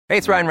Hey,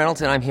 it's Ryan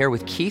Reynolds, and I'm here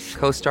with Keith,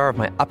 co-star of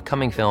my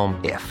upcoming film,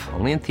 If,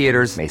 only in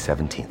theaters May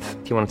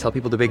 17th. Do you want to tell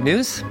people the big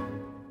news?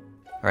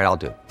 All right, I'll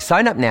do it.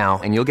 Sign up now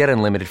and you'll get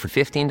unlimited for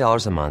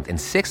 $15 a month and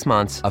 6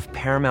 months of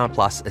Paramount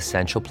Plus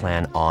Essential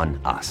Plan on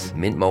us.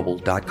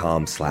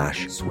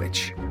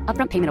 MintMobile.com/switch.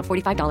 Upfront payment of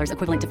 $45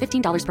 equivalent to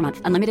 $15 per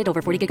month. Unlimited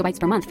over 40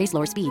 gigabytes per month. Face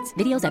lower speeds.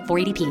 Videos at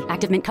 480p.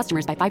 Active Mint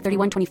customers by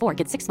 531.24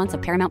 get 6 months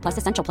of Paramount Plus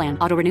Essential Plan.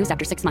 Auto renews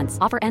after 6 months.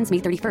 Offer ends May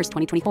 31st,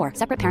 2024.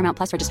 Separate Paramount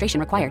Plus registration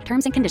required.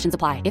 Terms and conditions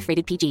apply if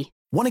rated PG.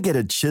 Want to get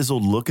a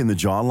chiseled look in the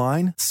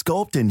jawline?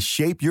 Sculpt and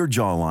shape your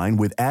jawline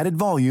with added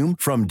volume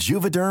from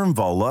Juvederm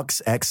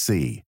Volux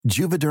XC.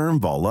 Juvederm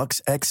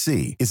Volux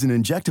XC is an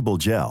injectable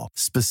gel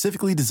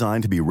specifically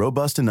designed to be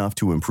robust enough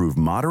to improve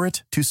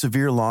moderate to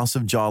severe loss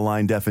of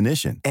jawline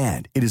definition.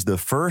 And it is the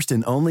first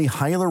and only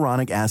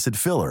hyaluronic acid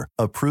filler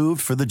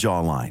approved for the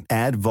jawline.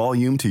 Add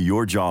volume to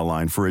your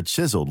jawline for a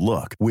chiseled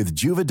look with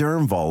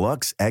Juvederm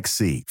Volux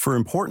XC. For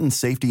important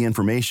safety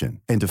information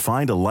and to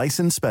find a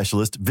licensed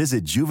specialist,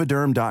 visit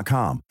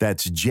Juvederm.com.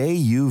 That's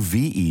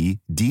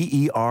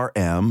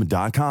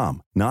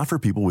Juvederm.com. Not for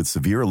people with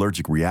severe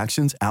allergic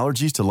reactions,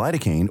 allergies to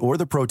lidocaine, or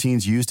the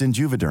proteins used in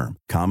Juvederm.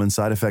 Common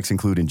side effects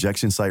include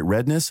injection site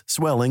redness,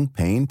 swelling,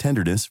 pain,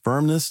 tenderness,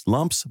 firmness,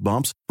 lumps,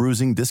 bumps,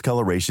 bruising,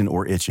 discoloration,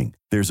 or itching.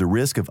 There's a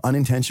risk of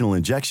unintentional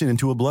injection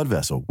into a blood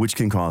vessel, which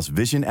can cause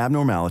vision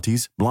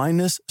abnormalities,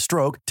 blindness,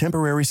 stroke,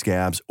 temporary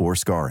scabs, or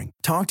scarring.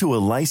 Talk to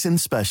a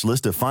licensed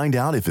specialist to find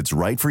out if it's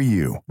right for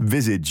you.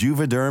 Visit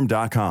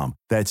Juvederm.com.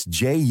 That's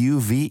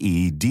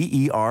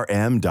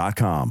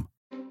Juvederm.com.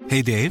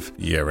 Hey, Dave.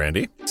 Yeah,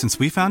 Randy. Since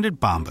we founded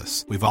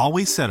Bombas, we've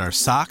always said our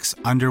socks,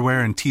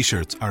 underwear, and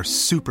T-shirts are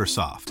super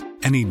soft.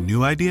 Any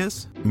new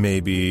ideas?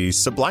 Maybe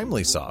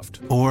sublimely soft.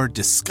 Or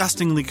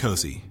disgustingly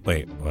cozy.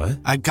 Wait, what?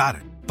 I got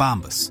it.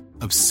 Bombas.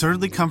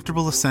 Absurdly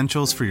comfortable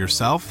essentials for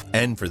yourself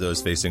and for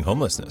those facing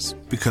homelessness.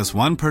 Because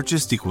one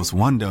purchased equals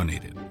one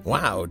donated.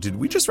 Wow, did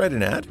we just write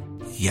an ad?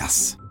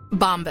 Yes.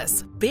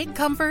 Bombas. Big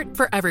comfort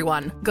for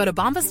everyone. Go to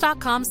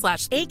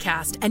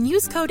bombas.com/ACAST and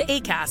use code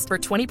ACAST for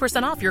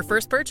 20% off your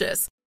first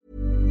purchase.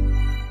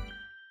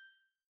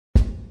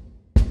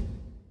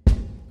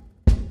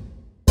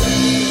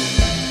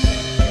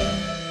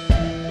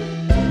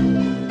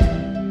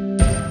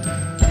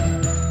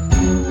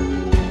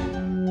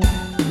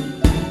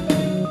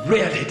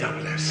 Really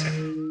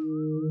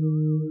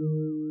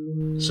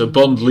 007. So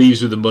Bond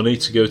leaves with the money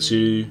to go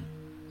to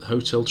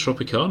Hotel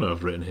Tropicana,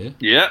 I've written here.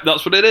 Yeah,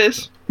 that's what it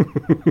is.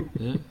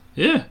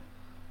 Yeah.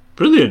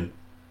 Brilliant.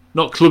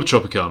 Not Club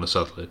Tropicana,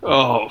 sadly.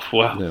 Oh,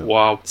 wow. No.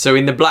 Wow. So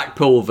in the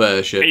Blackpool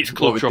version, it's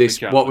Club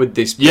Tropicana. What would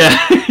this be? Yeah.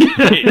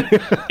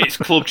 It's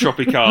Club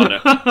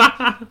Tropicana.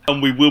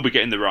 And we will be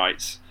getting the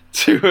rights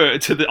to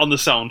the on the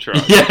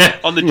soundtrack. Yeah.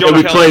 On the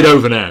John Kell, played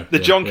over now. The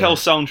John Kell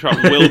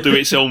soundtrack will do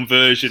its own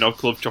version of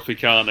Club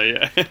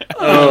Tropicana, yeah.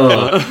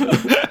 Oh.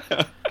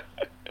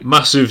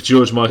 Massive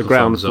George Michael the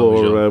ground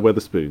floor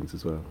Weatherspoons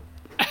as well.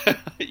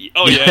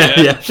 Oh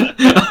yeah.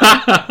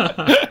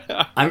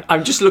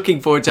 I'm just looking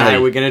forward to how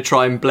we're going to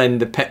try and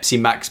blend the Pepsi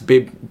Max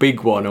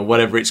big one, or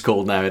whatever it's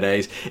called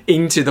nowadays,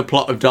 into the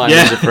plot of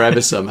Diamonds Are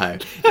Forever somehow.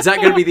 Is that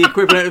going to be the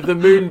equivalent of the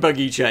moon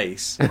buggy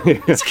chase?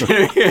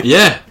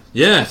 Yeah.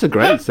 That's a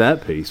great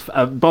set piece.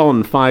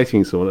 Bond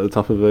fighting someone at the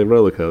top of a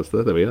roller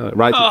coaster. There we are.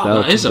 Right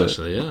itself. That is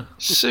actually, yeah.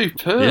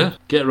 Superb. Yeah,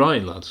 get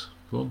right, lads.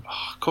 Come on.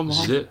 Oh, come on.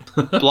 This is it.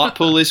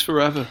 Blackpool is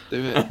forever.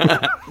 Do it.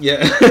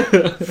 Yeah.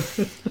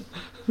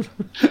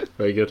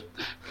 Very good.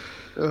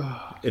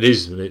 It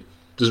is, and it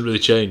doesn't really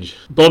change.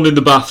 Bond in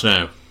the bath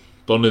now.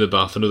 Bond in the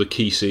bath, another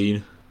key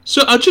scene.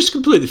 So I just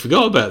completely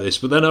forgot about this,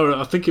 but then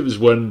I think it was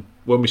when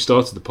we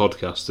started the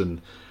podcast,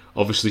 and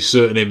obviously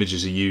certain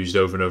images are used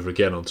over and over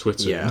again on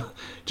Twitter. Yeah.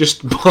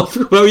 Just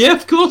Bond, well, yeah,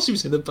 of course he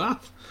was in the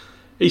bath.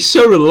 He's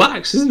so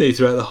relaxed, isn't he,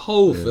 throughout the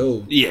whole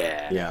film?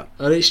 Yeah.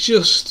 And it's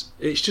just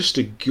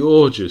a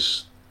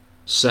gorgeous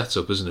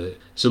setup, isn't it?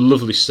 It's a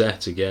lovely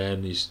set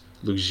again. He's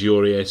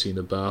luxuriating in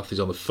the bath. He's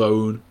on the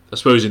phone. I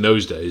suppose in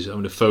those days, I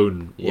mean, the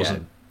phone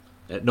wasn't...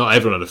 Not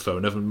everyone had a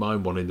phone, never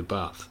mind one in the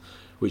bath,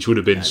 which would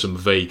have been some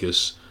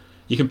Vegas...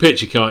 You can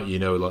picture, can't you,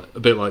 like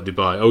a bit like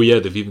Dubai. Oh, yeah,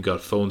 they've even got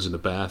phones in the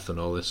bath and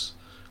all this.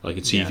 Like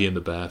a TV in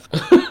the bath.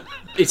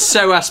 It's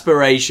so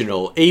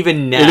aspirational.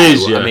 Even now, it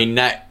is, yeah. I mean,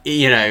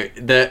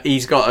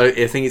 he's got,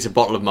 I think it's a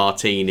bottle of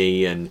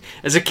martini, and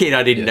as a kid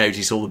I didn't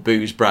notice all the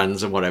booze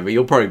brands and whatever.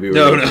 You'll probably be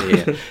relating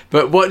here.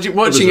 But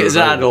watching it as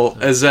an adult,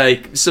 as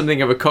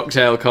something of a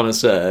cocktail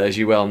connoisseur, as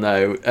you well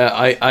know,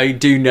 I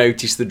do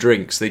notice the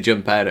drinks. They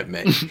jump out at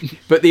me.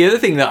 But the other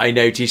thing that I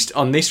noticed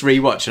on this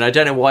rewatch, and I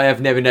don't know why I've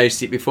never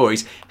noticed it before,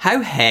 is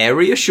how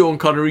hairy are Sean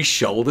Connery's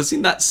shoulders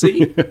in that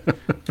scene.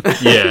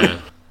 Yeah.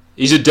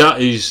 He's a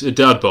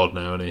dad bod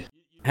now, isn't he?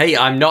 Hey,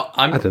 I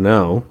don't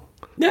know.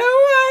 No,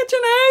 I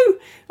don't know.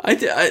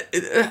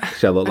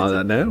 Shall I look like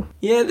that now?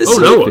 Yeah, there's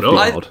no.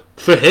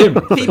 For him.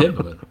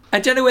 I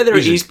don't know whether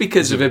it is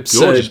because of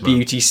absurd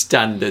beauty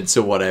standards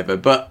or whatever,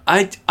 but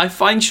I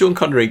find Sean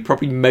Connery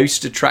probably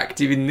most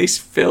attractive in this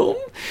film,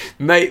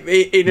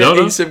 maybe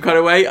in some kind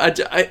of way.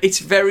 It's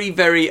very,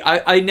 very...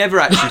 I never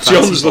actually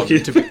John's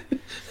looking...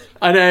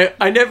 I know.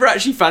 I never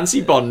actually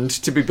fancy Bond,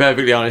 to be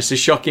perfectly honest, as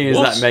shocking as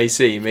What? that may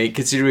seem,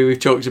 considering we've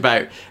talked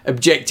about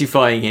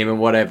objectifying him and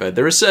whatever.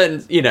 There are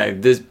certain,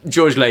 there's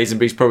George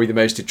Lazenby's probably the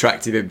most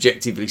attractive,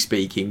 objectively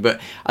speaking,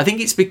 but I think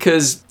it's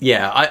because,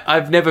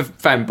 I've never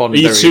found Bond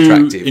very attractive.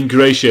 Are you too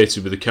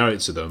ingratiated with the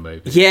character, though,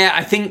 maybe? Yeah,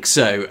 I think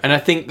so. And I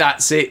think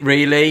that's it,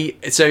 really.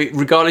 So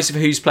regardless of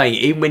who's playing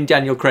it, even when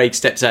Daniel Craig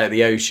steps out of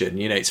the ocean,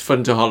 it's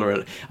fun to holler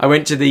at. I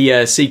went to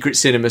the secret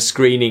cinema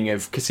screening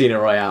of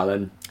Casino Royale,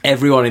 and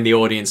everyone in the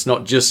audience,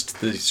 not just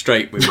the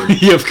straight women,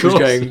 yeah, of course, was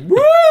going,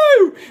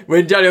 woo!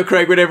 When Daniel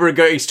Craig would ever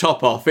got his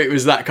top off, it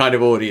was that kind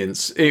of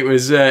audience. It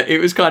was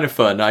kind of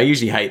fun. I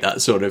usually hate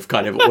that sort of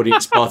kind of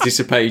audience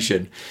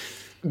participation.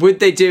 Would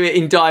they do it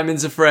in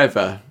Diamonds Are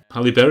Forever?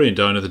 Halle Berry in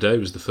Die Another Day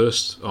was the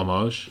first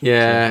homage.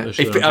 Yeah,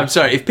 I'm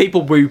sorry. If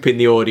people whoop in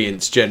the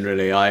audience,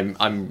 generally,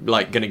 I'm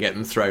like going to get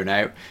them thrown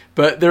out.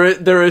 But there are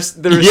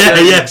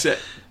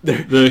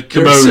the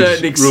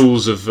commode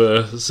rules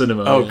of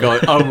cinema. Oh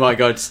god! Oh my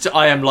god!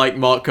 I am like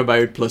Mark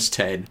Commode plus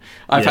 10.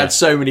 I've had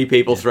so many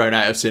people thrown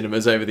out of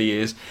cinemas over the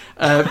years.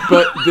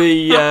 But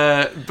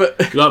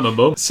like my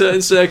mum.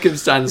 Certain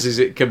circumstances,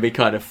 it can be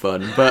kind of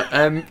fun. But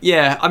I'm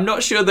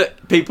not sure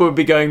that people would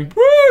be going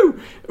woo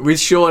with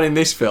Sean in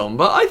this film.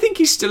 But I think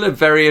he's still a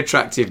very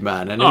attractive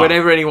man. And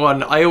whenever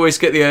I always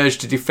get the urge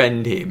to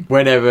defend him.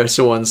 Whenever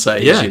someone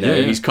says,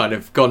 he's kind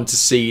of gone to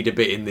seed a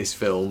bit in this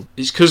film.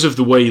 It's because of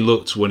the way he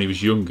looked when he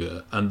was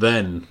younger, and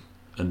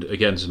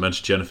again, to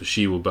mention Jennifer,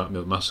 she will back me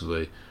up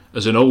massively.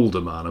 As an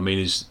older man, I mean,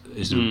 he's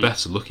a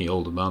better looking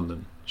older man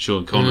than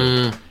Sean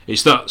Connery.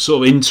 It's that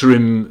sort of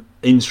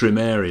interim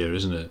area,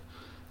 isn't it?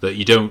 That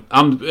you don't.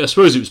 And I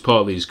suppose it was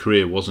partly his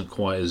career wasn't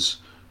quite as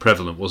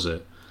prevalent, was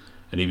it?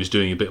 And he was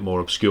doing a bit more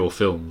obscure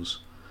films.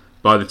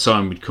 By the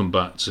time we'd come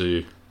back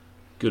to,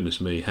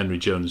 goodness me, Henry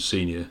Jones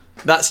Sr.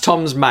 That's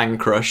Tom's man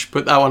crush.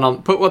 Put that one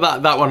on. Put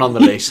that one on the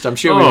list. I'm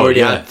sure we've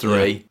already had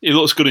 3. Yeah. He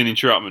looks good in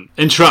Entrapment.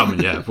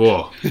 Entrapment, yeah.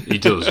 Whoa, he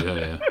does.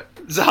 Yeah.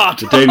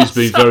 Zardoz. David's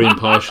been very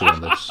impartial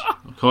on this.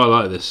 I quite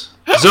like this.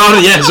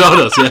 Zardoz,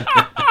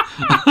 yeah.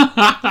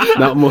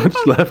 Not much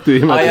left to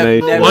the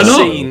imagination. I have never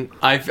seen.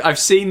 I've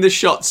seen the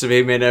shots of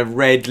him in a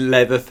red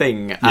leather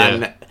thing,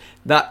 and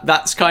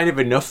that's kind of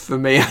enough for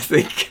me. I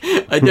think.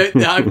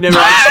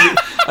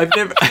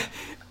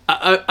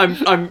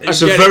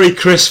 It's a very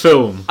crisp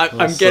film.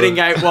 I'm getting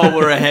out while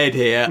we're ahead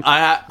here.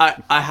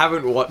 I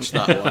haven't watched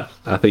that one.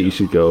 I think you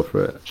should go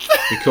for it.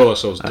 We call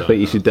ourselves done. I think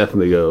you should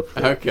definitely go for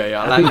it. Okay,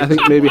 I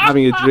think maybe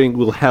having a drink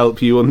will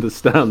help you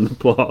understand the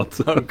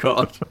plot. Oh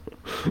God.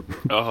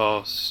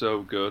 Oh,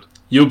 so good.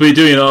 You'll be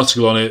doing an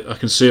article on it. I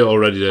can see it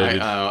already,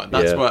 David.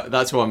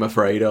 That's what I'm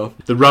afraid of.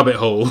 The rabbit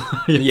hole.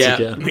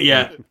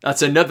 Yeah.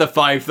 That's another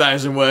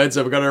 5,000 words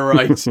I've got to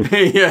write.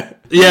 Yeah.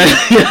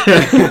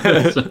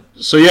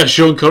 So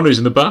Sean Connery's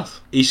in the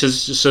bath. He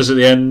says at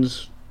the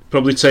end,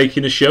 probably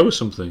taking a show or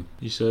something.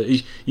 You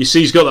see,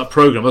 he's got that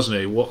program, hasn't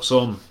he? What's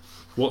on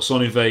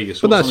in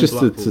Vegas? But that's just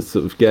to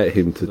sort of get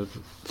him to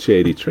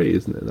Shady Tree,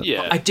 isn't it?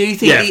 Yeah. I do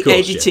think the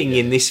editing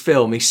in this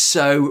film is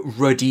so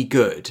ruddy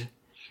good.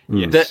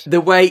 Yes.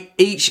 The way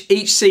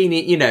each scene,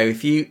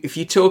 if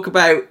you talk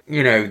about,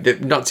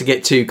 not to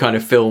get too kind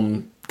of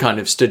film kind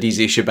of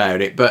studies-ish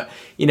about it, but,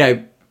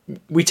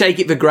 we take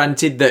it for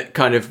granted that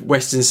kind of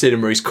Western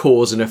cinema is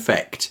cause and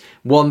effect.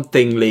 One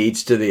thing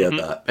leads to the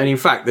other. And in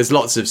fact, there's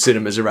lots of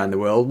cinemas around the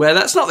world where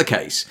that's not the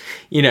case,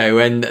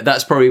 and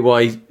that's probably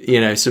why,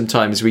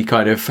 sometimes we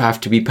kind of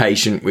have to be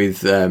patient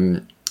with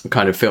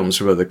kind of films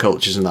from other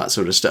cultures and that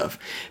sort of stuff.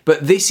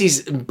 But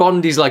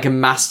Bond is like a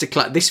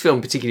masterclass. This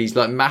film particularly is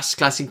like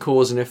masterclass in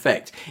cause and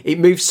effect. It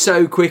moves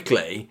so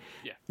quickly.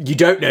 You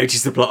don't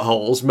notice the plot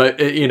holes,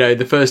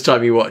 the first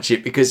time you watch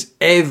it, because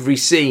every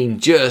scene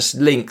just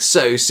links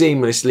so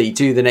seamlessly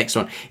to the next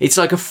one. It's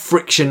like a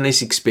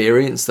frictionless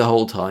experience the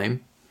whole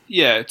time.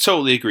 Yeah,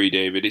 totally agree,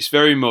 David. It's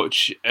very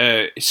much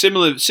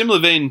similar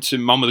vein to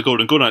Man with the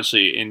Golden Gun,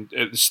 actually,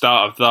 at the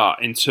start of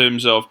that, in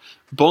terms of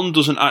Bond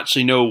doesn't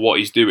actually know what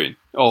he's doing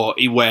or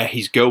where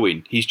he's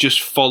going. He's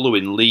just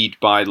following lead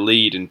by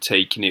lead and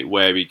taking it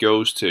where he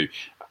goes to,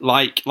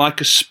 like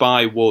a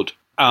spy would.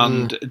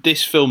 And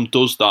this film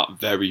does that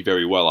very,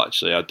 very well,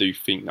 actually. I don't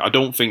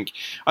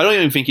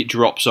even think it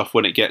drops off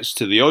when it gets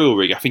to the oil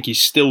rig. I think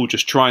he's still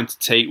just trying to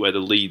take where the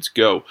leads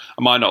go.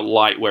 I might not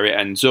like where it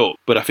ends up,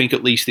 but I think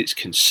at least it's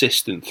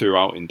consistent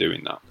throughout in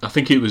doing that. I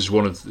think it was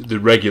one of the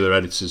regular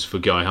editors for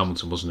Guy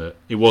Hamilton, wasn't it?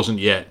 It wasn't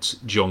yet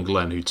John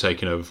Glenn who'd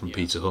taken over from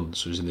Peter Hunt,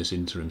 so it was in this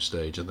interim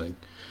stage, I think.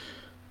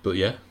 But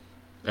yeah,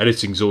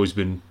 editing's always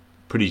been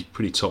pretty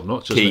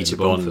top-notch. Key to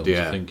Bond films,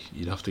 I think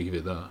you'd have to give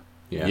it that.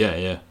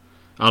 Yeah.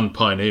 And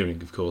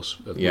pioneering, of course,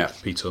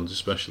 Peter Hunt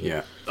especially.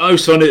 Yeah. I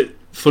always find it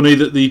funny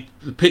that the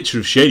picture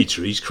of Shady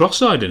Tree is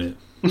cross-eyed in it.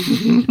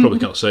 You probably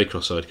can't say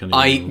cross-eyed, can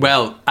you?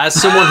 Well, as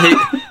someone who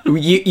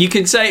You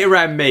can say it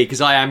around me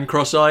because I am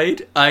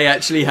cross-eyed. I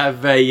actually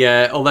have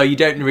a, although you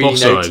don't really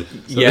know.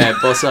 Yeah,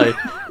 boss-eyed.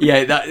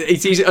 Yeah,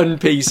 it is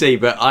un-PC,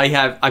 but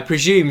I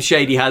presume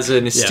Shady has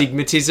an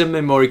astigmatism,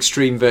 a more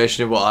extreme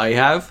version of what I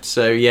have.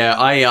 So yeah,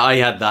 I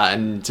had that,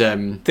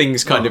 and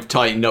things kind of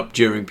tightened up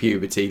during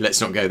puberty.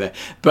 Let's not go there.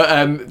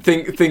 But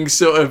things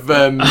sort of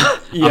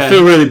I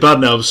feel really bad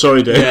now. I'm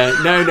sorry, Dave. Yeah,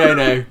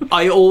 no.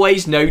 I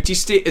always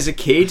noticed it as a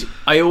kid.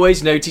 I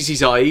always notice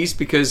his eyes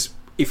because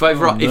if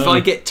I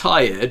get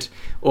tired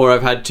or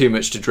I've had too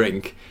much to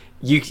drink,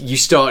 you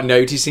start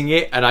noticing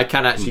it, and I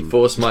can actually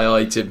force my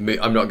eye to move.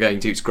 I'm not going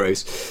to, it's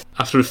gross.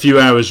 After a few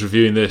hours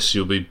reviewing this,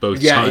 you'll be both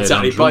tired. Yeah,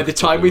 exactly. By the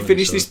time we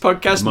finish this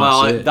podcast,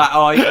 that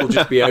eye will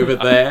just be over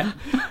there.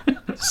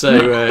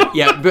 So,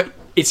 but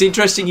it's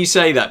interesting you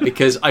say that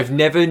because I've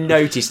never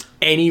noticed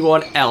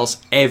anyone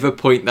else ever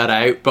point that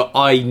out, but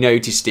I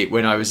noticed it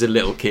when I was a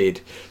little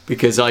kid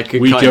because I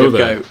could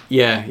go.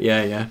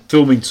 Yeah.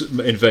 Filming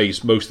in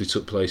Vegas mostly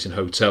took place in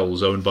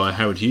hotels owned by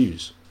Howard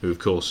Hughes, who, of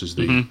course, is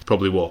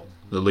probably what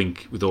the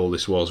link with all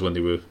this was when they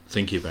were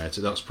thinking about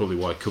it. That's probably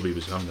why Cubby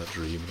was having that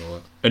dream and all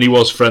that. And he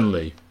was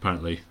friendly,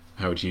 apparently,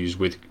 Howard Hughes,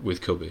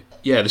 with Cubby.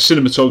 Yeah, the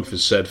cinematographers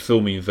said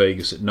filming in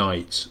Vegas at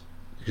night,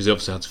 because they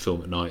obviously had to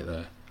film at night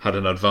there, had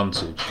an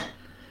advantage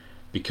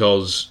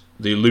because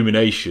the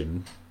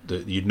illumination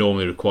that you'd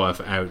normally require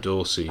for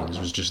outdoor scenes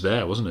was just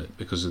there, wasn't it?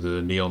 Because of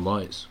the neon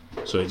lights.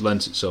 So it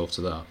lent itself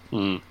to that.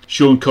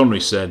 Sean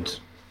Connery said,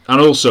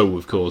 and also,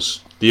 of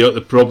course,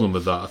 the problem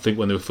with that, I think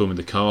when they were filming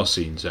the car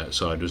scenes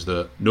outside, was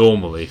that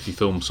normally if you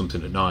film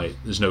something at night,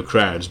 there's no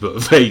crowds, but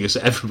at Vegas,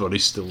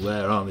 everybody's still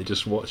there, aren't they,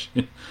 just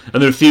watching?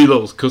 And there are a few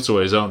little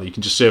cutaways, aren't there? You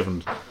can just see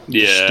everyone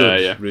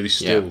stood really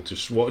still,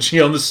 just watching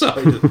on the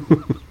side.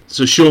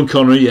 So Sean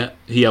Connery,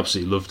 he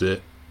absolutely loved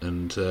it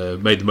and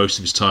made the most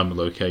of his time on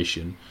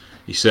location.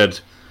 He said,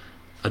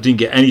 I didn't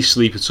get any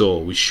sleep at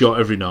all. We shot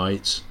every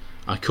night.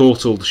 I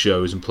caught all the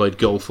shows and played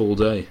golf all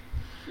day.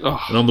 Oh.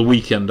 And on the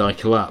weekend I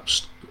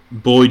collapsed.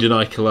 Boy, did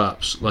I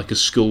collapse like a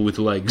skull with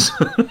legs.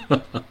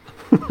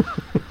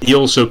 He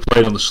also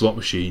played on the slot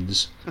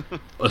machines.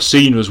 A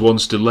scene was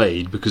once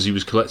delayed because he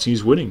was collecting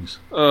his winnings.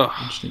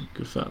 Interesting,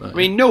 good fact that. I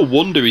mean, no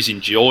wonder he's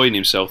enjoying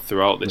himself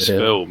throughout this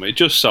film. It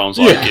just sounds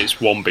like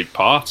it's one big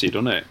party,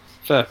 doesn't it?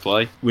 Fair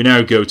play. We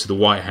now go to the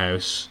White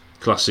House.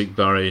 Classic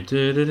Barry. And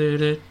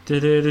it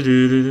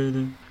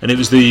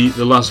was the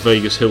Las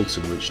Vegas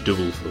Hilton which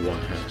doubled for the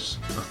White House.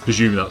 I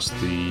presume that's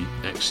the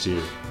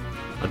exterior.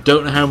 I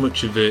don't know how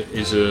much of it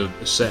is a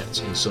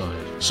set inside.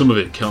 Some of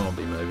it can't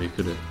be, maybe,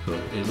 could it? But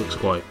it looks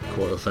quite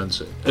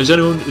authentic. Have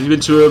you been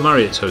to a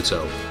Marriott's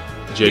hotel?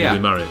 JW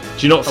Marriott.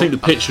 Do you not think the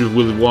picture of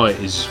Willard White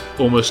is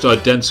almost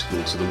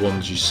identical to the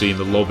ones you see in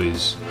the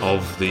lobbies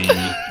of the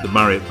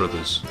Marriott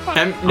brothers?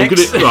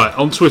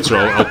 On Twitter,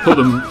 I'll put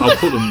them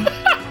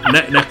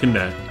neck and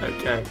neck.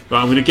 Okay.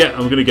 Right, I'm gonna get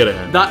it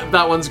in.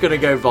 That one's gonna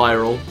go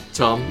viral,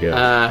 Tom.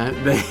 Yeah.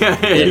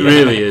 It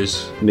really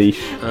is niche.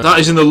 That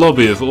is in the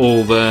lobby of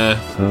all their.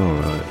 Oh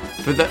right.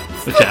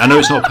 Okay, I know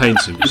it's not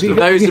painted. But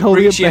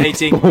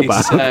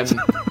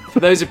for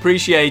those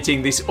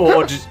appreciating this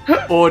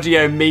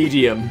audio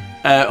medium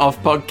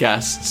of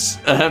podcasts,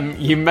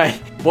 you may.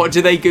 What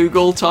do they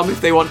Google, Tom,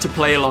 if they want to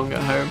play along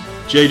at home?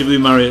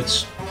 JW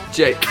Marriott's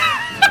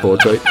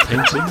portrait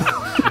painting.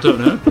 I don't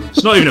know.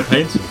 It's not even a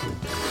painting.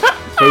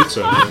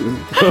 Photo.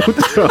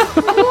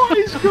 What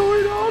is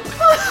going on?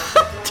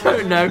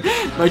 Don't know.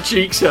 My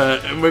cheeks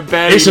hurt and we're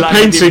barely. It's a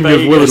painting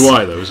of Willard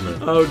White, though, isn't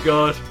it? Oh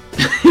God.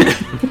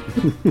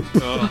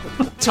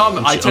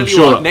 Tom, I tell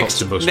you what. Next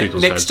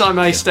time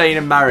I stay in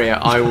a Marriott,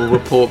 I will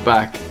report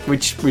back.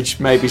 Which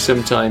may be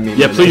sometime in.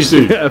 Yeah, please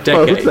do.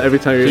 Decade. Every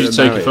time you're please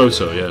take a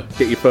photo. Yeah.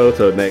 Get your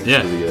photo next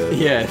to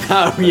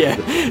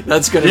the.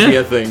 That's going to be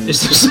a thing.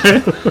 It's the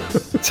same.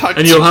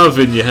 And you'll have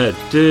in your head.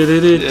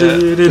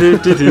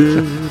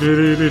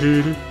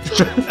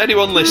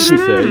 Anyone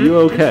listening? Are you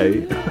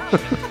okay?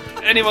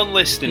 Anyone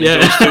listening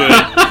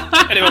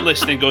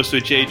goes to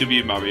a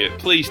JW Marriott,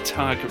 please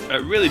tag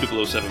Really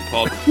 007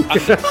 Pod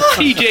and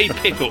TJ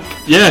Pickup.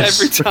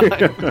 Yes. Every time.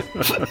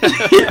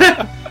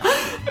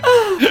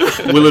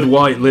 Willard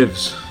White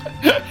lives.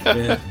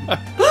 Yeah.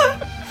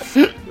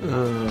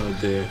 Oh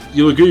dear.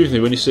 You'll agree with me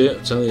when you see it,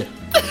 I tell you.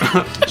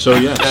 So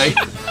yes,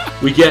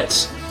 we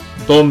get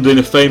Bond in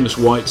a famous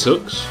white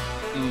tux.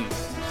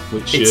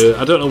 Which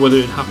I don't know whether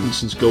it happened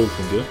since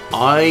Goldfinger.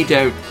 I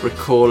don't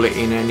recall it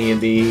in any of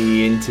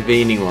the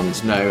intervening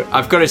ones, no.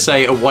 I've got to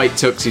say a white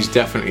tux is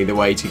definitely the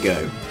way to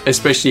go.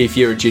 Especially if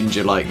you're a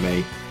ginger like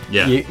me.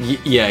 Yeah.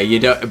 You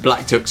don't. A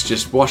black tux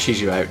just washes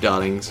you out,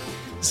 darlings.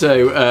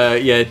 So,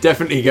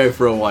 definitely go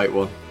for a white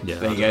one. Yeah,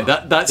 there you go.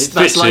 That's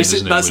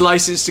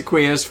licensed to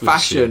Queer's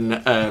fashion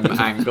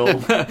angle.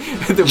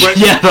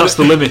 That's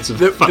the limit of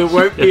there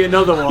won't be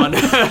another one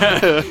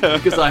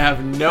because I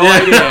have no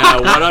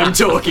idea what I'm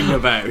talking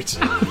about.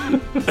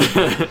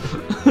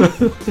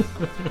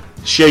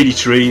 Shady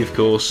Tree, of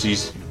course. We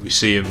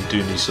see him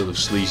doing these sort of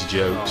sleazy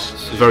jokes.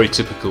 Very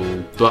typical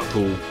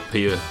Blackpool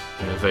pier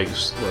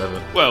Vegas,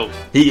 whatever. Well,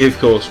 he of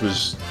course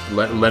was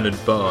Leonard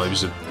Barr. He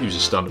was a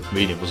stand-up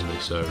comedian, wasn't he?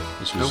 So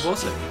this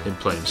was, him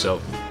playing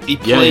himself. He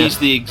plays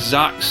the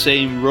exact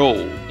same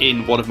role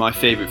in one of my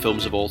favourite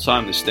films of all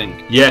time, The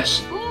Sting.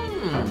 Yes.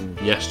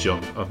 Yes,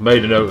 John. I've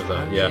made a note of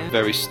that. Yeah.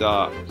 Very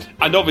start.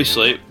 And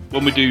obviously,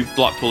 when we do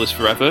Blackpool is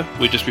Forever,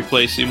 we just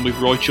replace him with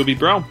Roy Chubby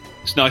Brown.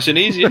 It's nice and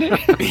easy, isn't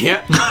it?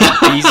 Yeah.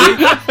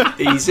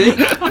 Easy.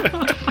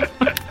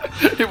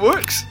 It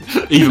works.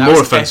 Even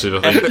more offensive,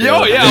 I think.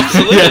 Yeah,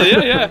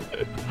 absolutely. Yeah.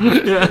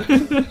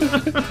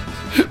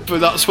 But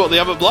that's what they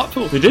have at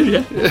Blackpool. They do,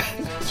 yeah.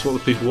 That's what the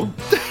people want.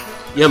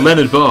 Yeah,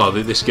 Leonard Barr,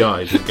 this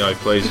guy, the guy who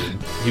plays him,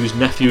 he was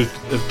nephew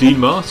of Dean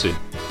Martin.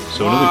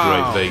 So another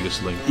great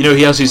Vegas link. You know,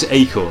 he has his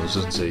acorns,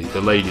 doesn't he?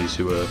 The ladies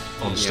who are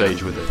on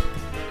stage with him.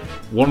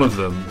 One of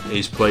them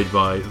is played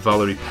by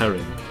Valerie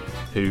Perrin,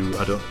 who,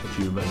 I don't know if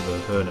you remember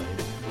her name.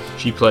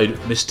 She played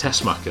Miss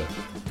Tessmacher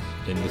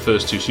in the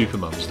first two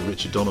Supermans, the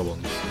Richard Donner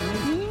ones.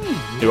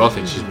 Who I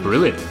think she's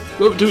brilliant.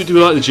 Well, do we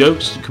like the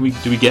jokes? Do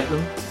we get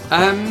them?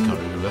 I can't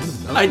really remember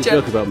them. I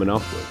joke about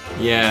Monopoly.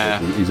 Yeah.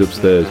 He's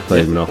upstairs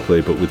playing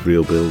Monopoly, but with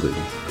real buildings.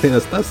 I think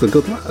that's a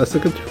good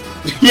joke.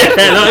 Yeah,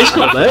 that is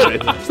quite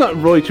hilarious. It's not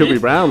Roy Chubby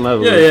Brown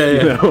level. Yeah.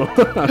 You know?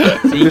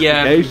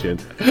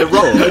 The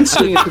Rock. It's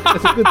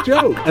a good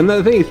joke. And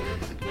the thing is,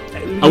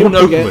 I wouldn't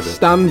open with it.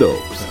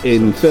 Stand-ups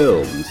in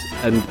films,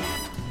 and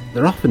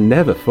they're often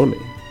never funny.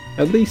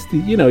 At least,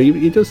 you know,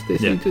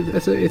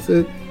 it's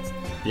a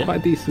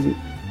quite decent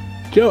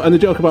joke. And the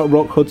joke about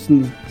Rock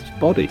Hudson's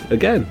body,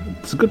 again,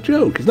 it's a good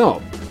joke.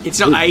 It's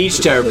not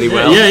aged terribly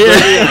well.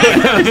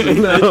 Yeah.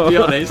 No. Let's be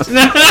honest.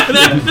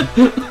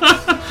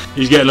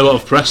 He's getting a lot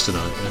of press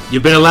tonight.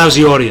 You've been a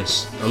lousy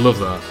audience. I love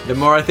that. The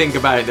more I think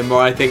about it, the more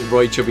I think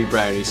Roy Chubby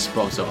Brown is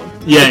spot on.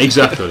 Yeah,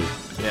 exactly.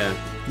 Yeah.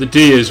 The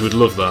Deers would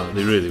love that.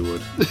 They really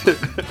would.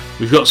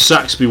 We've got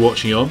Saxby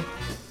watching on.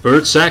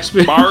 Bert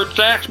Saxby.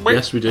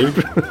 Yes, we do.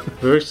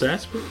 Bert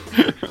Saxby.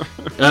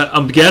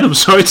 Again, I'm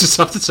sorry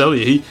to have to tell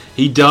you,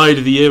 he died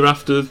the year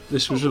after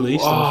this was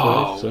released.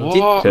 I'm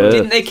afraid,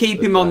 Didn't they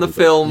keep him on the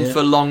film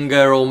for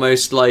longer,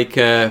 almost like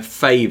a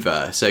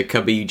favour? So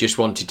Cubby just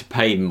wanted to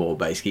pay him more,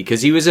 basically,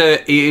 because he was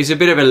a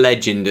bit of a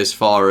legend as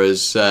far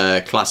as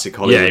classic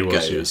Hollywood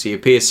goes. He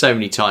appears so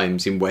many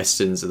times in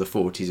westerns of the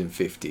 40s and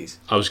 50s.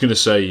 I was going to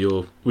say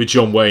with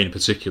John Wayne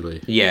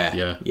particularly.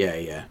 Yeah.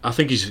 I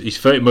think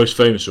his most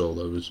famous role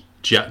though was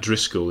Jack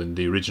Driscoll in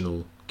the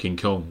original King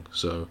Kong.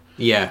 So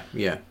yeah.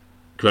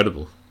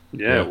 Incredible.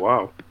 Yeah,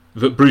 wow.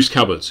 But Bruce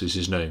Cabot is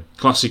his name.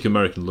 Classic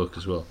American look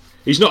as well.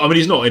 He's not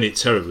in it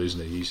terribly,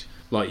 isn't he? He's,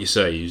 like you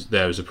say, he's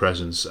there as a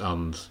presence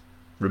and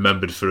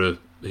remembered for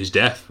his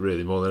death,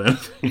 really, more than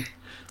anything.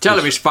 Tell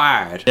him he's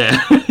fired.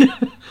 Yeah.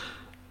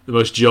 The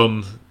most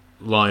John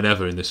line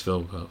ever in this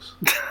film, perhaps.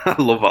 I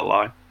love that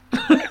line.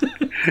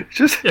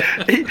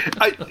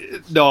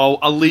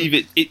 I'll leave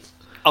it.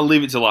 I'll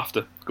leave it to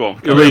laughter. Go on.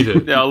 Leave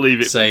it. Yeah, I'll leave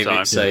it. Save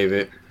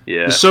it.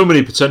 Yeah. There's so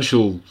many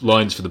potential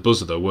lines for the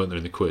buzzer, though, weren't there,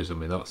 in the quiz? I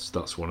mean,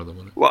 that's one of them.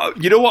 Wasn't it? Well,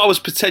 you know what I was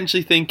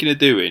potentially thinking of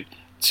doing?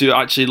 To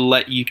actually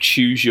let you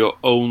choose your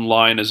own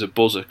line as a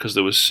buzzer, because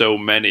there was so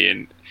many,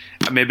 and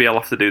maybe I'll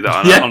have to do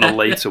that on a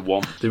later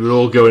one. They were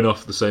all going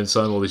off at the same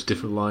time, all these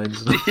different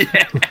lines.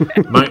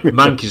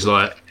 Mank is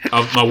like,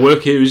 my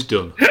work here is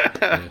done.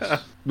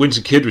 Yes.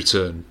 Winston Kidd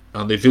return,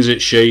 and they visit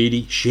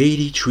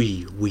Shady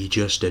Tree. We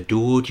just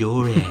adored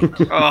your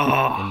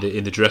head.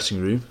 in the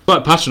dressing room.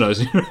 Quite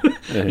patronising.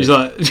 He's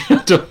like,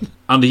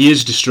 and he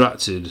is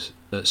distracted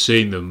at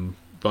seeing them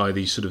by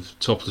these sort of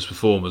topless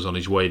performers on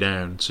his way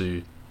down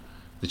to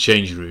the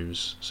change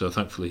rooms. So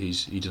thankfully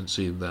he doesn't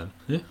see them then.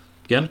 Yeah,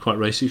 again, quite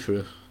racy for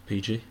a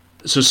PG.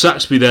 So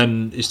Saxby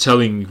then is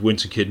telling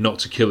Winston Kidd not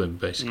to kill him,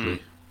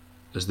 basically,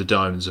 as the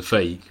diamonds are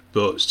fake,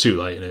 but it's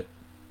too late, innit?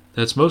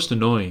 That's most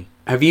annoying.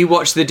 Have you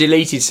watched the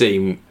deleted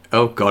scene?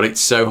 Oh god, it's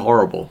so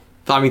horrible.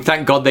 I mean,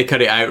 thank God they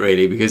cut it out,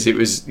 really, because it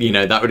was,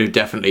 that would have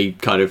definitely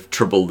kind of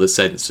troubled the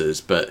censors,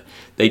 but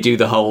they do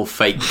the whole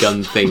fake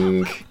gun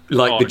thing,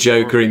 like the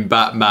Joker in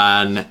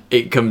Batman.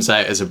 It comes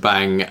out as a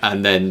bang,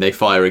 and then they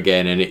fire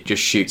again, and it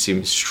just shoots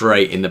him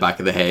straight in the back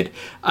of the head,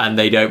 and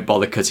they don't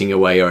bother cutting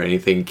away or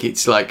anything.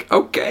 It's like,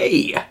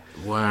 okay.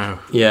 Wow.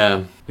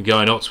 Yeah. The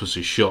guy in Octopus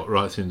is shot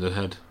right through the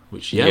head,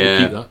 which, we'll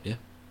keep that,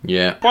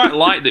 Yeah. Quite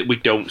like that we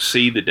don't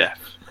see the death.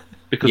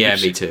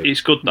 Because me too. It's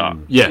good that.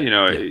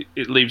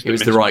 It leaves. It was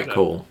the right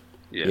call.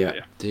 Yeah.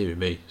 Dear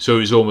me. So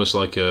it's almost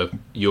like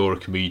you're a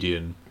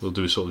comedian, we'll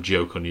do a sort of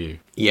joke on you.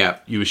 Yeah.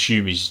 You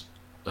assume he's,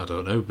 I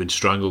don't know, been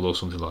strangled or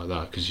something like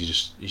that, because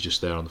he's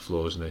just there on the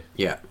floor, isn't he?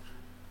 Yeah.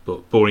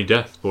 But boring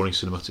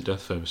cinematic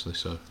death, famously.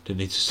 So didn't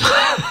need to.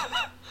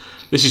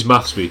 This is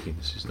Math speaking.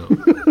 This is not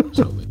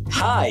me.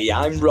 Hi,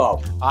 I'm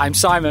Rob. I'm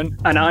Simon.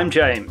 And I'm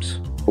James.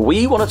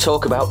 We want to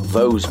talk about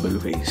those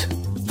movies.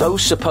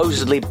 Those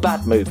supposedly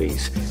bad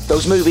movies.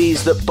 Those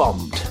movies that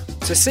bombed.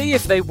 To see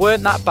if they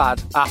weren't that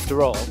bad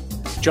after all,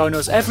 join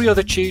us every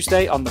other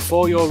Tuesday on the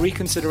For Your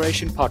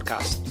Reconsideration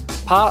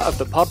podcast, part of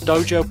the Pod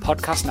Dojo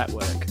podcast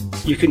network.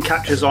 You can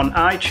catch us on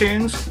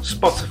iTunes,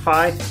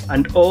 Spotify,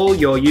 and all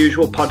your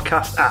usual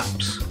podcast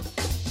apps.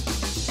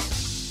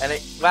 and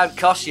it won't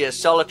cost you a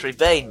solitary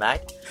bean,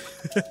 mate.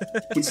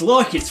 It's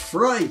like it's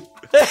free.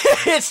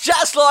 It's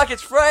just like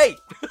it's free.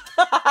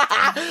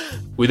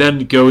 We then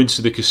go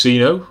into the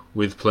casino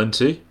with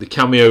Plenty. The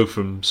cameo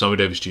from Sammy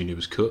Davis Jr.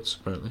 was cut,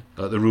 apparently,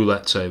 at the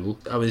roulette table.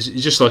 I mean,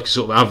 he's just like a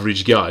sort of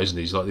average guy, isn't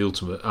he? He's like the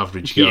ultimate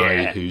average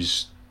guy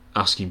who's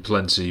asking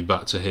Plenty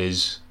back to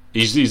his...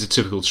 He's the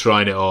typical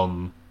trying it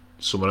on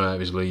someone out of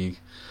his league.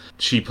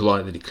 She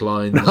politely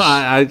declines. No,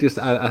 I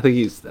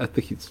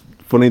think it's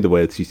funny the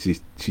way she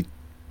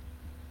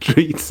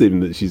treats him,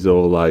 that she's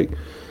all like,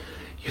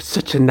 "You're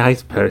such a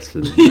nice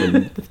person,"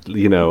 and,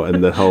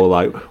 and the whole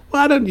like,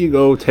 "Why don't you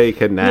go take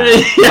a nap?"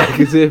 Like,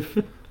 as if,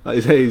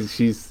 like,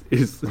 she's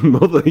his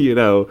mother,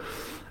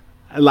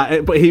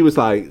 Like, but he was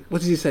like,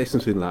 what did he say?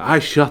 Something like, "I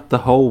shot the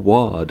whole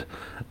ward,"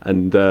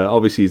 and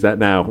obviously he's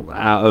now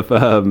out of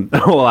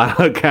all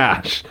our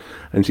cash.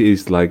 And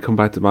she's like, "Come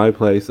back to my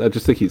place." I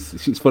just think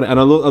she's funny, and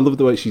I love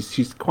the way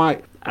she's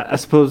quite. I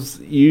suppose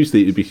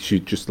usually it'd be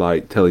she'd just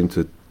like tell him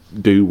to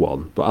do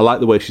one, but I like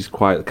the way she's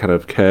quite kind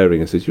of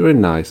caring and says, "You're a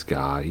nice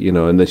guy,"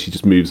 and then she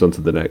just moves on to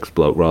the next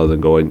bloke rather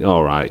than going,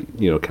 "All right,"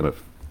 kind of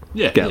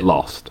get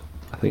lost.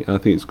 I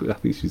think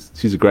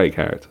she's a great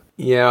character.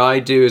 Yeah, I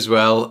do as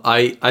well.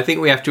 I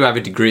think we have to have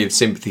a degree of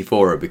sympathy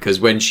for her, because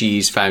when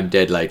she's found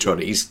dead later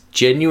on, it's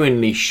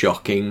genuinely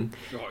shocking.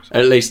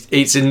 At least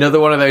it's another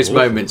one of those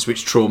moments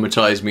which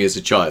traumatised me as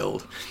a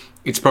child.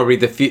 It's probably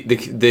the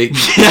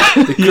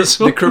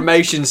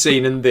cremation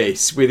scene and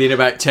this within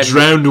about 10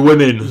 drowned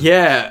women.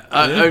 Yeah,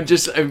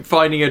 I'm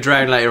finding her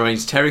drowned later on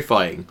is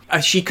terrifying.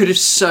 She could have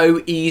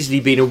so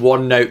easily been a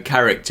one-note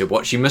character.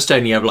 She must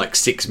only have like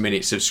 6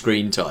 minutes of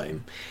screen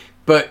time.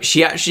 But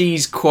she actually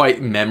is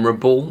quite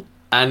memorable,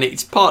 and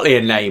it's partly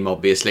a name,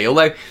 obviously.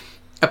 Although,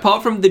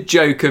 apart from the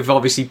joke of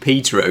obviously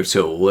Peter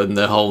O'Toole and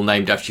the whole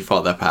named after your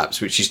father,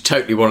 perhaps, which is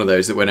totally one of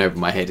those that went over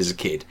my head as a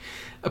kid.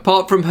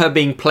 Apart from her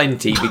being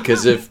Plenty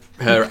because of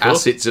her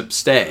assets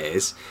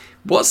upstairs,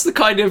 what's the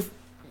kind of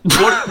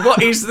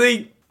what is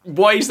the?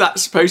 Why is that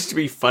supposed to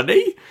be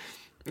funny?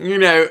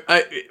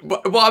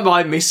 What am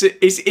I missing?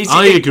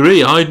 I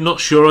agree. I'm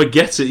not sure I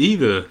get it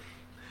either.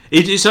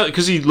 It's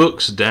because he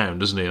looks down,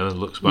 doesn't he, and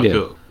looks back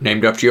up.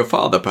 Named after your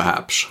father,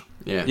 perhaps.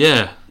 Yeah.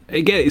 Yeah.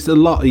 Again, it's a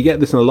lot. You get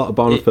this in a lot of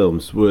Bond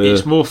films where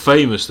it's more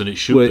famous than it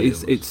should be.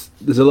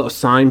 There's a lot of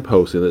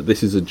signposting that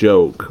this is a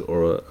joke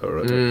or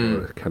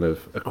a kind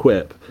of a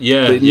quip.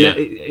 Yeah, but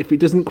if it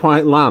doesn't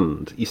quite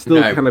land, you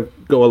still kind of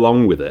go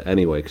along with it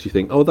anyway, because you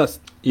think, oh, this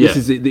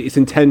is its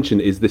intention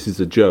is this is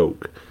a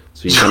joke.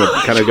 So you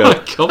kind of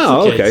go,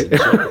 oh, okay.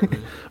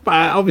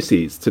 But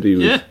obviously, it's to do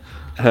with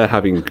her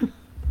having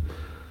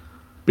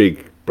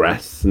big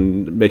breasts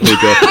and making a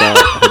joke about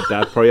her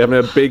dad probably having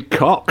a big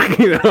cock.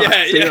 Is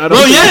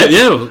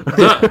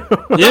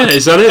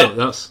that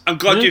it? I'm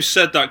glad you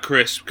said that,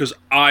 Chris, because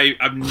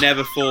I've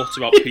never thought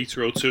about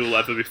Peter O'Toole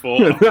ever before.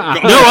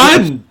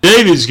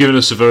 David's given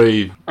us a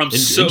very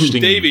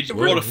interesting... David,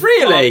 what a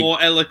far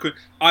more eloquent...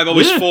 I've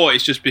always thought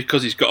it's just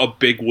because he's got a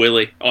big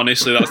willy.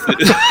 Honestly, that's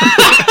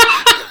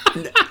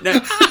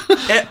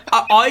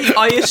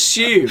I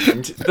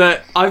assumed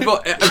that I've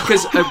got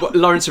because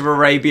Lawrence of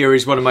Arabia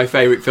is one of my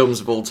favourite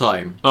films of all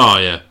time. Oh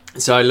yeah,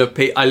 so I love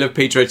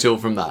Peter O'Toole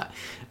from that,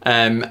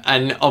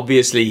 and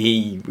obviously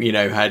he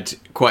had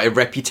quite a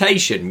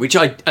reputation. Which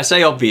I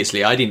say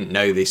obviously I didn't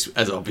know this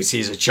as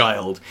a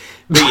child,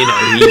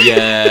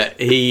 but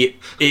he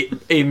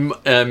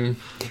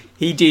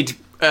did.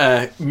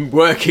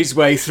 Work his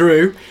way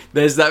through.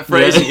 There's that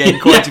phrase again.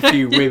 Quite a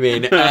few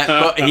women,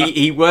 but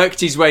he worked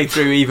his way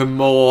through even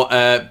more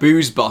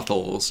booze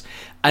bottles,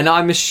 and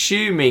I'm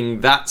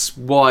assuming that's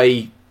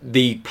why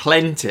the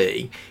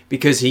Plenty,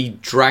 because he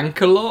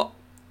drank a lot,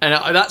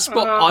 and that's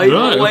what I've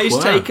always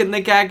taken the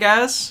gag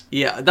as.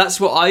 Yeah, that's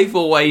what I've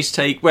always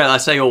taken. Well, I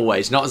say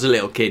always, not as a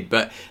little kid,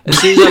 but as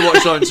soon as I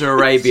watched Lawrence of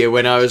Arabia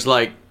when I was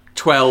like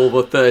 12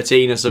 or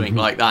 13 or something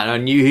like that, and I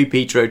knew who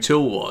Peter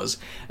O'Toole was,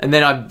 and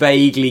then I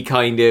vaguely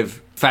kind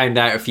of found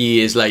out a few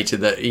years later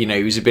that he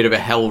was a bit of a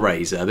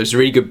hellraiser. There's a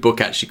really good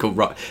book actually called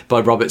by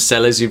Robert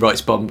Sellers, who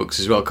writes Bond books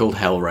as well, called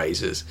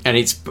Hellraisers, and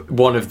it's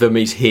one of them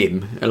is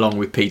him along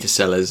with Peter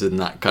Sellers and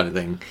that kind of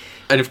thing.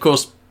 And of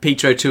course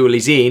Peter O'Toole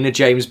is in a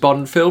James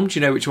Bond film. Do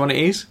you know which one it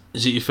is?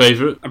 Is it your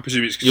favourite? I'm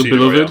presuming it's Casino Your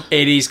beloved Royale.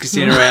 It is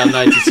Casino Royale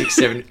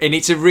 1967, and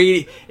it's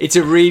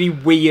a really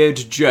weird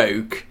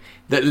joke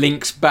that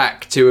links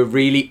back to a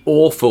really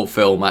awful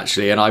film,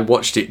 actually, and I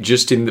watched it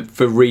just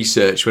for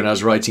research when I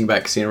was writing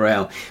about Casino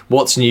Royale.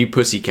 What's New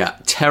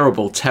Pussycat?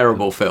 Terrible,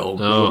 terrible film.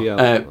 God,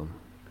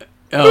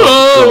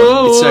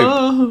 it's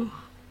so...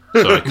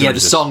 Sorry, the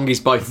song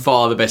is by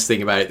far the best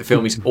thing about it. The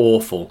film is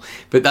awful,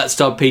 but that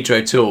starred Peter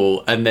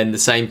O'Toole, and then the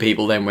same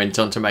people then went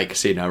on to make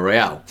Casino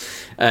Royale,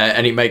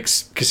 and it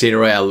makes Casino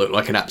Royale look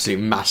like an absolute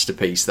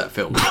masterpiece, that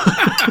film.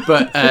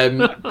 but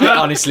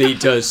honestly, it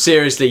does.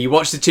 Seriously, you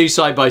watch the two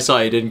side by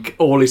side, and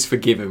all is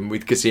forgiven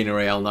with Casino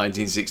Royale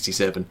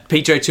 1967.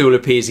 Peter O'Toole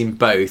appears in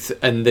both,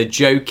 and the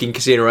joke in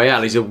Casino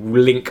Royale is a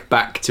link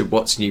back to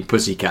What's New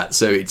Pussycat,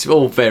 so it's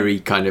all very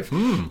kind of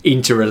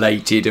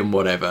interrelated and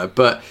whatever.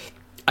 But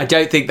I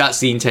don't think that's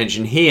the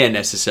intention here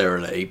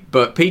necessarily,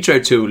 but Peter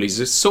O'Toole is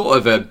a sort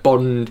of a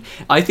Bond.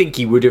 I think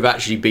he would have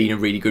actually been a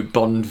really good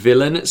Bond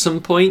villain at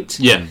some point.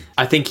 Yeah.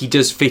 I think he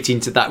does fit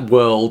into that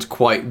world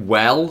quite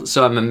well,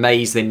 so I'm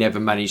amazed they never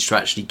managed to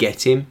actually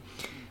get him.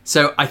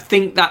 So I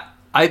think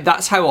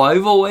that's how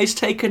I've always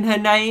taken her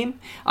name.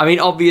 I mean,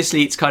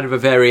 obviously it's kind of a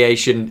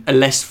variation, a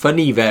less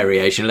funny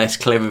variation, less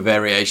clever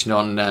variation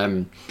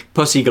on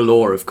Pussy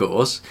Galore, of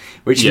course,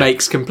 which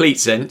makes complete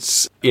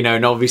sense. You know,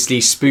 and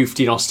obviously spoofed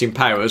in Austin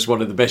Powers,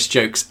 one of the best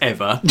jokes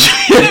ever in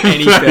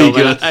any film.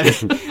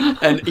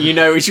 And you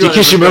know, which you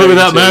kiss your mother with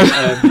that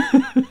mouth.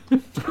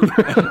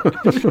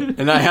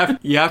 And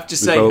you have to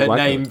say her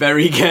name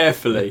very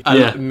carefully.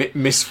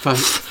 Miss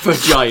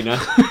Vagina.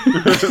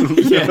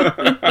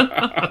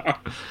 Yeah.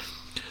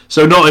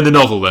 So not in the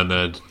novel then,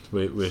 Ed.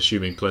 We're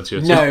assuming plenty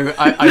of time. No,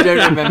 I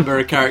don't remember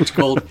a character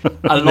called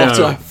a lot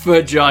of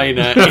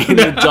vagina in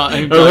the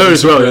her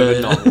as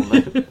well,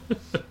 novel.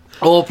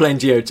 Or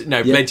Plenty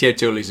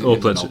O'Toole is in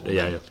the novel.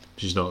 Yeah.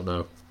 She's not,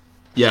 no.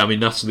 Yeah, I mean,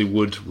 Natalie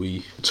Wood,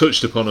 we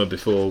touched upon her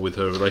before with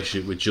her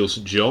relationship with Jill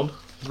St. John,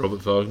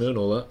 Robert Wagner and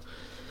all that.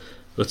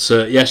 But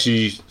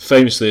she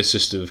famously, her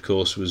sister, of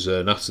course, was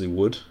Natalie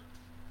Wood.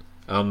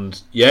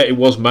 And yeah, it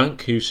was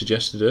Mank who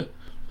suggested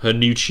her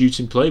nude shoot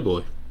in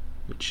Playboy,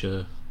 which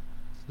was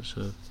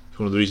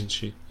one of the reasons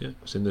she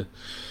was in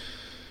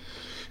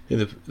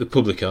the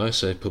public eye. I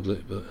say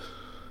public, but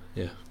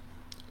yeah.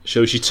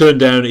 So she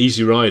turned down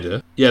Easy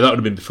Rider. Yeah, that would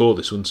have been before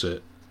this, wouldn't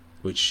it?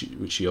 Which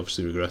she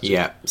obviously regretted.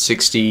 Yeah,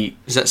 60.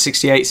 Is that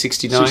 68,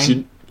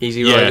 69?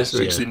 Easy Rider,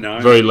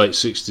 69. Very late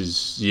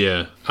 60s.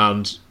 Yeah,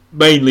 and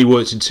mainly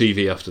worked in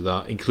TV after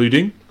that,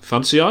 including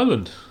Fancy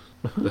Island,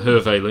 the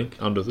Hervé link,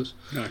 and others.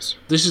 Nice.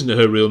 This isn't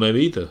her real name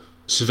either.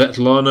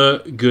 Svetlana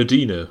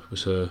Gurdina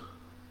was her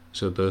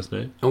birth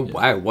name. Oh,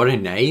 wow, what a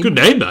name. Good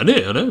name, that,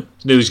 isn't it? I know.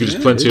 It's nearly as good as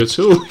Plenty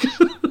O'Toole.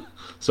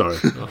 Sorry.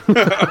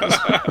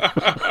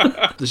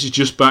 This is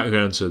just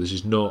background, so this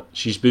is not...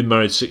 She's been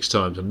married 6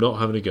 times. I'm not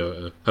having a go at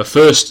her. Her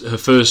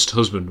first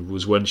husband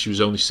was when she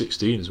was only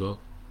 16 as well.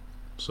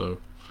 So,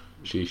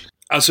 sheesh.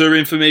 Has her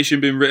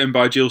information been written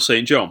by Jill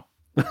St. John?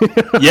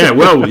 Yeah,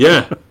 well,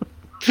 yeah.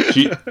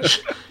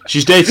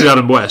 She's dated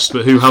Adam West,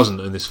 but who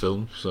hasn't in this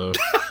film? So...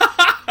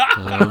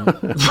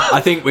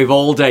 I think we've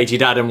all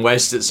dated Adam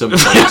West at some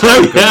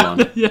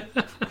point. Yeah.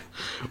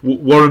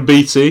 Warren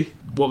Beatty.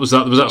 What was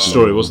that? There was that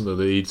story, wasn't there?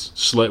 That he'd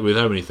slept with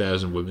how many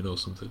thousand women or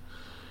something.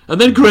 And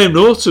then Graham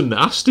Norton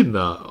asked him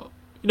that.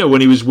 You know,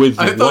 when he was with...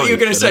 I thought you were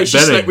going to say she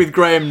slept with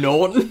Graham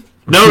Norton.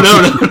 No.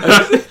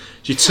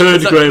 She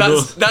turned Graham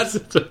Norton.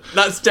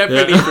 That's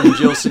definitely from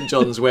Jill St.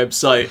 John's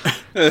website.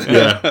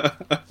 Yeah.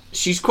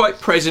 She's quite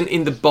present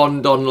in the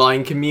Bond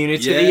online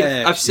community.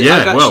 Yeah. I've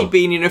actually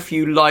been in a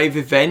few live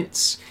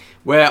events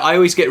where I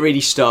always get really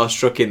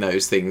starstruck in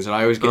those things, and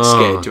I always get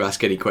scared to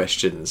ask any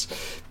questions.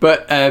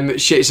 But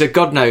so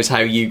God knows how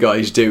you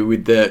guys do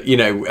with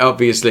the,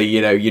 obviously,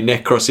 your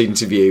Necros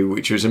interview,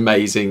 which was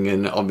amazing,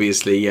 and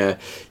obviously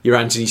your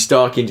Anthony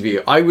Stark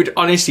interview. I would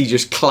honestly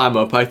just clam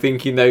up, I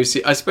think, in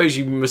those... I suppose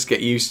you must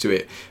get used to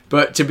it.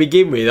 But to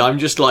begin with, I'm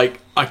just like,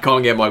 I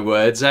can't get my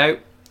words out.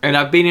 And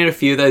I've been in a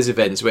few of those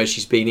events where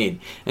she's been in,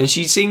 and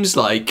she seems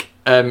like,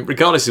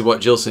 regardless of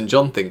what Jill St.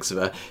 John thinks of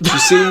her, she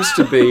seems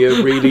to be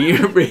a really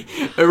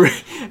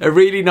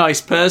nice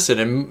person.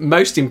 And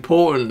most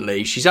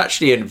importantly, she's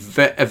actually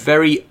a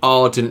very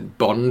ardent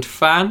Bond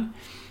fan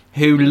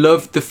who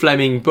loved the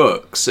Fleming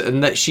books,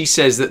 and that she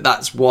says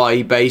that's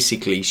why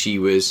basically she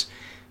was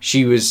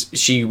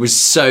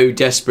so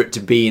desperate to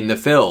be in the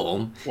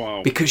film.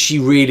 Wow. Because she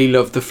really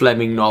loved the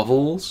Fleming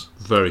novels.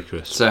 Very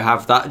crisp. So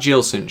have that,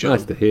 Jill St. John.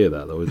 Nice to hear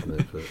that, though, isn't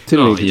it? She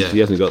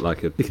hasn't got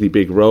like a particularly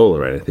big role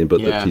or anything,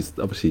 but that she's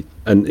obviously,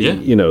 and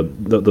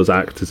those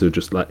actors are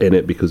just like in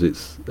it because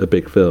it's a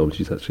big film.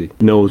 She's actually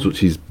knows what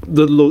she's,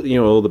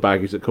 all the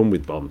baggage that come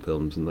with Bond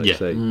films, and like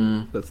say,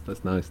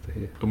 that's nice to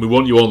hear. And we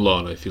want you on,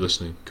 Lana, if you're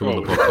listening. Come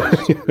on the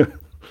podcast.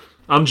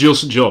 And Jill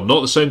St. John, not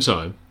at the same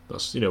time.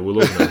 That's we'll all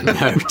know.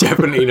 No,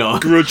 definitely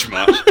not. Grudge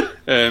match.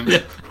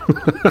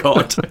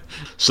 God.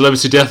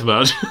 Celebrity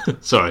deathmatch.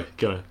 Sorry,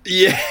 go on.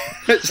 Yeah.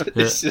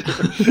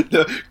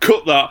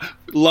 Cut that.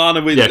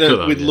 Lana with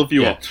Love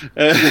You All.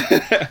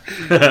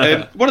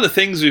 One of the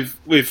things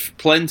with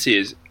Plenty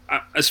is,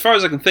 as far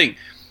as I can think,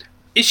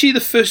 is she the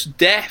first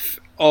death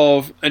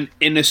of an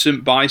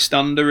innocent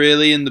bystander,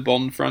 really, in the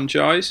Bond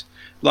franchise?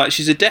 Like,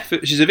 she's a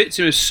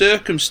victim of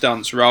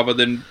circumstance rather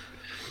than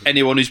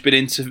anyone who's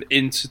been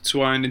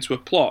intertwined into a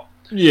plot.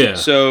 Yeah.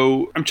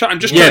 So I'm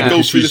just trying to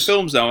go through the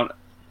films now.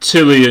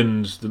 Tilly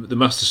and the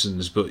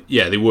Mastersons, but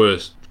they were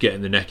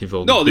getting the neck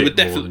involved. No, they were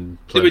definitely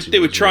they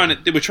were trying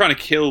to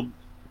kill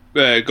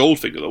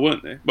Goldfinger, though,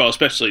 weren't they? Well,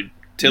 especially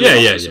Tilly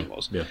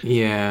was.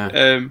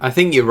 Yeah. I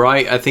think you're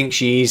right. I think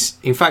she's.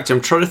 In fact, I'm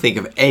trying to think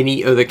of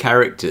any other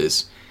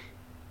characters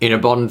in a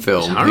Bond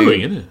film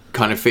who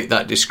kind of fit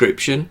that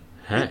description.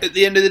 At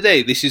the end of the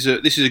day, this is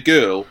a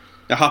girl,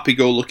 a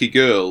happy-go-lucky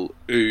girl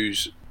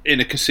who's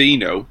in a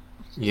casino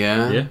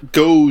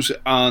goes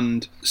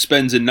and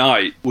spends a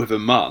night with a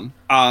man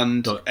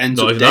and ends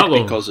up dead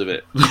because of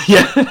it.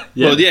 yeah.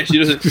 Well, yeah, she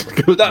doesn't.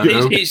 But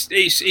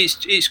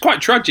it's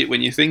quite tragic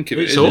when you think of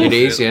it. It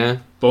is, yeah.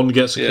 Bond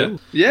gets a kill.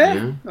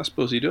 Yeah, I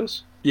suppose he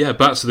does. Yeah,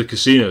 back to the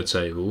casino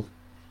table.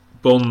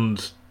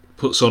 Bond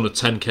puts on a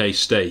 10k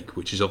stake,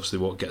 which is obviously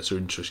what gets her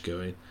interest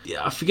going.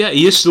 Yeah, I forget,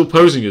 he is still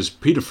posing as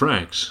Peter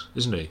Franks,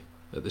 isn't he,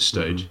 at this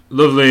stage?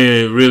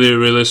 Lovely, really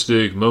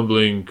realistic,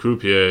 mumbling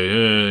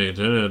croupier.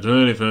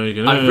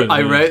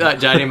 I wrote that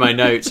down in my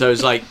notes. I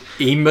was like,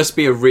 he must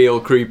be a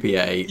real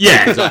croupier.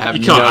 Yeah, because I have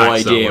no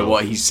idea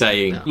what he's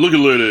saying. No. Look at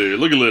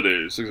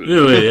ladies.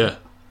 Yeah.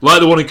 Like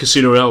the one in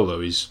Casino Royale,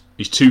 though, he's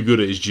too good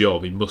at his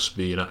job. He must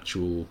be an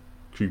actual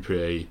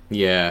croupier.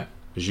 Yeah.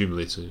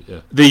 Presumably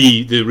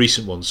the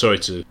recent one. Sorry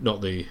to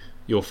not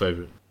your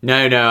favourite. No,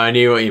 I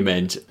knew what you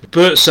meant.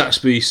 Bert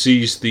Saxby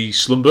sees the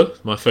slumber,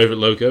 my favourite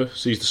logo,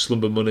 sees the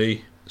slumber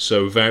money,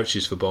 so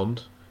vouches for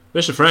Bond.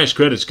 Mr. Frank's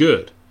credit's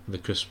good. The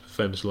crisp,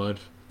 famous line.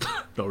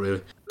 Not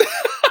really.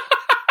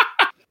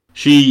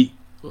 She,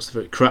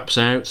 craps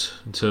out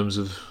in terms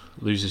of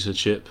loses her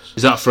chip.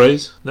 Is that a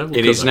phrase? No,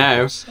 it is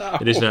now.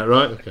 It is now,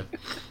 right? Okay.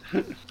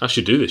 I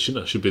should do this,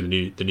 shouldn't I? Should be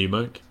the new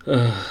Mank.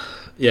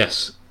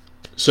 Yes.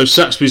 So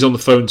Saxby's on the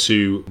phone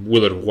to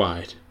Willard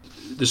White.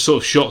 There's sort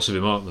of shots of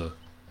him, aren't there?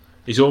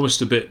 He's almost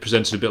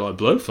presented a bit like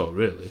Blofeld,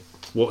 really,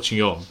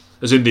 watching on,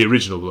 as in the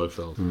original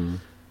Blofeld.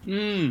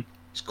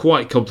 It's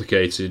quite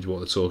complicated what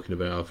they're talking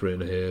about. I've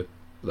written it here,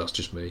 but that's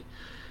just me.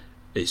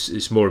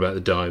 It's more about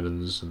the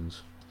diamonds, and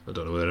I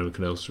don't know whether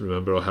anyone else can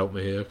remember or help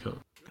me here. I can't.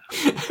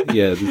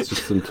 Yeah, there's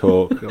just some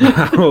talk.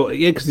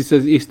 Because he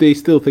says they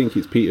still think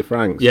it's Peter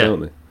Franks, don't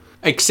they?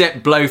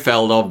 Except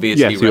Blofeld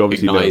obviously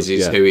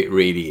recognises who it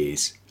really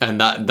is,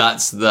 and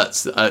that's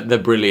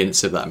the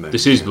brilliance of that movie.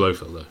 This is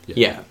Blofeld, though.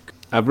 Yeah.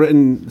 I've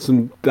written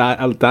some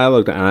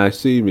dialogue, and I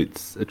assume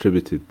it's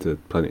attributed to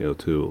Plenty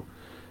O'Toole.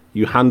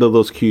 You handle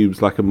those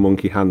cubes like a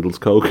monkey handles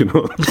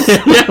coconuts.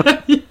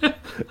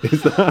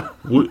 Is that?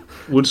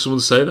 Would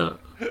someone say that?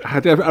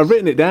 I've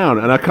written it down,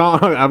 and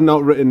I've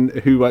not written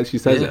who actually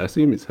says it. I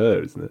assume it's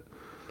her, isn't it?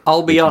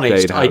 I'll be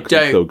honest, I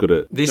don't. So good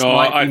at... This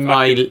might be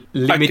my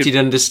limited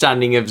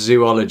understanding of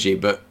zoology,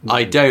 but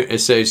I don't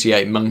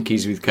associate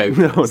monkeys with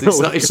coconuts. It's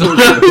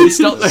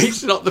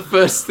not the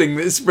first thing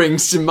that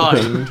springs to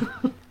mind.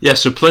 Yeah,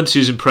 so Plenty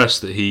is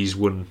impressed that he's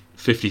won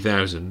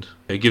 50,000.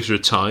 He gives her a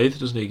tithe,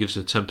 doesn't he? He gives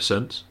her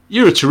 10%.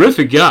 You're a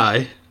terrific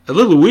guy. A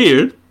little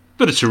weird,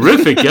 but a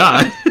terrific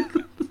guy.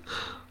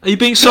 Are you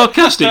being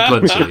sarcastic,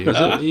 Plenty?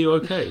 Are you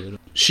okay?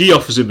 She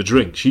offers him a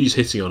drink. She's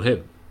hitting on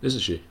him, isn't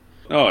she?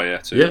 Oh, yeah,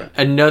 too. Yeah.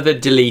 Another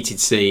deleted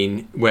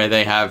scene where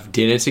they have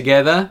dinner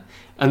together,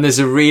 and there's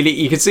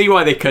you can see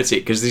why they cut it,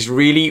 because there's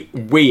really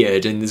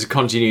weird, and there's a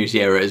continuity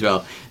error as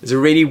well. There's a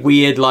really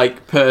weird,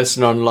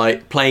 person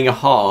on, playing a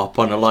harp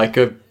on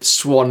a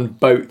swan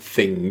boat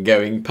thing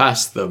going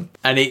past them.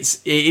 And it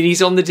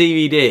is on the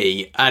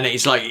DVD, and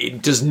it's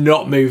it does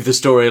not move the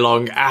story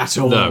along at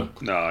all.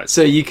 No.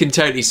 So you can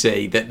totally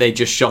see that they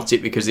just shot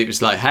it because it was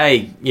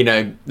hey,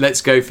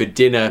 let's go for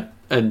dinner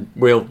and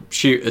we'll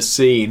shoot a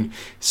scene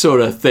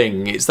sort of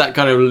thing. It's that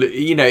kind of,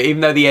 even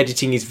though the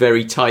editing is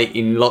very tight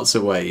in lots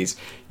of ways,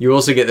 you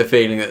also get the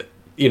feeling that,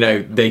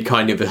 they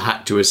kind of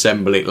had to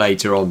assemble it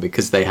later on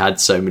because they had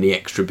so many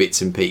extra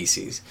bits and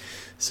pieces.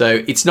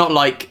 So it's not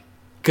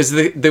because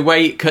the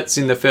way it cuts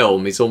in the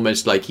film is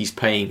almost like he's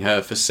paying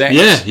her for sex.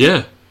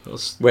 Yeah.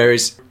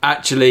 Whereas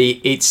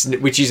actually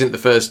which isn't the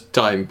first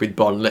time with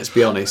Bond, let's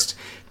be honest,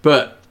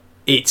 but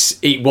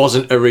it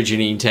wasn't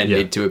originally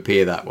intended to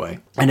appear that way.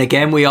 And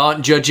again, we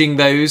aren't judging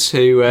those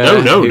who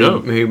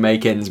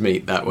make ends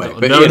meet that way.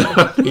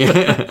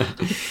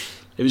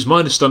 It was my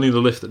understanding of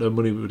the lift that no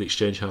money would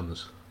exchange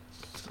hands.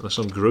 Unless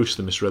I'm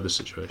grossly misread the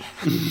situation.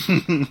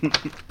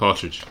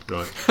 Partridge,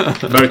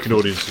 right. American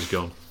audience is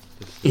gone.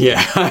 Yeah.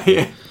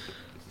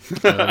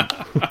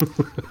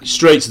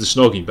 Straight to the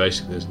snogging,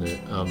 basically, isn't it?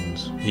 And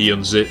he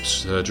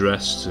unzips her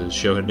dress to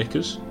show her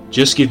knickers.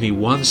 Just give me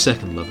 1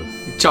 second, lover.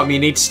 Tom, you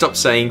need to stop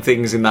saying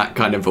things in that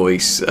kind of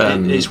voice.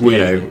 It's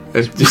weird.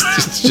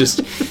 It's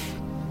just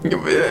it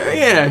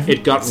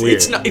got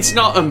weird. It's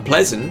not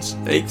unpleasant.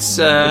 It's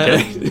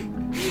okay.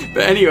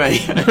 But anyway,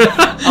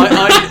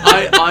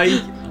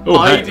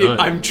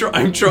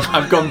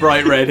 I've gone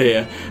bright red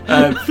here.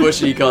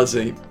 Fortunately, you can't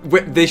see.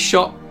 The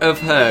shot of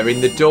her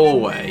in the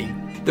doorway.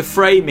 The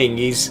framing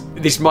is.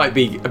 This might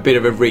be a bit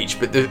of a reach,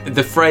 but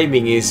the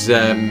framing is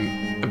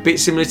a bit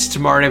similar to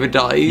Tomorrow Never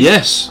Dies.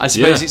 Yes, I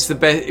suppose it's the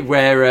best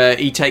where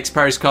he takes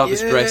Paris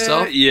Carver's dress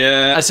off.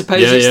 Yeah, I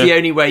suppose it's the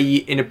only way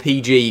in a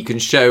PG you can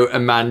show a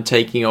man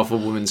taking off a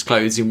woman's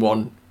clothes in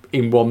one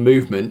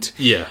movement.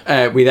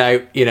 Yeah,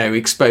 without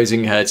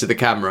exposing her to the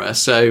camera.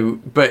 So,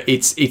 but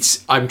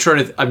it's. I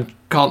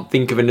can't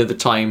think of another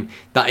time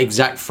that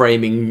exact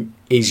framing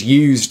is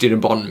used in a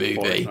Bond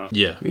movie.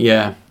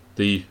 Yeah.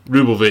 The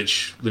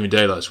Rubelvich Living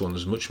Daylights one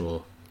was much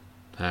more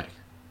hack.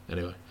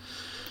 Anyway.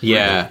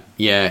 Yeah.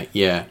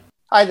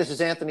 Hi, this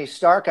is Anthony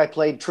Stark. I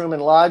played Truman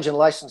Lodge in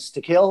License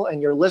to Kill,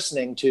 and you're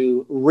listening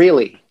to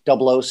Really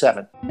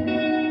 007.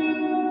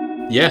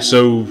 Yeah,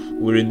 so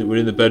we're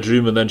in the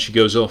bedroom, and then she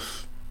goes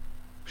off,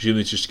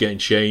 presumably just getting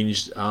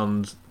changed,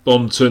 and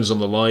Bond turns on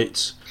the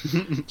light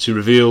to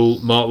reveal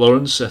Mark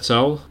Lawrence et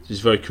al.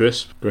 He's very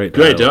crisp. Great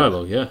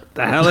dialogue, yeah.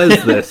 The hell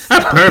is this?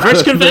 A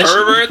pervert's convention.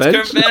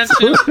 Pervert's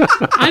convention.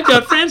 I've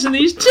got friends in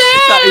these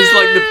That is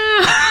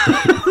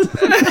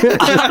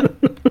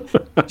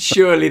like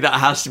surely that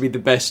has to be the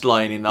best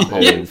line in the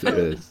whole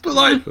film. But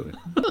like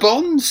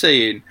Bond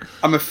saying,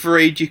 "I'm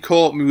afraid you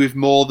caught me with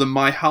more than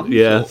my handful."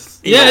 Yes.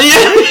 Yeah.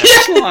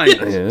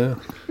 Yeah.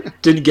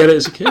 Didn't get it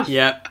as a kid.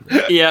 Yep.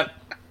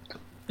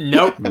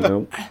 Nope.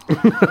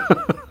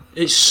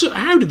 It's so,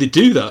 how did they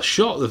do that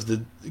shot of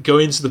the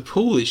going into the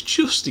pool? It's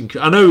just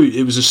I know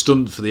it was a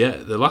stunt for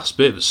the last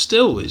bit, but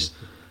still, it's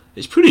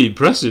pretty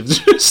impressive.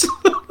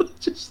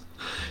 just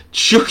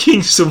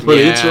chucking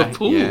somebody into a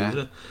pool.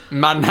 Yeah.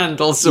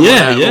 Manhandle someone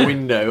out a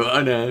window.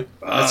 I know.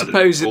 I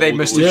suppose that they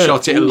must have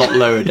shot it a lot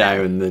lower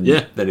down than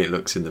it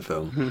looks in the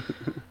film.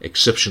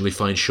 Exceptionally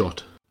fine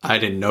shot. I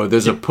didn't know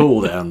there's a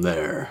pool down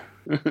there.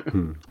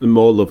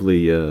 More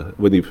lovely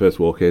when you first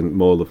walk in.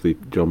 More lovely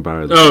John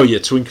Barrett. Oh yeah,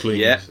 twinkling.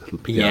 Yes.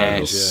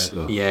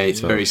 It's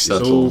very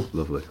subtle.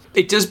 Lovely.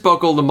 It does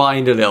boggle the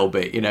mind a little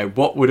bit.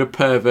 What would a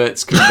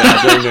pervert's convention?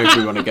 I don't know if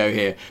we want to go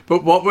here,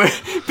 but what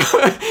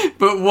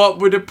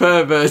would a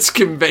pervert's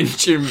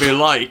convention be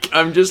like?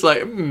 I'm just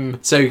like,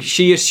 So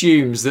she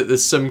assumes that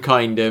there's some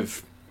kind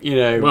of.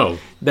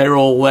 They're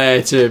all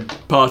there to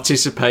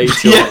participate.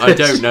 Or I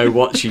don't know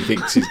what she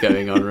thinks is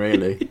going on,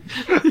 really.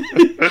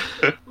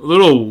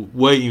 They're all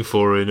waiting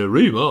for her in a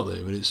room, aren't they?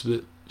 It's a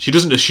bit... She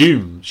doesn't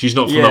assume. She's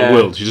not from that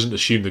world. She doesn't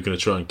assume they're going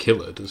to try and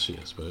kill her, does she,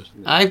 I suppose?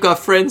 I've got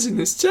friends in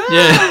this town.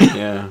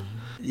 Yeah.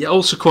 Yeah,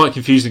 also quite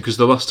confusing because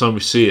the last time we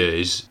see her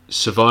is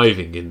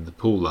surviving in the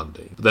pool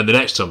landing. But then the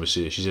next time we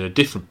see her, she's in a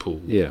different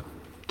pool. Yeah.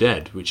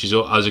 Dead, which is,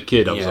 as a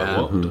kid, I was like,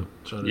 what?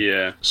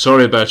 Yeah.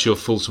 Sorry about your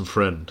fulsome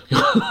friend.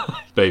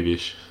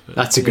 Babyish.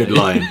 That's a good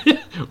line.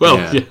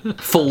 Well,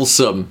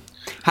 Fulsome.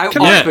 How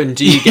often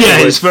do you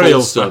get it's very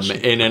fulsome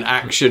in an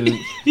action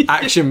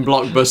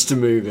blockbuster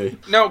movie?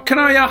 Now, can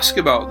I ask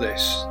about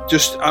this?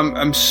 Just,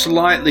 I'm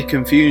slightly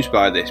confused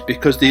by this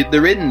because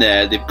they're in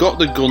there, they've got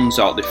the guns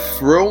out, they've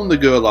thrown the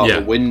girl out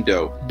the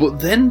window, but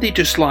then they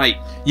just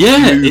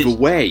move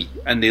away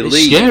and they leave.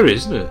 It's scary,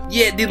 isn't it?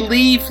 Yeah, they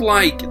leave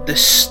they're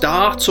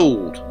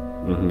startled.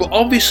 Mm-hmm. But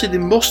obviously they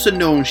must have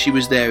known she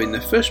was there in the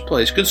first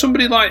place. Can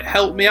somebody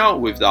help me out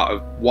with that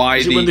of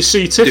why when they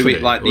see Tiffany, do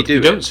it like they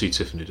do? They don't see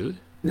Tiffany, do they?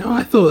 No,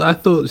 I thought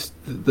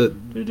that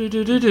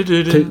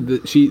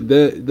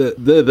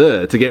they're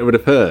there to get rid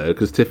of her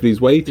because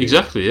Tiffany's waiting.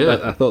 Exactly, yeah.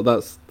 I thought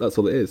that's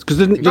all it is. Because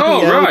didn't he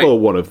elbow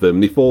one of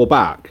them? They fall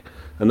back,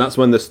 and that's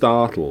when they're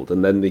startled,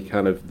 and then they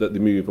they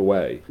move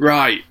away.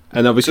 Right.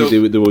 And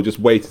obviously they were just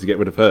waiting to get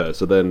rid of her.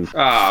 So then,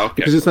 okay.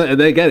 Because it's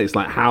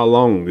like how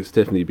long has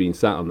Tiffany been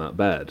sat on that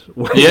bed?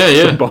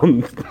 Yeah.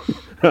 Bond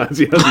as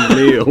he has his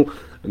meal.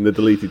 In the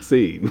deleted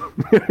scene.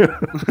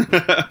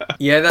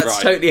 Yeah,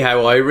 that's totally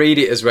how I read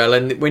it as well.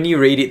 And when you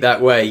read it that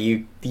way,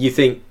 you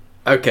think,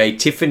 okay,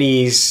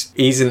 Tiffany's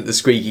isn't the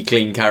squeaky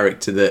clean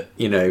character that,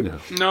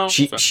 No.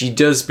 She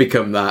does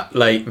become that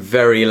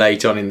very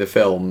late on in the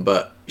film,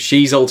 but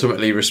she's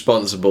ultimately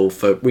responsible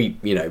for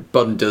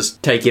Bond does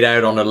take it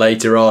out on her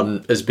later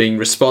on as being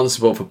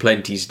responsible for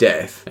Plenty's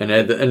death, and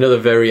another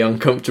very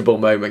uncomfortable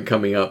moment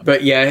coming up.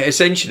 But yeah,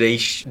 essentially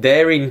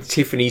they're in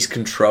Tiffany's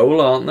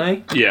control, aren't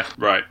they? Yeah,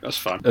 right, that's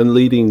fine. And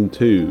leading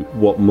to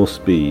what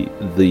must be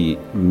the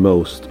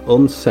most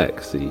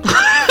unsexy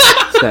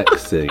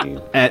sex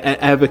scene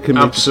ever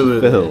committed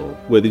to film,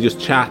 where they just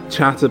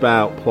chat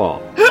about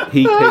plot.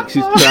 He takes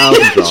his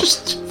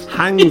trousers off,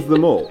 hangs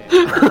them up.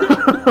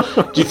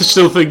 Do you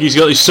still think he's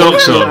got his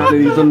socks on?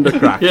 And his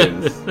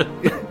undercrackers.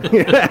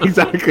 Yeah,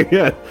 exactly,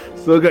 yeah.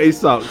 Still got his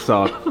socks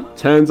on.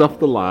 Turns off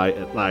the light.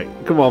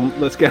 Come on,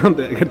 let's get down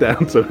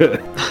to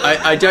it.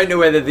 I don't know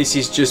whether this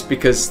is just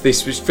because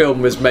this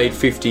film was made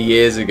 50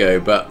 years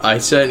ago, but I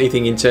certainly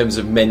think in terms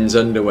of men's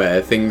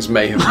underwear, things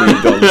may have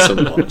moved on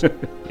somewhat.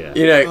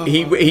 Yeah.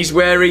 He's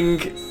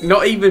wearing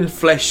not even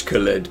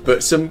flesh-coloured,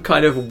 but some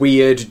kind of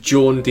weird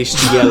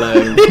jaundiced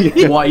yellow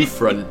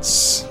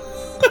Y-fronts.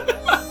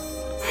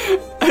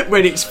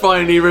 When it's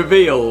finally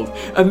revealed.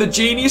 And the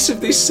genius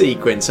of this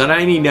sequence, and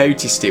I only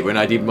noticed it when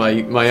I did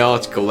my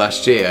article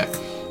last year,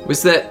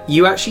 was that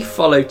you actually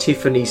follow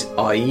Tiffany's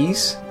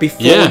eyes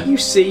before you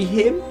see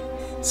him.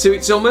 So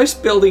it's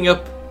almost building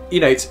up.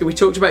 We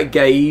talked about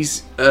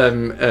gaze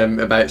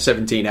about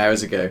 17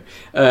 hours ago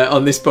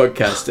on this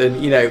podcast,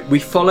 and we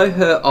follow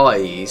her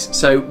eyes,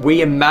 so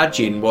we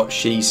imagine what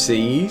she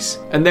sees,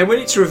 and then when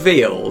it's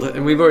revealed,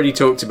 and we've already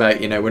talked about,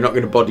 we're not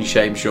going to body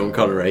shame Sean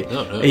Connery.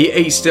 No.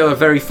 He's still a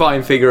very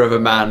fine figure of a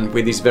man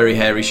with his very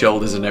hairy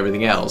shoulders and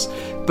everything else,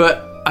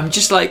 but I'm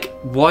just like,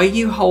 why are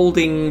you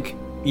holding?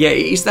 Yeah,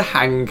 it is the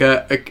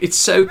hanger. It's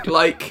so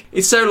like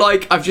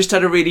I've just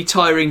had a really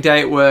tiring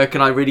day at work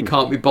and I really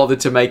can't be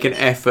bothered to make an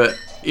effort,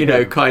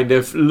 kind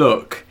of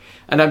look.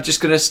 And I'm just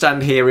going to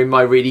stand here in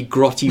my really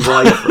grotty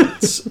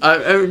Y-fronts. I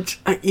don't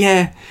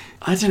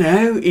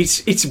know.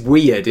 It's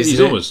weird, isn't it?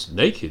 He's almost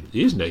naked.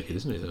 He is naked,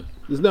 isn't he, though?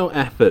 There's no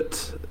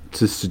effort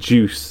to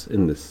seduce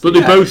in this. But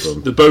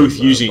they're both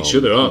using each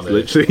other, aren't they?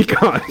 Literally,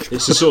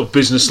 it's a sort of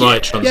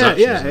business-like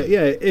transaction. Yeah,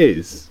 it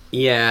is.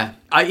 Yeah,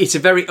 it's a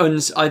very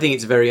I think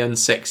it's a very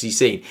unsexy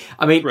scene.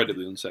 I mean,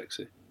 incredibly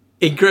unsexy.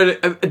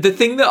 Incredible. The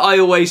thing that I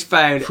always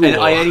found, and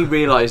I only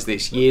realised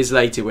this years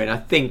later when I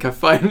think I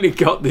finally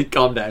got the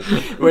calm down.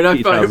 When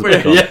I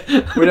finally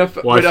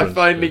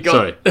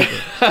got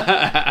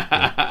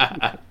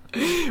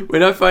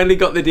when I finally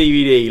got the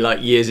DVD,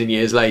 like years and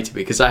years later,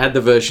 because I had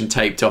the version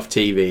taped off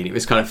TV and it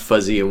was kind of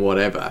fuzzy and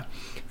whatever.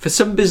 For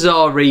some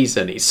bizarre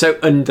reason, it's so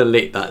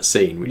underlit, that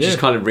scene, which is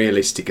kind of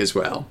realistic as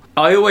well.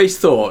 I always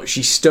thought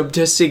she stubbed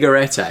her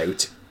cigarette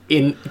out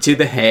into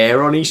the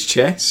hair on his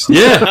chest.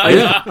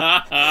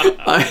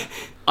 I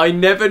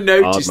never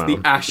noticed the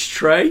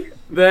ashtray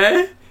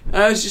there.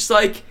 I was just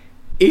like,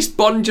 is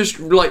Bond just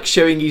like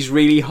showing he's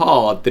really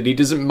hard, that he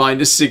doesn't mind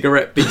a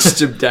cigarette being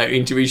stubbed out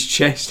into his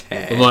chest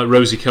hair? And like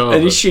Rosie Carver.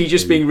 And is she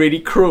just being really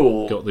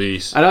cruel? Got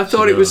these. And I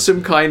thought it was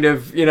some kind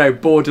of,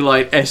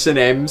 borderline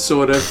S&M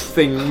sort of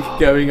thing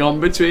going on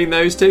between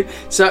those two.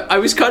 So I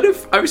was kind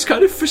of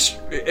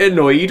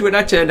annoyed when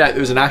I turned out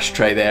there was an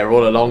ashtray there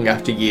all along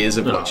after years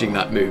of watching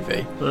that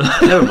movie.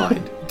 Never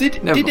mind. Did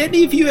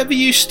any of you ever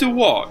used to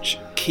watch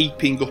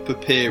Keeping Up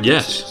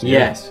Appearances?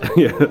 Yes.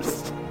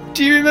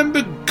 Do you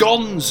remember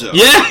Gonzo?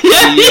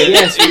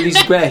 Yes, in his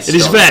vest. In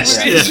his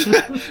vest, in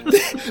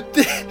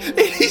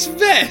his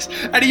vest.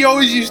 And he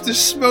always used to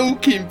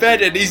smoke in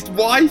bed, and his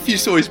wife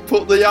used to always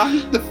put the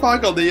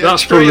fag on the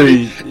That's tree.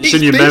 Probably, it's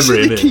in your memory,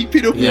 isn't it?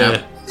 Keeping up.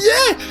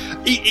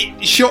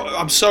 Sure,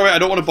 I'm sorry, I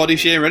don't want to body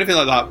shame or anything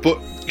like that, but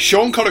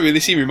Sean Connery in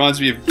this scene reminds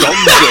me of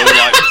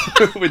Gonzo,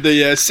 like, with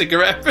the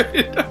cigarette.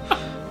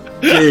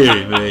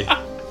 Dear me.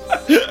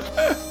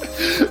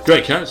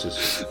 Great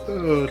characters.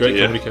 Great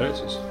comedy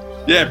characters.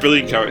 Yeah,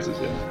 brilliant characters.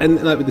 Yeah.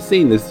 And like with the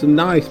scene, there's some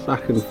nice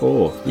back and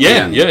forth.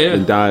 Yeah.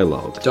 In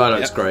dialogue.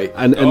 Dialogue's great.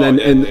 And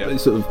then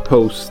sort of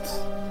post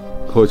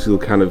Portugal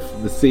kind of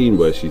the scene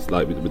where she's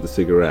like with the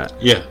cigarette.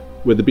 Yeah.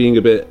 Where they're being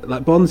a bit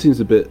like Bond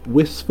seems a bit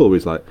wistful.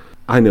 He's like,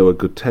 I know a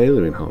good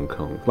tailor in Hong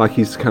Kong. Like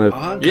he's kind of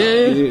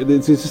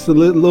It's just a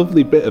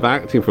lovely bit of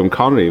acting from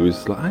Connery. He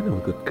was like, I know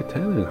a good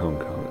tailor in Hong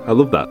Kong. I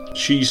love that.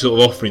 She's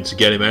sort of offering to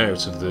get him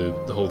out of the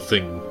whole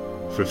thing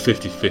for a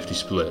 50-50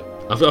 split.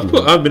 I think you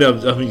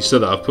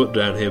said that. I've put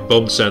down here,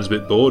 Bond sounds a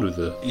bit bored with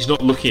her. He's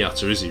not looking at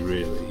her, is he,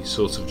 really? He's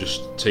sort of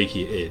just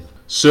taking it in.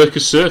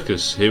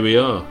 Circus, here we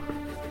are.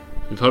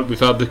 We've had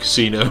the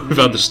casino, we've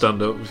had the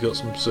stand-up, we've got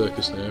some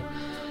circus now.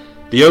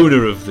 The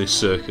owner of this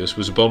circus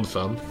was a Bond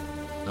fan,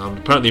 and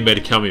apparently he made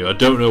a cameo. I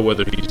don't know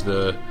whether he's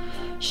the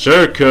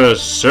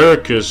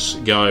circus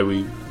guy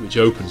which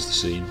opens the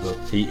scene, but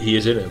he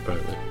is in it,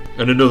 apparently.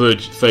 And another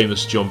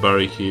famous John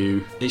Barry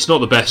cue. It's not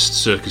the best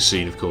circus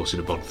scene, of course, in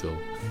a Bond film.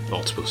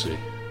 Octopussy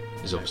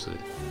is obviously.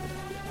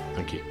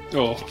 Thank you.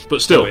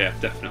 But still, yeah,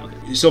 definitely.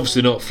 It's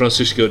obviously not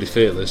Francisco de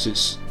Fearless.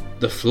 It's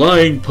the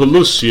Flying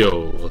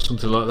Pelusio or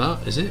something like that.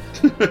 Is it?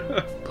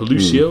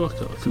 Pelusio? I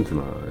can't. Something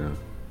like that. Yeah.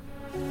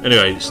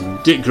 Anyway, it's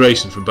Dick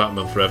Grayson from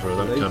Batman Forever.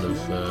 That kind of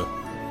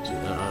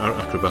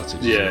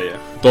acrobatics. Yeah.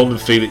 Bond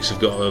and Felix have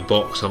got a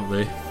box, haven't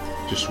they?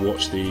 Just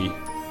watch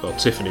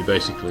Tiffany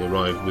basically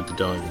arrived with the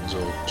diamonds,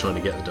 or trying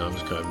to get the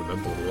diamonds. Can't even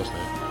remember what it was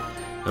now.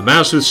 A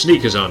mouse with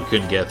sneakers on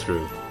couldn't get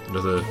through.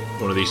 Another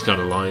one of these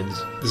kind of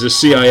lines. There's a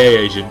CIA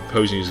agent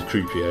posing as a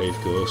croupier, of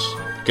course.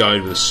 A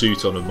guy with a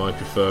suit on, a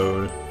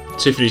microphone.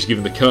 Tiffany's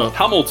giving the card.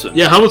 Hamilton.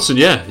 Yeah, Hamilton.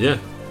 Yeah.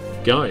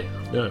 Guy.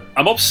 Yeah.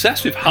 I'm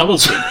obsessed with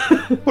Hamilton.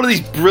 One of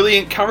these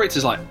brilliant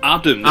characters like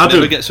Adam that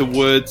never gets a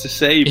word to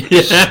say, but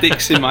just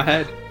sticks in my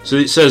head. So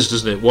it says,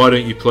 doesn't it? Why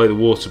don't you play the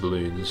water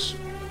balloons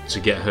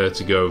to get her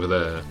to go over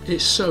there?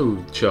 It's so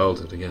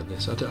childhood again.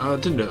 This I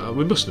didn't know.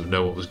 We mustn't have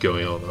known what was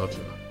going on.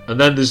 And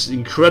then there's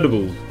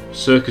incredible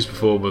circus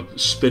performer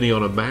spinning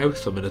on a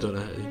mouth. I mean, I don't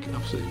know.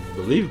 Absolutely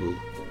unbelievable.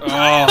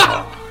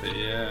 Oh,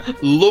 yeah.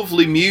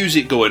 Lovely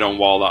music going on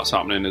while that's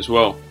happening as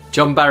well.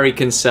 John Barry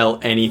can sell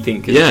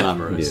anything as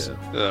glamorous. Yeah.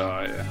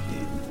 Oh, yeah.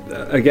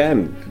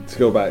 Again, to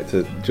go back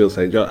to Jill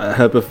St. John,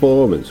 her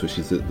performance, which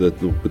is with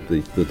the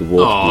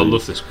water. I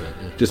love this bit.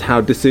 Yeah. Just how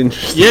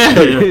disinterested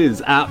it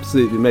is,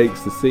 absolutely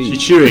makes the scene.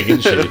 She's chewing,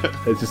 isn't she?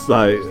 It's just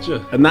like,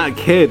 and that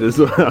kid as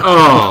well.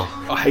 Oh,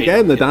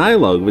 again, the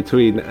dialogue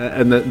between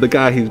and the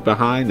guy who's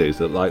behind her,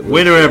 so like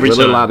winner every time.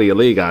 Little Laddie, a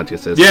league, aren't you?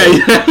 Yeah.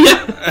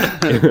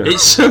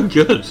 It's so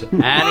good.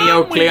 Annie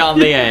Oakley on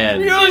the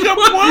end. What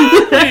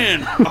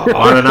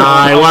an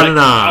eye!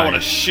 I want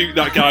to shoot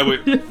that guy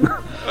with.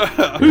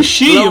 Who's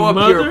she, Blow up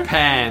mother? your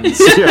pants.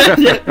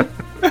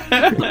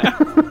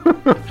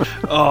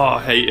 Oh,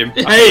 I hate him.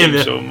 I hate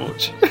him so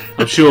much.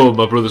 I'm sure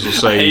my brothers will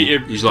say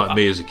he's like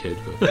me as a kid.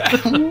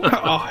 But.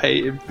 I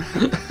hate him.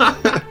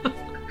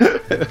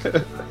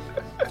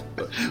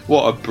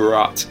 What a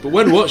brat. But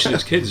when watching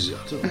his kids,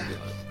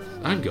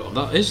 hang on,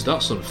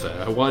 that's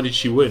unfair. Why did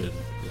she win? And,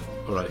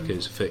 alright, okay,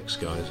 it's a fix,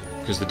 guys.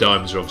 Because the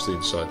diamonds are obviously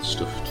inside the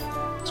stuffed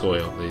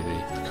toy, aren't they?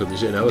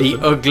 Is it an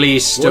elephant? The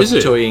ugliest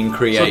stuffed toy in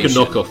creation. It's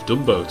like a knockoff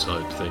Dumbo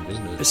type thing,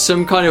 isn't it?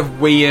 Some kind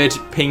of weird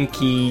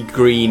pinky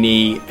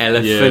greeny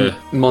elephant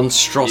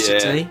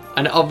monstrosity,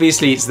 and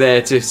obviously it's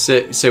there to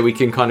so we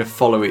can kind of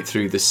follow it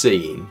through the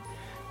scene.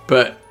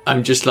 But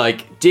I'm just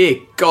like, dear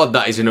God,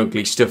 that is an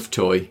ugly stuffed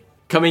toy.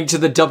 Coming to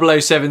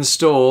the 007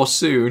 store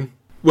soon.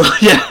 Well,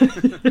 yeah.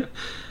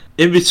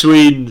 In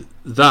between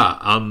that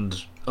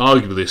and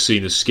arguably a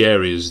scene as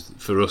scary as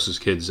for us as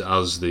kids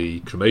as the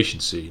cremation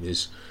scene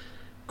is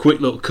quick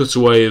little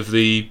cutaway of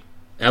the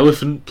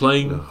elephant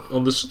playing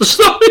on the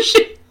slot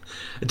machine.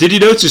 Did you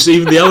notice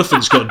even the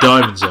elephant's got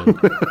diamonds on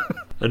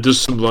and does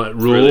some like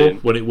roar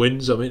when it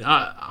wins? I mean,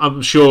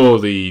 I'm sure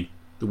the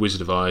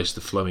Wizard of Oz,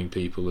 the Fleming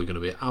people are going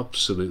to be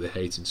absolutely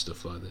hating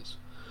stuff like this.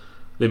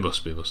 They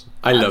must be, mustn't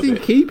they? I love it. In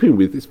keeping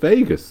with it's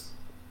Vegas.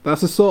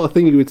 That's the sort of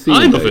thing you would see.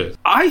 I love it.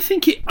 I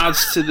think it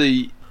adds to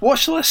the... What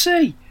shall I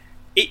say?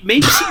 It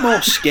makes it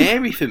more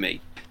scary for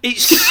me.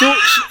 It's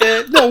such...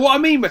 no, what I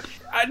mean...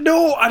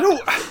 No, I don't...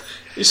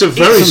 It's a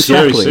very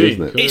scary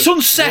scene. Isn't it? It's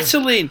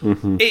unsettling.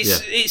 Mm-hmm.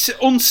 It's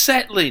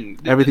unsettling.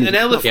 Everything's an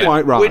elephant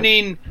quite right.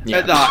 winning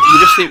at that. You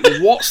just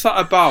think, what's that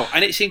about?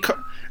 And it's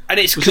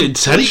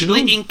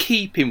completely in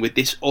keeping with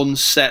this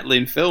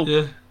unsettling film.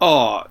 Yeah.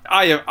 Oh,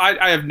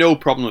 I have no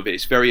problem with it.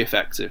 It's very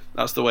effective.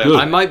 That's the way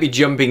I might be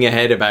jumping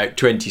ahead about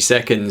 20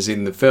 seconds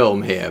in the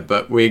film here,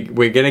 but we're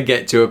going to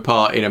get to a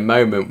part in a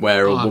moment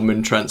where a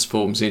woman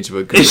transforms into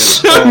a gorilla. It's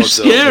so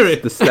scary.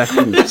 The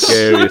second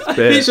scariest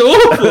bit. It's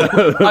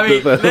awful. I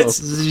mean,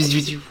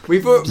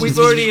 we've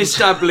already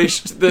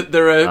established that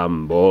there are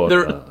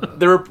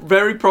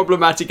very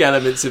problematic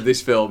elements of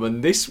this film,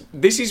 and this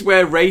is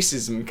where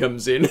racism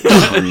comes in.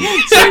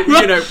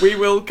 So we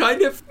will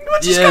kind of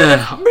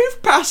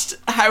move past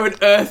how on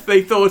earth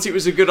they thought it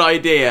was a good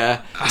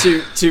idea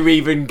to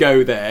even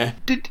go there.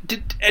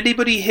 Did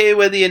anybody hear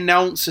where the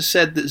announcer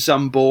said that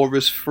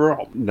Zambora's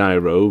from?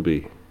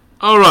 Nairobi.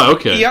 Oh, right,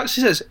 okay. He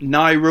actually says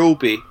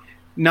Nairobi,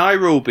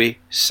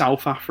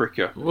 South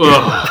Africa.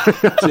 Whoa,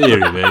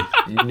 dearie me.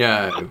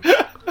 No.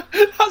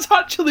 That's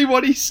actually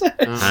what he said.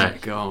 Oh, my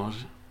God.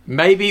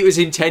 Maybe it was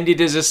intended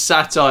as a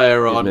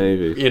satire on,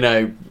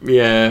 ignorant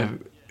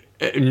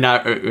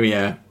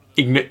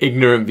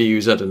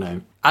views, I don't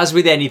know. As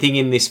with anything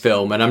in this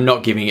film, and I'm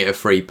not giving it a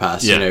free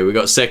pass, we've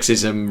got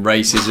sexism,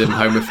 racism,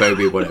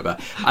 homophobia, whatever.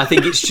 I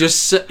think it's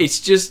just throw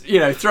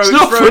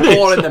it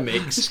all in the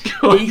mix.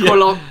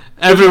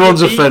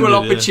 Everyone's offended. Equal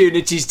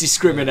opportunities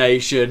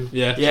discrimination.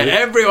 Yeah,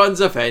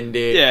 everyone's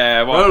offended.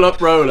 Yeah, well,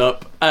 roll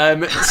up.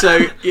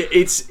 So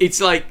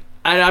it's like,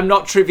 and I'm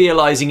not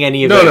trivialising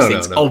any of those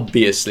things. No.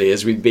 Obviously,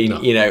 as we've been,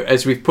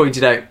 as we've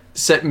pointed out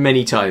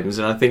many times,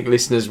 and I think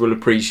listeners will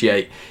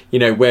appreciate,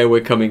 where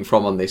we're coming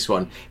from on this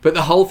one. But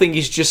the whole thing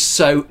is just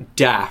so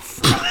daft.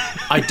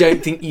 I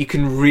don't think you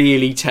can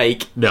really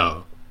take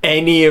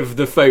any of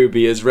the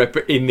phobias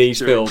in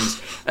these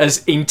films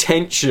as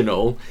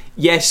intentional.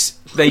 Yes,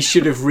 they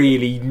should have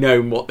really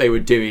known what they were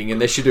doing, and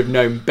they should have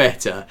known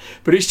better.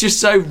 But it's just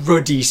so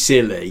ruddy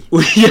silly,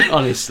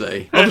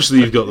 honestly. Obviously,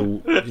 you've got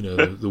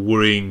the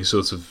worrying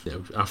sort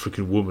of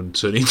African woman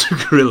turning into a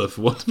gorilla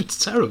for what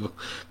it's terrible.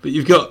 But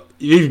you've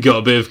even got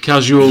a bit of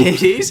casual.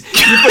 It is.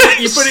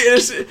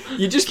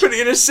 You just put it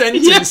in a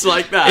sentence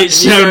like that. It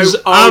sounds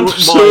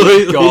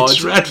absolutely my God,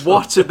 dreadful.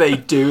 What are they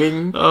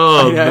doing?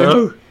 Oh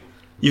no!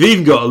 You've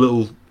even got a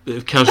little bit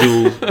of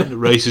casual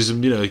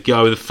racism. A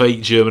guy with a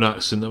fake German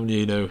accent.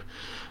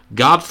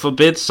 God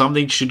forbid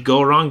something should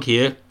go wrong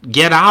here.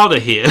 Get out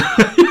of here.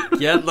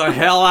 Get the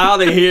hell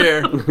out of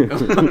here.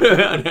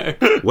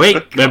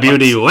 Wake, my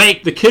beauty,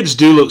 wake. The kids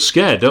do look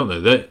scared, don't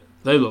they?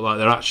 They look like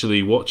they're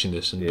actually watching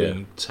this and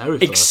being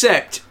terrified.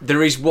 Except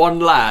there is one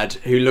lad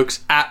who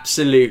looks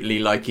absolutely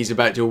like he's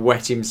about to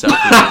wet himself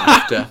with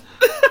laughter.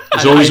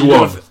 There's always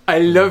one. I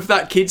love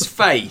that kid's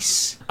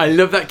face. And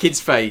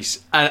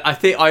I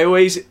think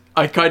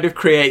I kind of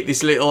create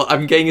this little...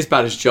 I'm getting as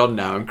bad as John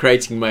now. I'm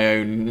creating my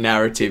own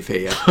narrative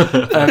here.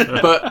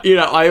 But,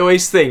 I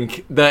always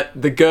think that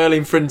the girl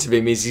in front of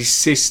him is his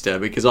sister,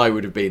 because I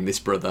would have been this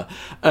brother.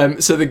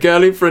 So the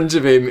girl in front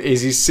of him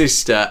is his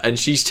sister, and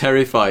she's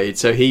terrified,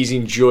 so he's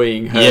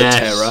enjoying her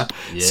terror.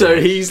 Yes.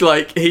 So he's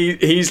like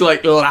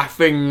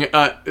laughing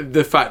at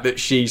the fact that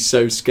she's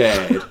so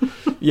scared.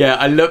 Yeah,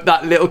 I love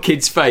that little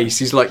kid's face.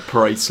 He's like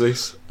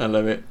priceless. I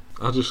love it.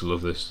 I just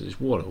love this.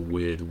 What a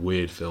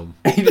weird film.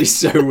 It is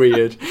so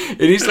weird.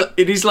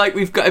 It is like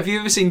we've got... Have you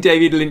ever seen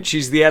David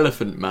Lynch's The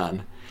Elephant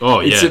Man?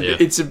 Oh, yeah.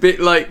 It's a bit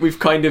like we've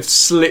kind of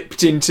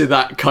slipped into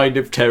that kind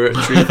of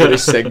territory for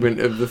this segment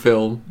of the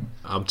film.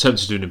 I'm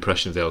tempted to do an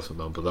impression of The Elephant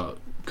Man, but that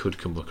could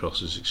come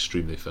across as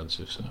extremely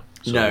offensive. So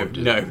no.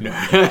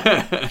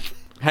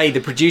 Hey,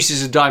 the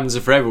producers of Diamonds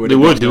Are Forever would. They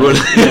would.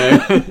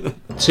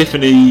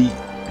 Tiffany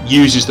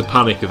uses the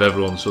panic of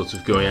everyone sort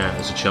of going out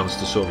as a chance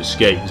to sort of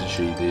escape, doesn't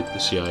she, the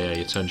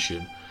CIA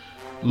attention.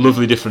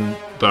 Lovely different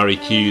Barry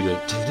Q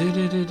that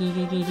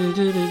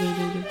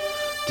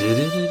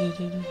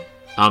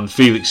And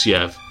Felix,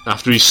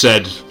 after he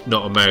said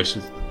not a mouse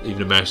with...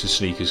 Even a mouse with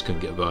sneakers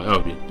couldn't get by.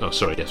 Oh,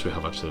 sorry, yes, we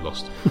have actually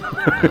lost.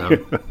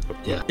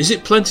 Yeah. Is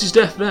it Plenty's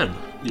death then?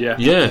 Yeah.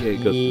 Yeah.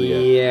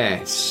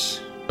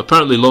 Yes.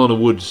 Apparently Lorna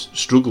Wood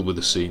struggled with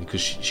the scene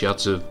because she had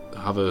to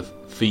have her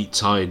feet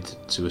tied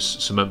to a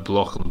cement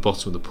block on the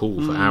bottom of the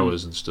pool for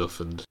hours and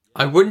stuff. And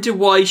I wonder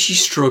why she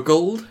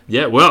struggled.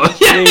 Yeah, well,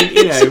 I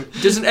mean,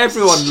 doesn't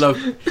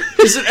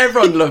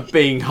everyone love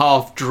being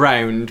half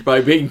drowned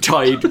by being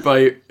tied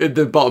by at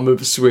the bottom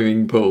of a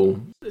swimming pool?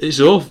 It's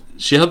awful.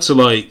 She had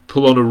to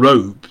pull on a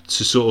rope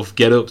to sort of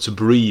get up to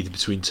breathe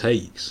between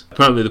takes.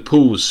 Apparently the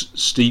pool was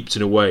steeped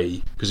in a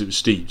way, because it was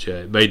steeped,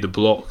 it made the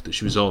block that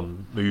she was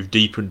on move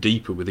deeper and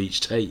deeper with each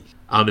take.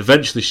 And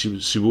eventually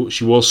she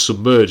was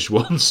submerged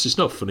once. It's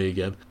not funny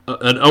again.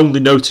 And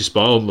only noticed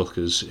by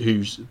onlookers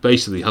who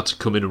basically had to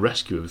come in and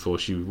rescue her before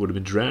she would have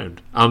been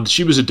drowned. And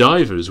she was a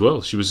diver as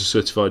well. She was a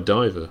certified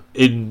diver.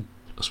 In,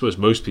 I suppose,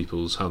 most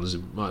people's hands,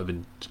 it might have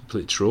been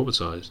completely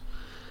traumatised.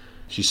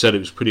 She said it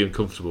was pretty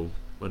uncomfortable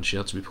when she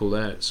had to be pulled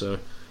out. So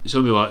it's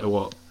only like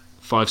a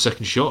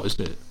 5-second shot,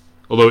 isn't it?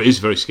 Although it is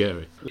very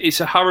scary. It's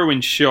a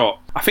harrowing shot.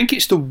 I think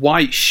it's the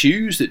white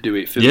shoes that do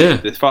it for me.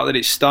 The fact that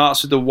it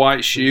starts with the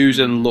white shoes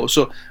and looks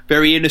so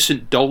very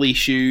innocent dolly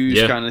shoes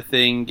kind of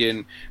thing,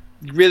 and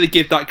really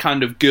give that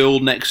kind of girl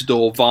next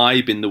door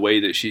vibe in the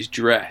way that she's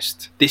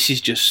dressed. This is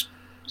just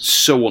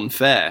so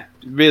unfair.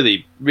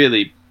 Really,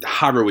 really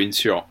harrowing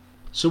shot.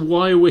 So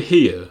why are we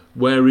here?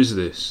 Where is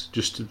this?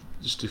 Just to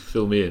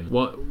fill me in.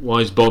 Why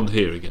is Bond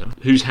here again?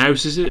 Whose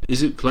house is it?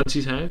 Is it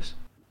Plenty's house?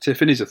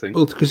 Tiffany's, I think.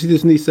 Well, because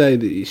doesn't he say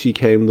that she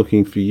came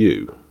looking for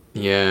you?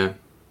 Yeah.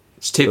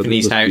 It's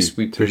Tiffany's house,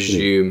 we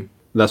presume.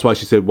 That's why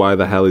she said, "Why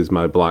the hell is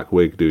my black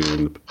wig doing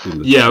in the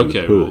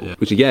pool?" Right, yeah.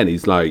 Which again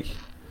is like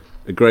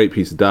a great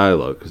piece of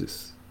dialogue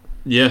because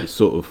it's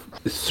sort of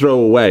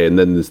throwaway, and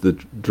then there's the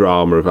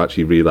drama of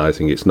actually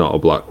realising it's not a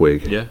black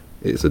wig. Yeah.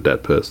 It's a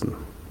dead person,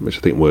 which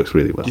I think works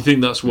really well. Do you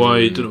think that's why,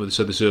 I don't know whether they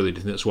said this earlier, do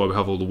you think that's why we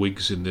have all the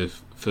wigs in the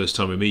first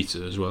time we meet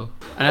her as well?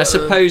 And I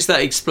suppose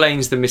that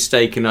explains the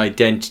mistaken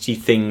identity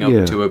thing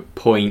up to a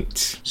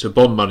point. So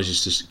Bond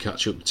manages to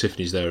catch up.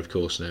 Tiffany's there, of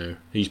course, now.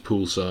 He's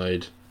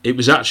poolside. It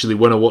was actually,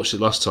 when I watched it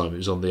last time, it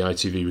was on the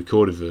ITV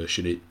recorded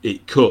version,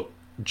 it cut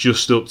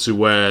just up to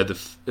where the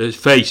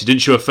face, it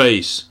didn't show a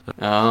face.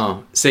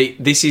 Oh, see,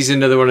 this is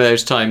another one of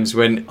those times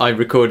when I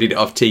recorded it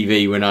off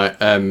TV when I,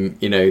 in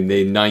the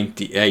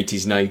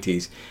 80s,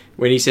 90s.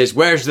 When he says,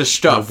 "Where's the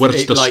stuff?"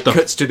 It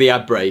cuts to the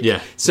ad break.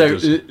 Yeah. So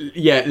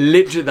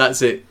literally,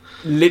 that's it.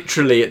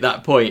 Literally at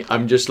that point,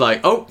 I'm just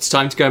like, "Oh, it's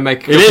time to go and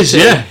make a cup of tea."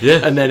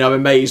 Yeah. And then I'm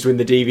amazed when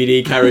the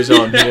DVD carries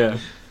on. Yeah.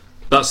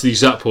 That's the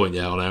exact point.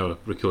 Yeah, on our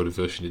recorded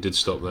version, it did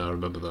stop there. I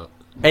remember that.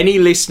 Any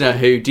listener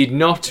who did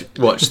not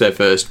watch their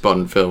first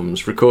Bond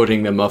films,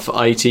 recording them off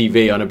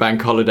ITV on a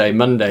bank holiday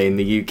Monday in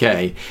the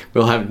UK,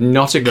 will have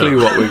not a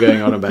clue what we're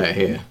going on about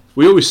here.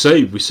 We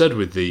said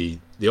with the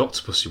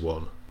Octopussy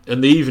one.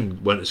 And they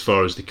even went as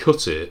far as they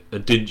cut it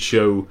and didn't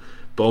show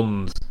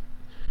Bond,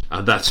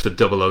 and that's for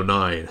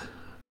 009.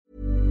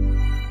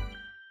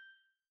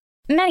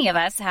 Many of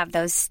us have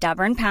those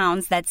stubborn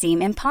pounds that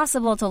seem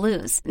impossible to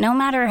lose, no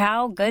matter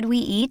how good we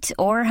eat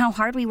or how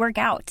hard we work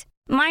out.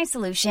 My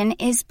solution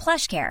is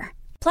PlushCare.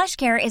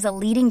 PlushCare is a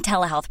leading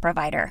telehealth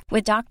provider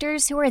with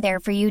doctors who are there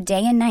for you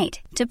day and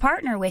night to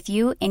partner with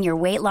you in your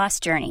weight loss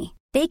journey.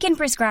 They can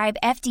prescribe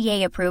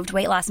FDA-approved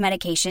weight loss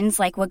medications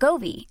like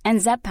Wegovy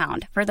and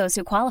Zepbound for those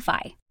who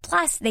qualify.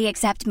 Plus, they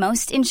accept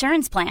most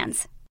insurance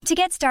plans. To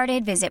get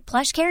started, visit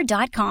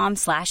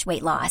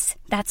plushcare.com/weightloss.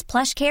 That's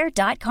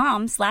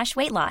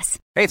plushcare.com/weightloss.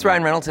 Hey, it's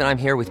Ryan Reynolds, and I'm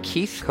here with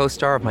Keith,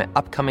 co-star of my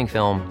upcoming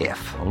film,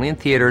 If, only in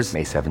theaters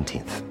May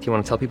 17th. Do you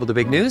want to tell people the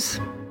big news?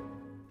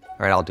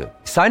 All right, I'll do it.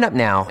 Sign up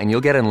now and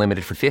you'll get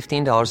unlimited for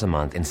 $15 a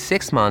month and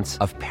 6 months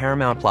of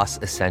Paramount Plus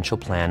Essential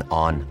Plan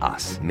on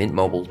us.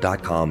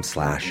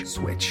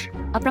 MintMobile.com/switch.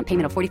 Upfront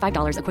payment of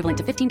 $45 equivalent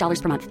to $15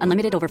 per month.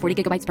 Unlimited over 40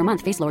 gigabytes per month.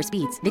 Face lower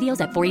speeds.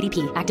 Videos at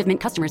 480p. Active Mint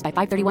customers by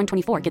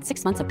 531.24 get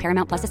 6 months of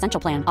Paramount Plus Essential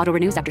Plan. Auto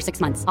renews after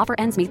 6 months. Offer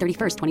ends May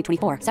 31st,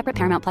 2024. Separate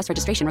Paramount Plus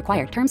registration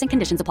required. Terms and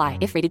conditions apply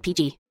if rated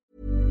PG.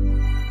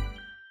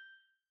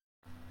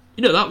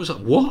 That was like,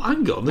 what?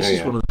 Hang on, this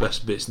is one of the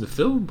best bits in the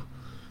film.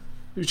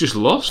 It was just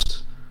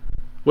lost.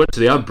 Went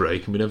to the ad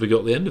break and we never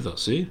got the end of that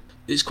scene.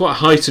 It's quite a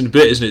heightened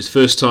bit, isn't it? It's the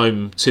first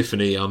time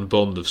Tiffany and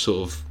Bond have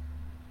sort of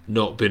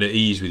not been at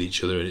ease with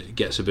each other, and it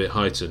gets a bit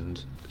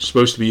heightened. It's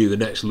supposed to be the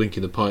next link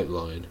in the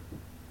pipeline.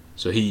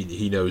 So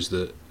he knows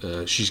that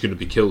she's going to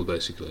be killed,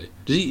 basically.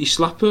 Does he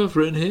slap her? I've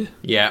written here.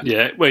 Yeah.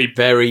 Yeah. Well,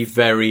 very,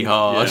 very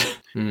hard.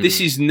 Yeah. This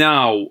is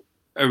now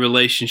a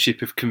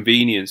relationship of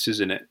convenience,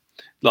 isn't it?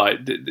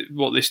 Like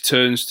what this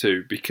turns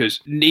to, because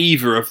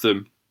neither of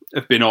them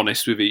have been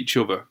honest with each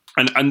other.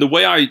 And the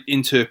way I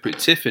interpret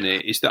Tiffany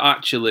is that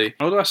actually,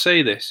 how do I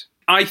say this?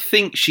 I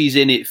think she's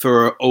in it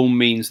for her own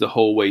means the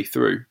whole way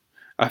through.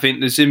 I think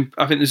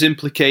there's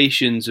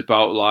implications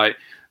about like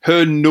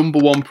her number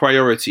one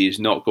priority is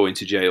not going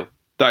to jail.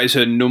 That is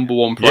her number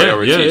one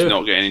priority is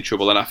not getting in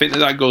trouble. And I think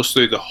that goes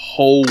through the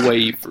whole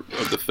way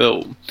of the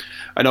film.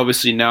 And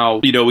obviously now,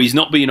 he's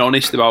not being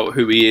honest about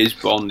who he is,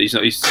 Bond.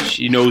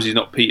 She knows he's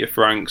not Peter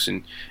Franks,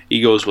 and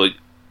he goes, well,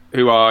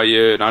 who are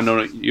you? And I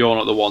know you're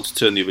not the one to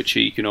turn the other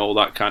cheek and all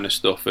that kind of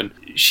stuff. And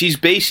she's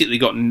basically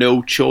got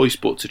no choice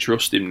but to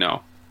trust him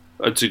now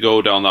and to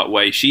go down that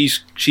way.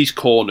 She's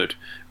cornered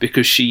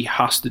because she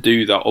has to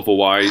do that,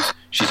 otherwise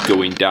she's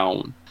going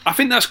down. I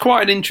think that's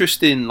quite an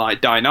interesting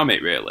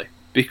dynamic, really,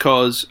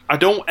 because I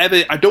don't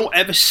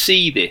ever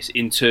see this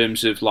in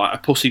terms of like a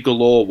Pussy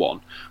Galore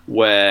one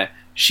where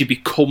she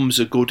becomes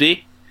a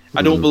goodie.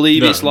 I don't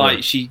believe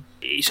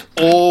it's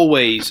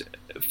always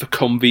for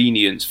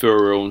convenience, for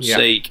her own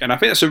sake, and I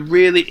think that's a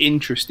really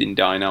interesting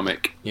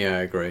dynamic. Yeah,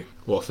 I agree.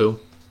 What film?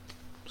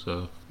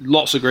 So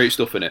lots of great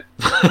stuff in it.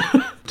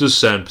 It does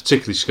sound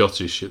particularly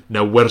Scottish.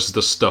 Now, where's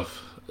the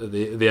stuff at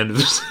the end of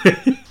this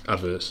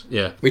adverts?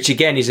 Yeah, which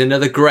again is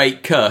another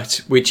great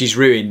cut, which is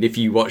ruined if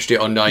you watched it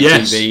on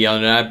ITV on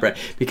an ad break,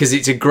 because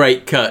it's a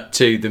great cut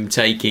to them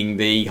taking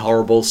the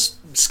horrible,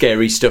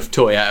 scary stuffed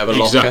toy out of a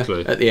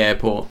locker at the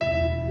airport.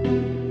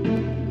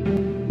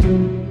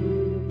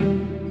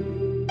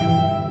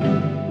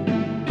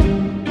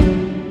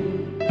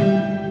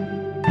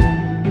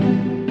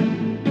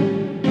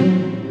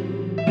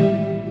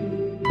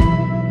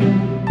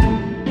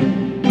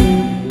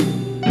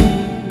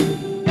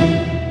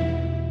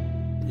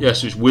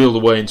 Yes, it's wheeled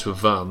away into a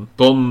van.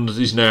 Bond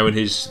is now in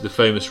the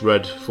famous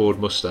red Ford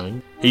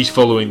Mustang. He's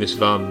following this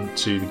van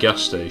to the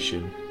gas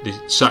station.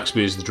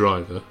 Saxby is the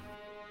driver.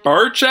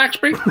 Bart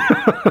Saxby?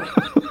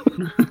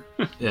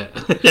 Yeah.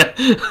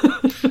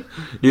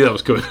 Knew that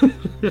was coming.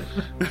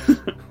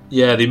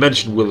 Yeah, they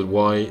mentioned Willard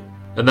White.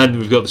 And then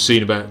we've got the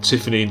scene about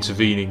Tiffany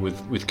intervening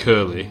with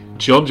Curly.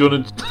 John, do you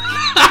want to...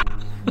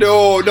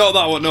 No, not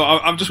that one. No,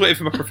 I'm just waiting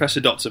for my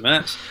Professor Dr.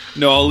 Mess.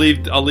 No, I'll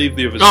leave the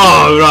others.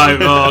 Oh,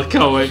 right. Oh, I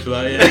can't wait for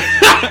that,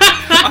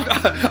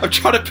 yeah. I'm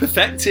trying to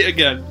perfect it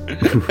again.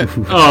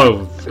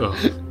 Oh.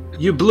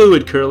 You blew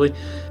it, Curly.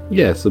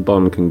 Yeah, so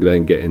Bond can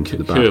then get into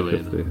the back.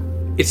 Curly.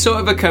 It's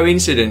sort of a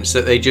coincidence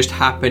that they just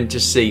happened to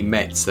see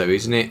Metz, though,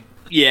 isn't it?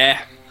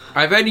 Yeah.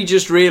 I've only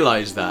just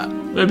realised that.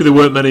 Maybe there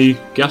weren't many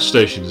gas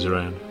stations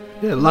around.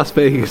 Yeah, Las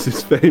Vegas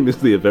is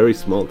famously a very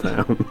small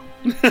town.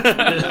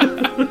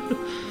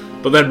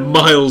 But then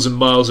miles and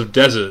miles of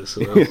desert.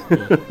 So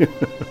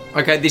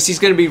Okay, this is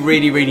going to be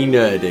really, really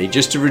nerdy,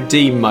 just to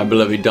redeem my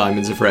beloved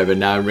Diamonds Are Forever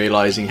now,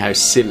 realising how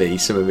silly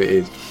some of it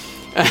is.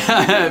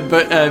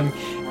 But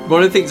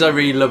one of the things I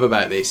really love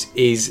about this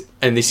is,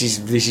 and this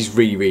is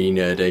really, really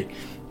nerdy,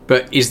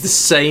 but is the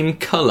same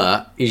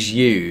colour is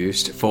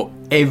used for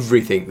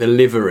everything, the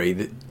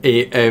livery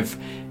of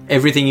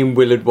everything in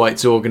Willard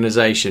White's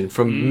organisation,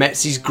 from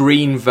Metz's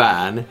green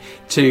van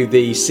to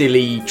the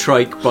silly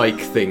trike bike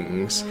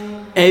things.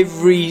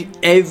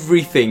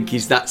 Everything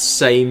is that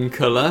same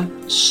colour.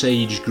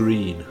 Sage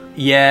green.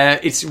 Yeah,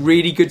 it's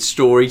really good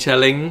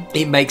storytelling.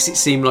 It makes it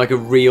seem like a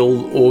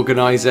real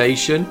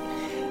organisation.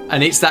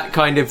 And it's that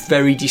kind of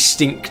very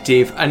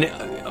distinctive... And,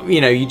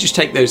 you just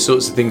take those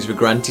sorts of things for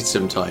granted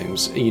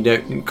sometimes. And you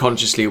don't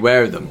consciously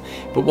aware of them.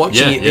 But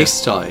watching it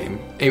this time,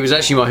 it was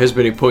actually my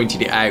husband who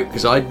pointed it out,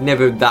 because I'd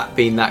never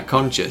been that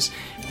conscious.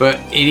 But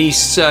it is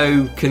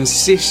so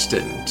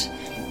consistent.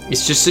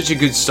 It's just such a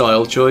good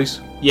style choice.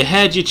 You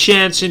had your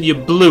chance and you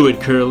blew it,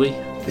 Curly.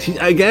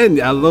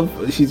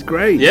 She's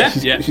great. Yeah,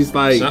 she's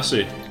like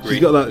sassy.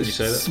 She's got that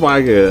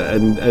swagger,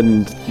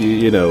 and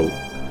you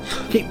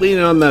keep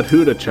leaning on that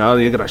hooter,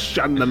 Charlie. You're gonna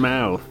shut in the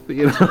mouth.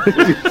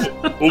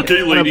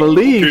 Okay, lady. I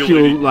believe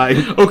she'll like.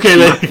 Okay,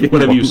 lady.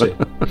 Whatever you say.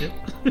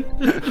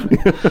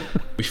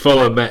 We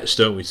follow Metz,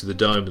 don't we, to the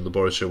Diamond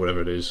Laboratory, whatever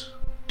it is.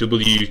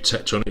 W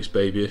Tektronix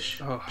babyish,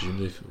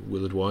 presumably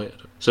Willard White.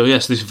 So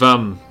yes, this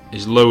van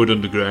is lowered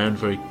underground,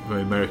 very,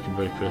 very American,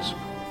 very crisp.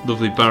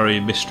 Lovely Barry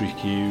mystery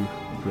cue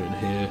written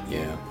here.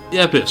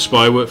 Yeah, a bit of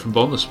spy work from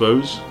Bond, I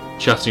suppose.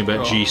 Chatting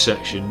about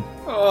G-section.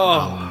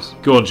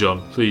 Go on,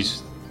 John,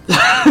 please.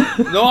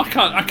 No,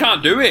 I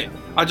can't do it.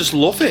 I just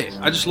love it.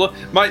 I just love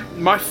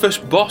my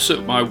first boss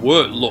at my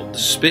work looked the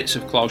spits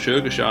of Klaus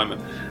Hergesheimer,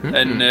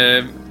 and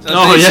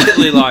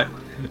basically like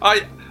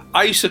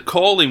I used to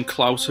call him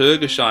Klaus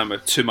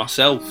Hergesheimer to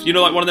myself.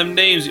 Like one of them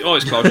names. Oh,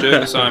 it's Klaus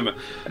Hergesheimer,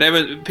 and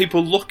then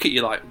people look at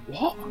you like,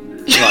 what?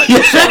 Like,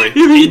 sorry,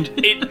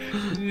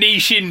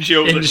 niche in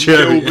joke that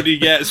nobody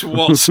gets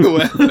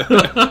whatsoever.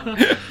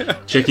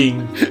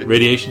 Checking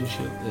radiation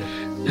shit.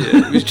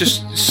 Yeah, it was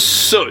just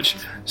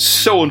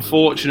so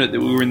unfortunate that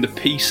we were in the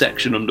P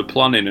section under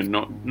planning and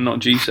not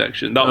G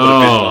section. That would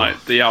have been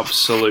like the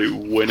absolute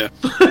winner.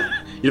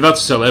 You'd have had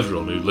to tell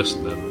everyone who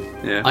listened then.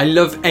 Yeah. I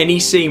love any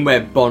scene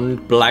where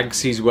Bond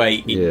blags his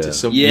way into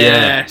something.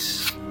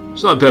 Yes.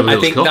 It's not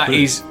Beverly Hills Cop,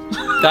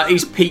 that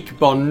is peak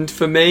Bond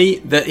for me,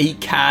 that he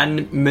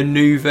can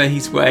manoeuvre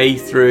his way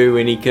through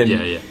and he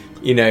can...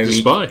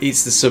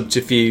 it's the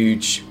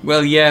subterfuge.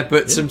 Well,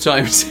 but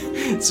sometimes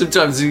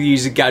he'll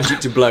use a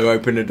gadget to blow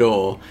open a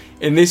door.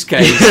 In this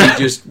case,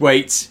 he just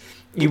waits.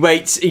 He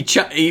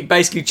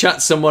basically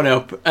chats someone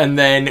up and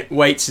then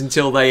waits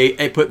until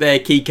they put their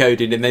key code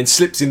in and then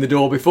slips in the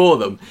door before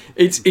them.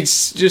 It's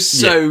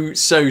just so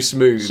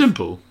smooth.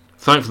 Simple.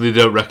 Thankfully, they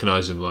don't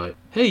recognise him. Like,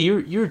 hey,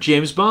 you're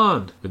James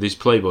Bond with his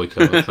Playboy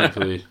card.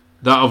 Thankfully,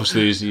 that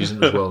obviously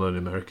isn't as well known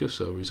in America,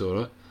 so he's all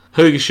right.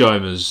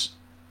 Hergesheimer's.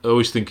 I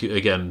always think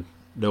again,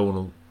 no one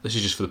will. This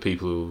is just for the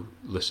people who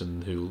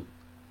listen who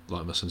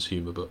like my sense of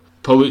humour. But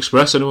Polar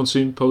Express. Anyone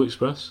seen Polar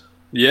Express?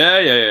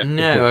 Yeah.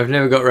 No, I've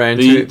never got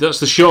round to it.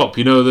 That's the shop.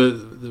 You know,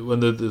 when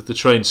the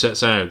train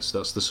sets out,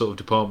 that's the sort of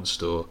department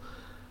store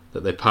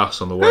that they pass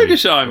on the way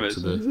Hergesheimer's.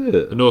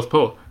 to the North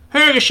Pole.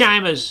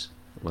 Hergesheimer's.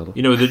 Well,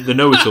 you know, the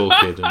know-it-all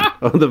kid.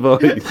 And, the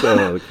voice,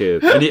 the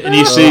kid. And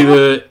you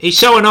see he's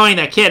so annoying,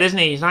 that kid, isn't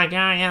he? He's like,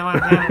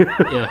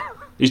 yeah.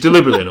 He's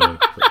deliberately annoying.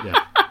 But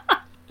yeah.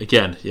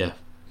 Again, yeah.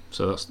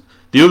 So that's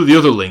the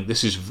other link.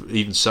 This is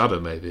even sadder,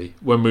 maybe.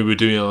 When we were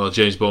doing our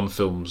James Bond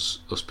films,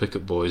 us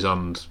pickup boys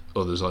and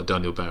others like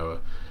Daniel Bauer,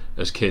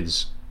 as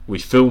kids, we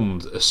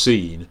filmed a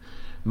scene.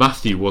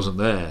 Matthew wasn't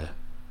there,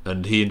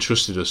 and he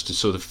entrusted us to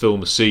sort of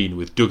film a scene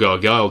with Doug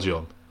Argyle,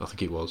 John, I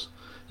think it was.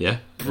 Yeah,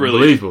 brilliant.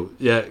 Unbelievable.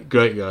 Yeah,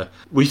 great guy.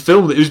 We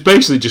filmed it. It was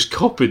basically just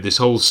copied this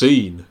whole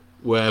scene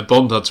where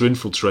Bond had to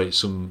infiltrate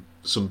some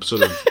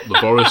sort of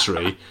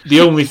laboratory. The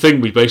only thing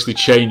we basically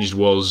changed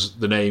was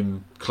the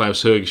name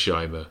Klaus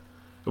Hergesheimer,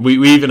 and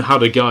we even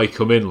had a guy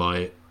come in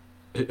like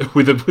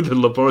with a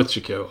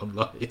laboratory coat on,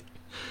 like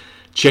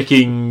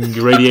checking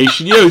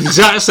radiation. You know, the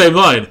exact same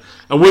line.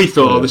 And we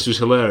thought, this was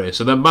hilarious.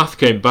 And then Math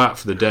came back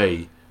for the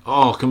day.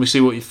 Oh, can we see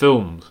what you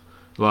filmed?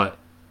 Like,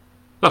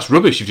 that's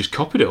rubbish. You've just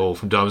copied it all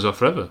from Diamonds Are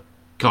Forever.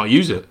 Can't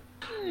use it.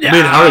 Yeah.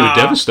 Me and Harry were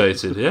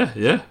devastated.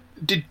 Yeah.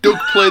 Did Doug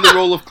play the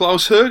role of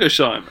Klaus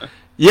Hergesheimer?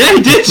 Yeah,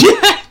 he did.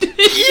 Yeah.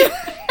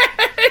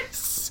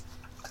 Yes.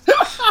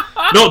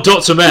 Not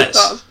Dr.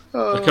 Metz.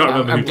 I can't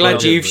remember. I'm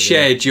glad you've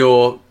shared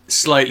your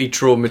slightly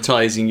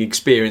traumatising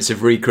experience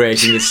of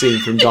recreating the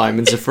scene from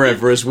Diamonds Are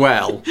Forever as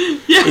well.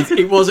 Yeah.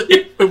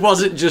 It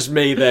wasn't just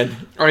me then.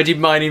 I did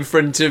mine in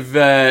front of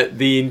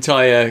the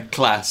entire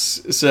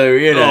class. So,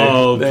 you know.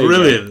 Oh,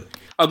 brilliant.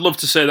 I'd love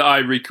to say that I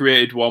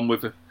recreated one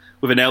with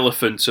an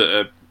elephant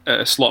at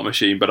a slot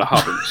machine, but I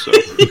haven't. So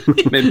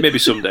maybe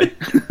someday.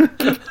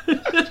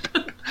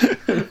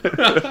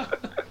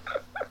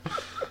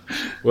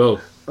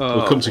 Well,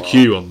 we'll come to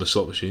Q on the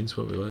slot machines,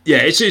 won't we? Like? Yeah,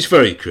 it's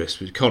very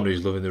crisp.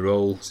 Connery's loving the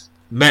role.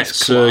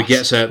 Metz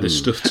gets out this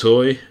stuffed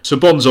toy. So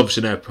Bond's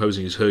obviously now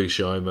posing as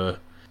Hergesheimer.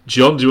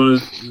 John, do you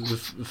want to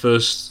the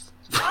first?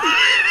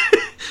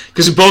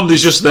 Because Bond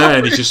is just there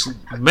and he's just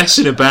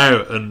messing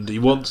about, and he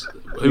wants.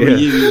 Who are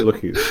you?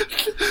 Looking.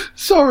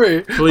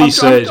 Sorry. Please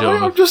say it,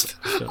 John. I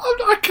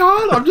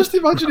can't. I'm just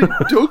imagining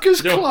Doug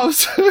as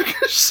Klaus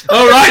Hergesheimer.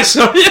 Oh, right,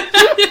 sorry.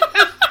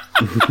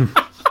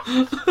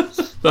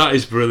 That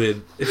is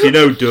brilliant. If you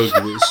know Doug,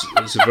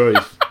 it's a very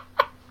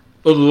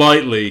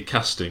unlikely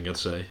casting, I'd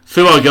say.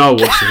 Phil Argyle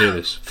wants to hear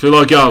this. Phil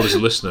Argyle is a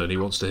listener and he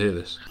wants to hear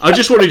this. I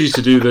just wanted you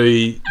to do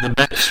the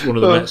Mets, one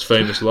of the Mets'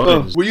 famous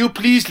lines. Will you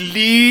please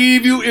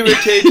leave, you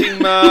irritating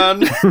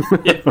man?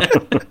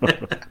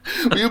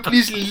 Will you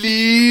please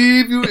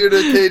leave, you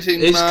irritating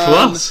man? It's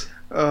class.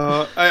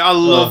 I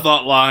love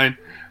that line.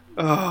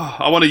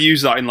 I want to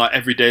use that in like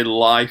everyday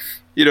life.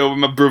 You know, when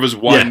my brother's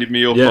winding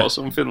me up or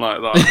something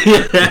like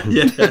that.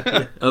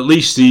 yeah. At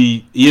least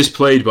he is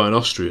played by an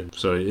Austrian,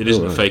 so it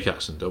isn't a fake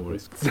accent, don't worry.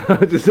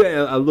 To say,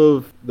 I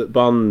love that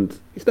Bond,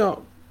 he's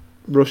not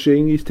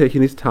rushing, he's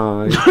taking his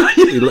time.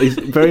 He's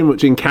very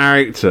much in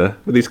character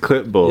with his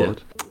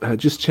clipboard. Yeah.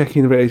 Just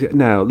checking the radio.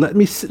 Now, let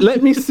me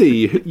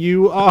see who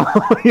you are.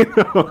 You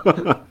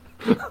know?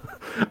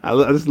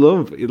 I just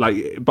love,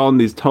 like,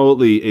 Bond is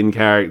totally in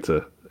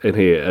character in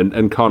here,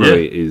 and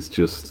Connery is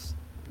just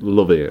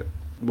loving it.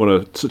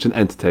 Such an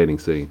entertaining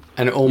scene.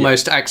 And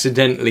almost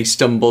accidentally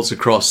stumbles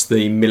across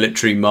the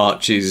Military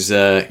Marches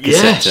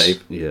cassette tape.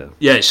 Yeah,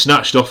 it's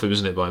snatched off him,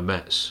 isn't it, by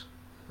Metz?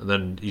 And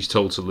then he's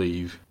told to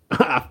leave.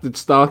 After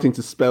starting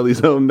to spell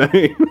his own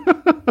name.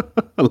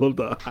 I love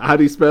that. How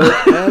do you spell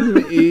it?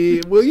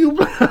 M-E... Will you...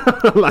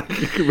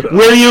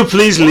 Will you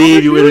please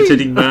leave, you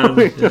irritating man?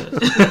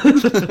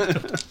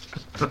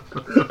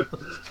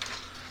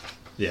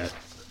 Yeah.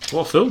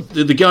 What film?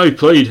 The guy who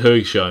played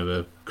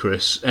Hergesheimer,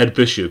 Chris, Ed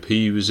Bishop,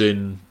 he was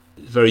in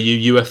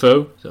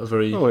UFO. Is that a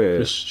very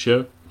Chris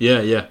show?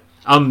 Yeah.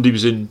 And he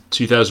was in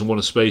 2001: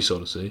 A Space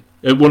Odyssey.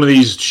 One of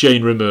these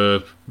Shane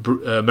Rimmer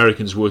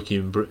Americans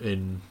working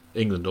in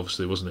England,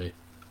 obviously, wasn't he?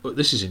 But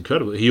this is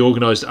incredible. He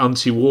organised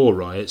anti-war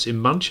riots in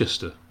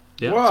Manchester.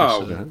 Yeah,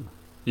 wow.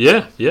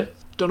 Yeah.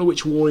 Don't know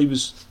which war he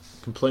was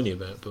complaining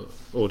about,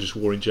 or just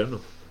war in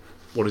general.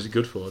 What is it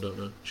good for? I don't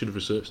know. Should have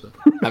researched that.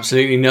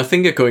 Absolutely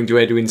nothing, according to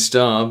Edwin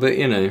Starr, but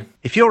you know.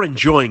 If you're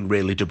enjoying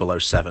Really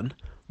 007,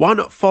 why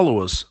not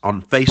follow us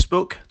on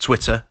Facebook,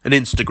 Twitter, and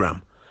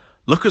Instagram?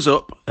 Look us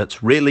up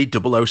at Really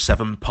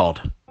 007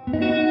 Pod.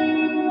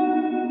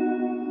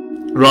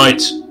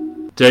 Right,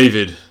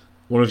 David,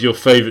 one of your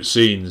favourite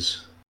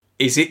scenes.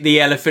 Is it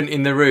the elephant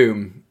in the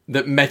room?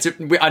 That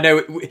I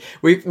know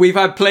we've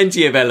had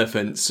plenty of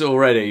elephants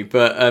already,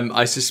 but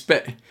I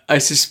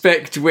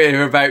suspect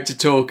we're about to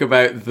talk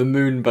about the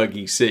moon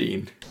buggy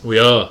scene. We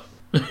are.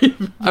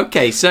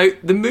 Okay, so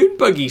the moon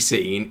buggy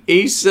scene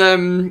is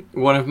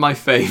one of my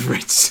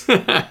favourites.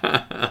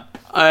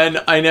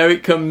 And I know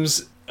it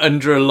comes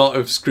under a lot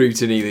of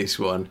scrutiny, this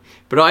one,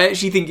 but I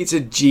actually think it's a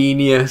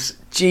genius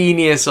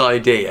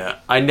idea.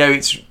 I know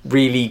it's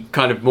really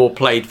kind of more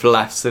played for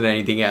laughs than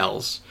anything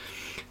else,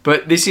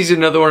 but this is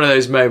another one of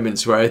those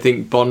moments where I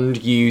think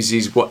Bond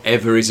uses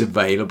whatever is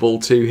available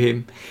to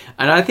him,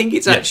 and I think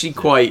it's actually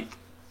quite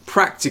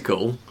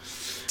practical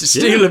to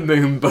steal a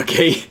moon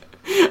buggy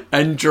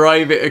and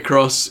drive it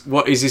across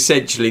what is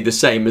essentially the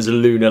same as a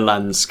lunar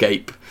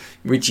landscape,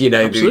 which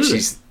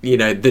is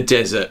the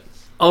desert.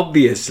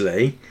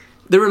 Obviously,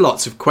 there are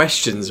lots of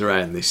questions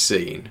around this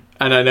scene,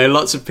 and I know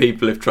lots of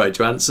people have tried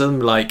to answer them,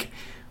 like,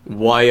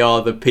 why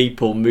are the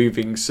people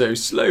moving so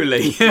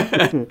slowly?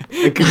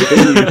 They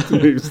continue to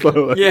move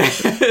slowly. Yeah.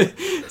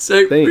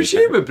 So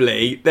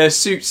presumably their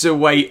suits are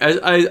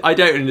I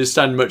don't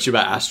understand much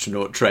about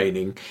astronaut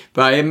training,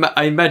 but I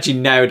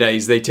imagine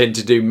nowadays they tend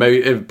to do,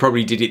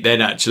 probably did it then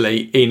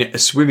actually, in a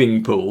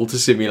swimming pool to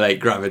simulate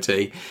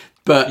gravity,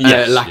 but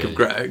lack of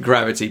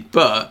gravity.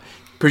 But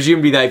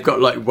presumably they've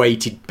got like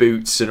weighted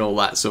boots and all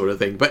that sort of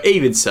thing. But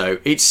even so,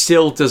 it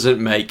still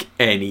doesn't make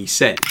any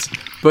sense.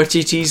 But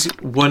it is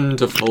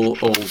wonderful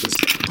all the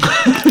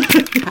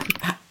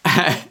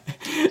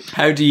same.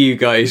 How do you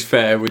guys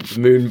fare with the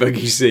moon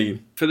buggy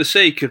scene? For the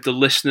sake of the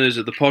listeners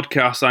of the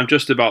podcast, I'm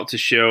just about to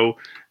show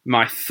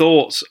my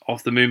thoughts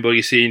of the moon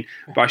buggy scene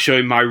by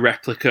showing my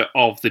replica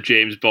of the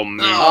James Bond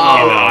moon.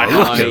 Oh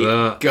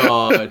my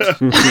god!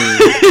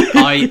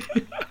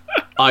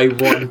 I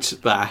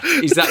want that.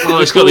 Is that?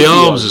 It's got the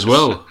arms as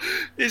well.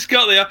 It's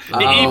got the.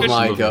 Oh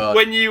my god!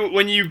 When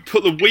you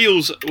put the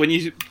wheels, when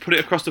you put it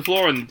across the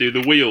floor and do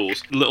the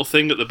wheels, the little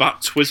thing at the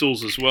back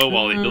twizzles as well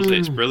while it does it.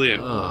 It's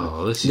brilliant.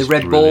 Oh, this is the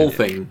red brilliant.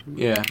 Ball thing.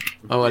 Yeah.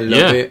 Oh, I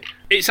love it.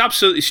 It's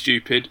absolutely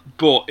stupid,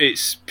 but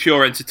it's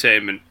pure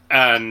entertainment,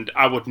 and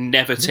I would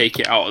never take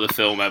it out of the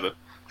film ever.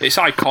 It's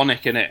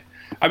iconic, innit?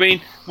 I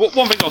mean, one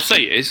thing I'll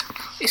say is,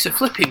 it's a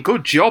flipping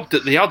good job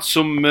that they had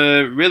some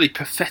really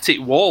pathetic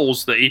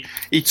walls that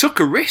he took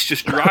a risk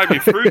just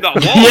driving through that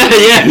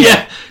wall.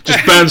 Yeah.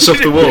 Just bounce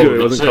off the wall.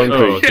 It wasn't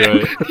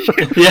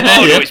concrete.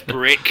 No, it's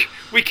brick.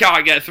 We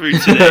can't get through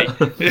today.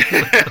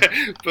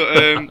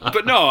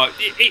 but no,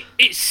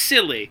 it's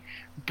silly,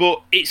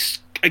 but it's,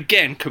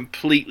 again,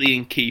 completely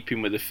in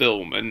keeping with the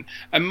film. And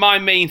my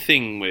main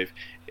thing with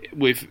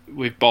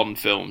Bond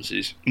films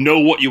is know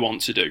what you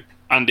want to do.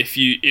 And if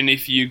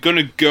you're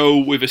gonna go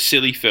with a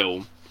silly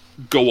film,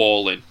 go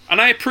all in.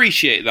 And I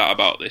appreciate that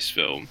about this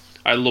film.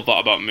 I love that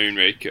about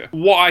Moonraker.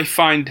 What I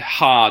find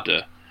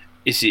harder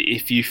is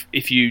if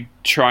you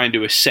try and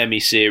do a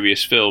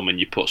semi-serious film and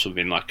you put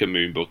something like a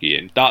moon buggy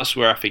in. That's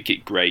where I think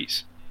it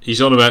grates.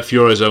 He's on about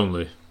Fiores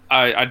Only.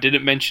 I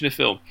didn't mention a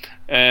film.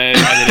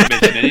 I didn't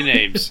mention any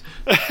names.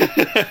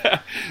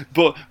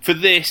 But for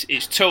this,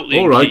 it's totally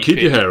all right. Keep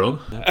your hair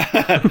on.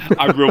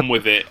 I run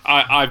with it.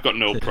 I've got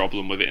no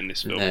problem with it in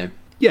this film. No.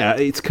 Yeah,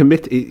 it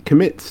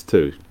commits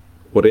to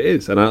what it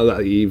is,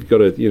 and you've got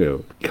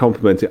to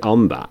compliment it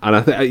on that. And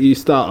I think you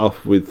start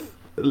off with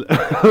there's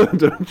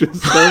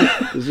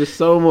just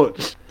so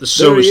much. There's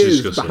so much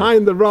discussing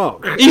behind the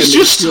rock. He's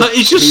so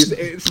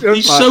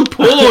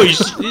poor.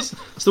 It's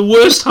the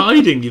worst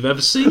hiding you've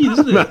ever seen,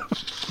 isn't it?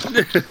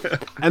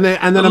 and then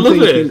I'm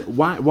thinking,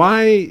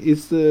 why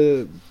is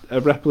a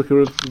replica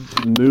of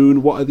the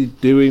moon? What are they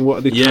doing? What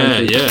are they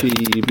trying to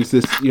achieve? Is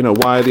this,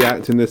 why are they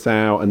acting this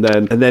out? And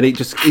then it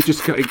just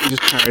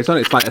carries on.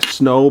 It's like a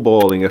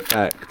snowballing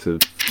effect of,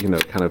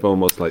 kind of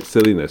almost like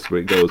silliness, where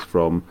it goes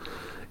from,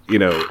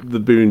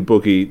 the moon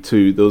buggy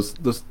to those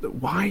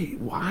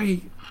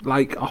why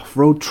like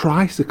off-road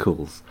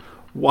tricycles?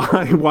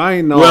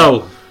 Why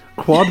not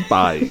quad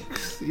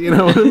bikes? You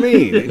know what I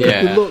mean?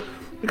 Yeah.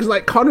 Because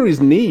like Connery's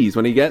knees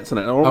when he gets on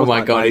it, oh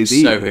my god,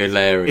 it's so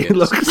hilarious. It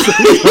looks so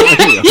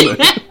funny on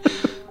it.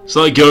 It's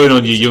like going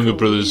on your younger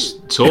brother's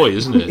toy,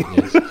 isn't it?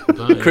 Yes.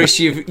 Chris,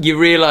 you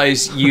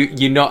realise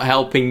you're not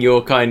helping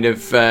your kind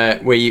of where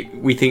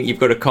we think you've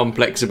got a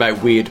complex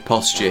about weird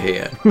posture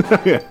here.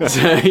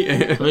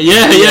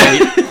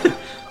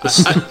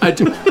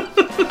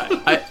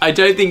 I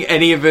don't think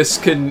any of us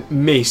can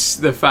miss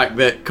the fact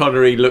that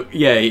Connery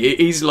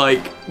he's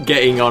like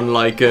getting on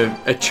like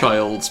a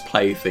child's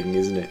plaything,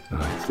 isn't it?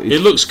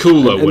 It looks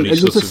cool though when he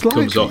sort of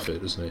comes off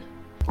it, doesn't he?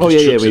 Oh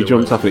yeah, when he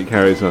jumps off and it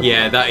carries on.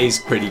 Yeah, that is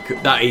pretty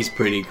cool. That is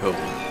pretty cool.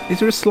 Is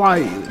there a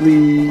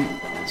slightly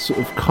sort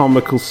of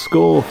comical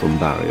score from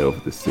Barry over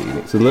the scene?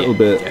 It's a little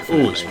bit.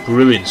 Definitely. Oh, it's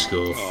brilliant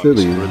score.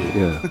 Silly,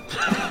 yeah.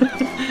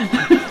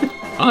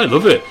 I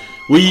love it.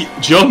 We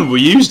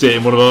used it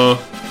in one of our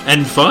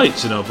end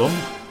fights in our Bond.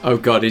 Oh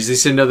god, is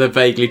this another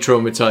vaguely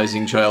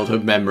traumatising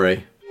childhood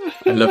memory?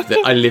 I love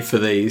that. I live for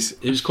these.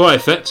 It was quite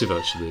effective,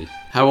 actually.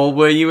 How old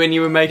were you when you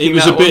were making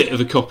that? It was a bit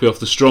of a copy off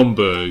the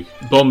Stromberg.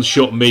 Bond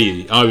shot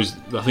me. I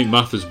think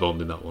Mathers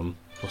Bond in that one,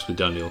 possibly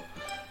Daniel,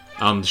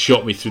 and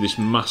shot me through this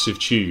massive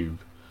tube,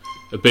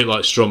 a bit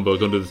like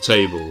Stromberg under the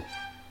table,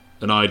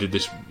 and I did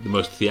the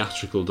most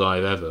theatrical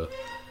dive ever,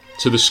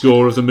 to the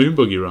score of the Moon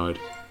Buggy ride.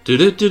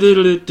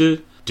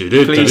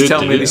 Please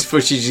tell me this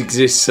footage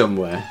exists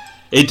somewhere.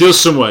 It does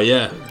somewhere,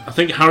 yeah. I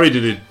think Harry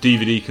did a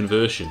DVD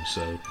conversion,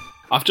 so...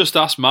 I've just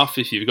asked Matt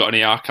if you've got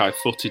any archive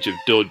footage of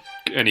Doug,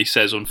 and he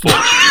says,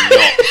 unfortunately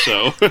not,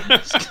 so...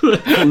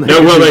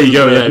 No, well, there you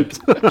go, yeah.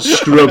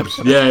 Scrubbed,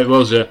 yeah, it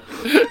was, yeah.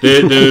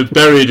 They're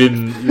buried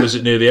in, was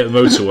it near the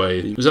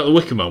motorway? Was that the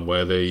Wicker Man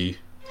where they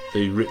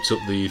ripped up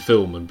the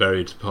film and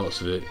buried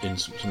parts of it in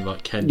something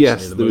like Kent?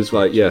 Yes, there was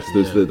like, there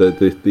was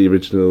the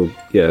original,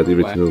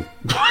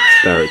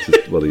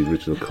 director's, well, the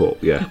original cut,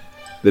 yeah.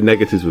 The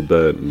negatives were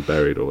burnt and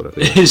buried or whatever.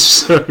 It's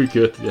so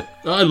good, yeah.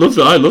 I love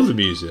the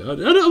music. I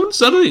don't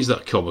think it's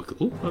that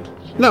comical.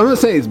 No, I'm not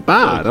saying it's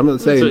bad. I'm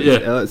not saying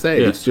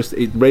it's just,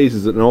 it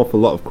raises an awful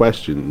lot of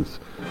questions.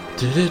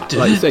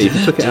 Like you say, if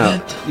you took it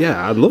out,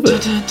 yeah, I'd love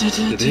it.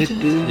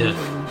 Yeah.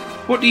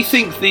 What do you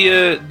think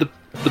the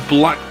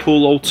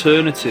Blackpool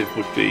alternative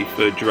would be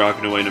for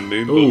driving away in a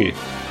moon buggy?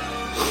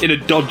 In a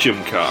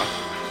Dodgem car?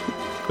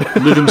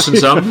 Lytham St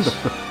Sam's?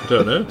 I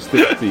don't know.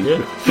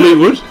 Yeah.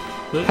 Fleetwood?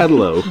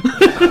 Hello.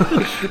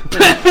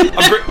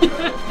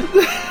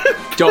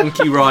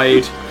 Donkey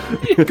ride.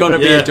 Gotta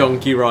be a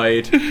donkey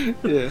ride.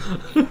 Yeah.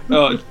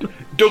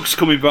 Doug's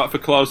coming back for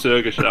Klaus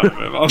Ergerschau.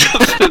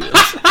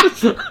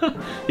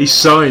 He's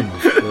signed.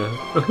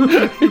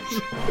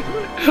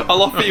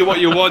 I'll offer you what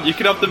you want. You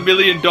can have the $1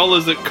 million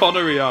that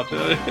Connery had.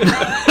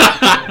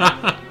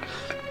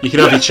 You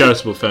can have your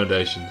charitable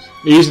foundations.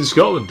 He's in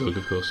Scotland, Doug,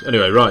 of course.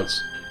 Anyway, right.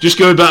 Just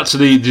going back to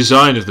the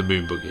design of the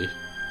moon buggy.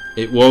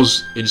 It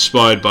was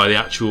inspired by the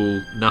actual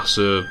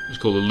NASA, it's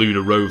called a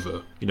lunar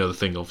rover, you know, the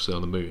thing obviously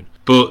on the moon.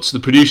 But the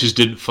producers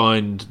didn't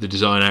find the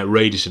design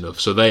outrageous enough,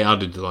 so they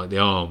added like the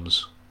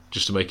arms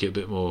just to make it a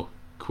bit more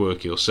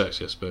quirky or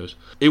sexy, I suppose.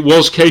 It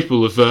was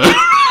capable of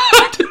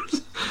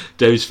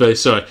David's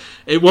face. Sorry,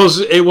 it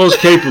was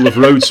capable of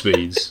road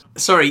speeds.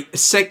 Sorry,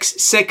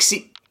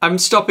 sexy. I'm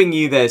stopping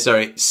you there.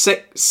 Sorry,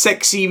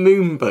 sexy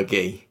moon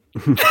buggy.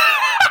 I'm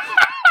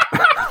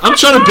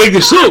trying to big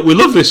this up. We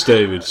love this,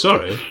 David.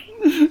 Sorry.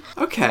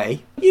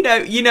 Okay, you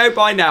know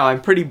by now I'm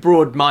pretty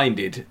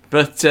broad-minded,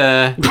 but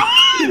okay,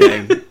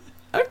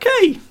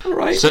 all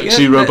right.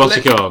 Sexy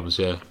robotic arms,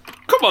 yeah.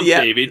 Come on,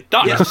 David,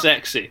 that is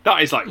sexy.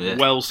 That is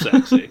well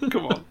sexy.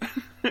 Come on.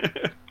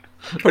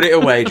 Put it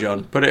away,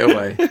 John. Put it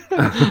away.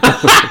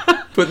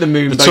 Put the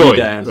moon buggy toy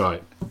down.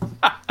 Right,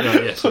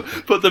 yes.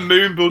 Put the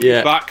moon buggy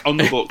back on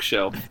the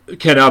bookshelf.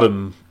 Ken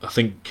Adam, I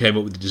think, came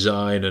up with the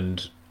design,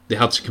 and they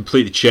had to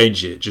completely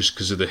change it just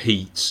because of the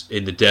heat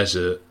in the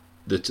desert.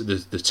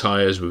 The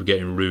tyres were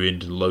getting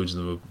ruined and loads of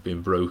them were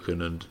being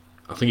broken, and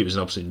I think it was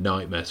an absolute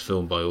nightmare to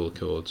film by all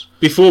accords.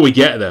 Before we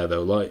get there,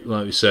 though, like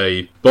we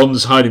say,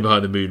 Bond's hiding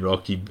behind the moon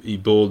rock. He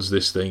boards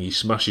this thing. He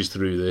smashes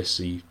through this.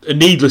 He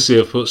needlessly,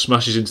 of course,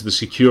 smashes into the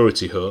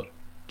security hut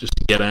just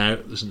to get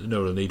out. There's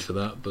no real need for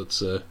that,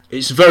 but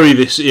it's very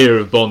this era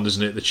of Bond,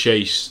 isn't it? The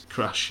chase,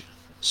 crash,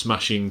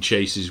 smashing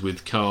chases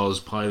with cars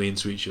piling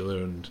into each other,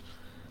 and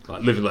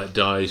like Live and Let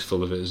Die is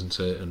full of it, isn't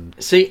it? And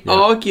see,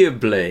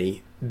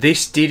 arguably,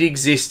 this did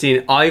exist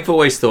in... I've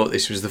always thought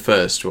this was the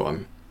first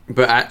one,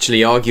 but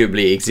actually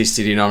arguably it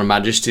existed in Honor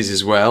Majesty's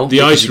as well.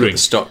 The ice ring. The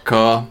stock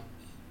car.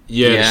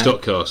 Yeah, the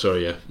stock car,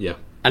 sorry, yeah.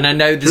 And I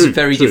know there's a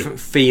very different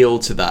feel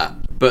to that,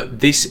 but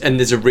this... And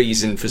there's a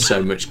reason for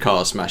so much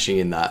car smashing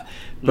in that.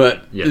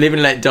 But Live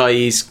and Let Die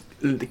is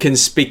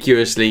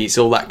conspicuously, it's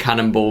all that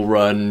Cannonball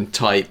Run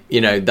type,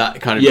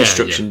 that kind of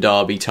Destruction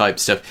Derby type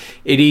stuff.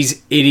 It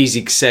is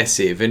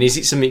excessive. And is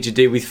it something to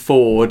do with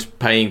Ford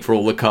paying for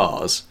all the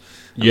cars?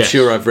 I'm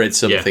sure I've read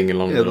something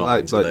along the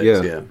lines of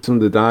those, Some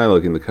of the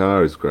dialogue in the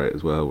car is great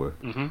as well. Where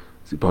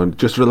is it Bond?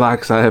 Just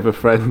relax. I have a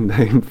friend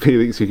named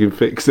Felix who can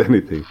fix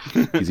anything.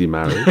 Is he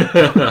married?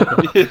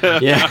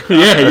 Yeah.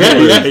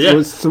 There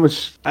was so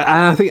much.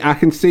 I think I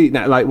can see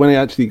now. Like when I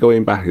actually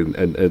going back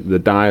and the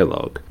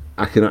dialogue,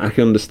 I can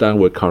understand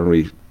where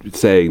Connery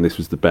saying this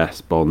was the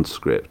best Bond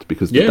script,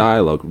 because the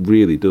dialogue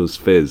really does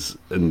fizz,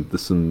 and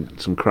there's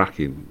some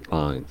cracking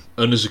lines.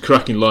 And there's a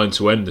cracking line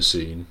to end the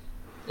scene.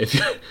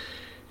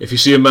 If you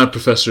see a mad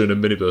professor in a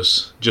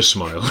minibus, just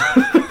smile.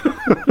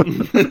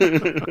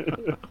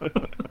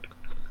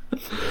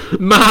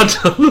 Mad!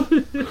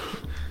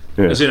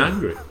 As in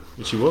angry,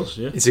 which he was,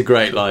 yeah. It's a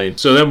great line.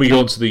 So then we go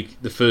on to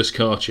the first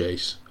car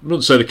chase. I'm not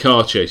to say the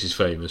car chase is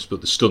famous,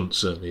 but the stunt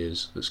certainly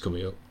is, that's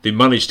coming up. They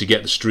managed to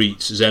get the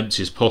streets as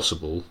empty as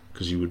possible,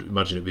 because you would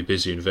imagine it'd be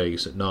busy in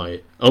Vegas at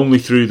night, only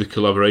through the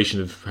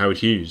collaboration of Howard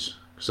Hughes,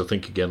 because I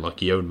think, again, like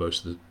he owned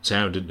most of the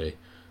town, didn't he?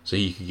 So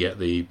he could get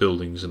the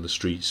buildings and the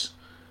streets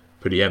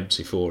pretty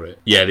empty for it.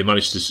 Yeah, they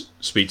managed to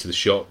speak to the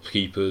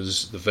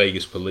shopkeepers, the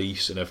Vegas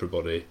police, and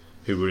everybody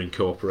who were in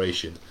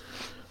cooperation.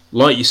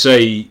 Like you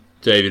say,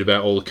 David,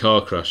 about all the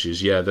car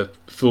crashes, the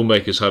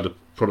filmmakers had a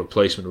product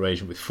placement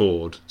arrangement with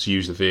Ford to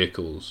use the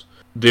vehicles.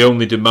 The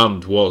only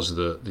demand was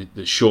that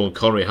Sean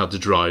Connery had to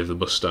drive the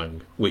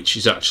Mustang, which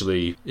is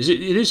actually... It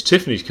is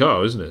Tiffany's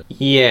car, isn't it?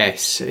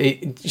 Yes.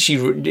 It's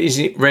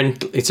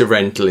a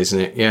rental, isn't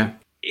it? Yeah.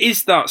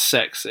 Is that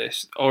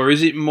sexist, or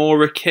is it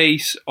more a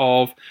case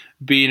of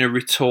being a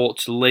retort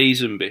to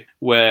Lazenby,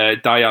 where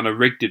Diana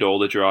Rigg did all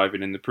the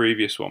driving in the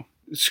previous one?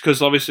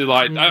 because obviously,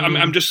 like,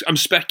 I'm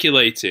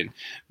speculating,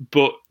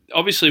 but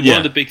obviously one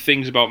of the big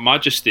things about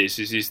Majesties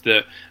is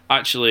that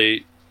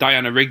actually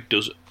Diana Rigg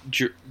does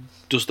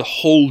the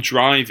whole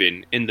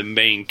driving in the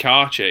main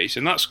car chase,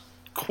 and that's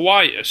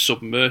quite a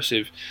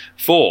subversive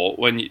thought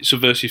when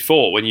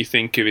you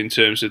think of in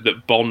terms of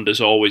that Bond has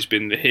always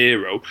been the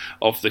hero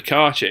of the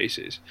car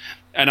chases.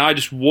 And I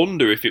just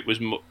wonder if it was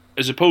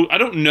as opposed. I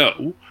don't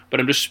know, but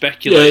I'm just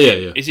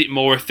speculating. Yeah. Is it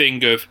more a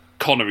thing of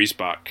Connery's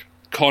back?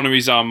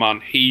 Connery's our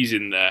man. He's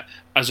in there,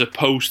 as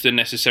opposed to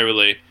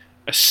necessarily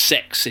a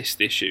sexist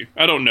issue.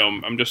 I don't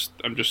know. I'm just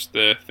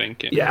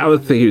thinking. Yeah, I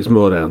would think it was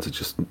more down to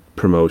just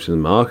promotion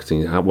and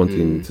marketing,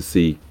 wanting to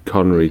see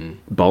Connery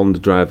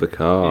Bond drive the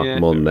car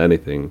more than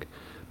anything.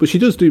 But she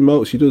does do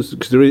more. She does,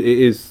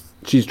 because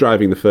she's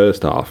driving the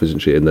first half, isn't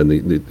she? And then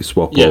they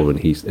swap over, and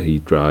he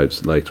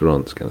drives later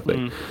on, kind of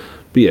thing.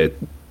 But yeah,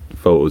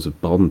 photos of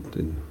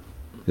Bond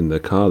in their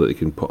car that they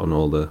can put on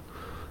all the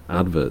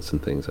adverts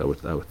and things. I would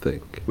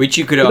think, which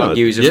you could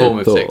argue is a form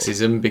of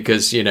sexism,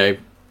 because you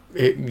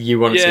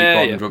want to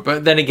see Bond,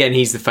 but then again,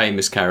 he's the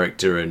famous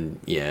character, and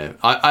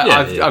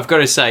I've got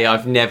to say,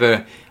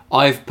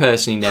 I've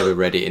personally never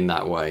read it in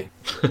that way.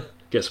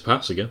 Gets a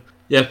pass again.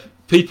 Yeah,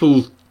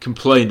 people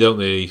complain, don't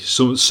they?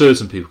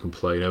 Certain people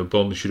complain,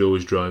 Bond should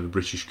always drive a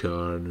British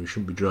car and we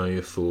shouldn't be driving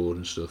a Ford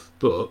and stuff.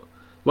 But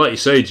like you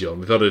say, John,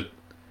 we've had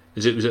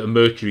was it a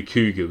Mercury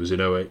Cougar? Was it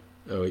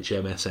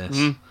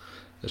OHMSS,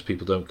 as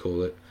people don't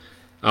call it?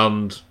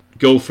 And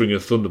Goldfinger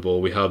and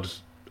Thunderball, we had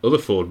other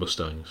Ford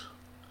Mustangs.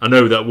 I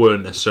know that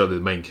weren't necessarily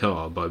the main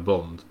car by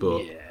Bond,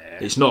 but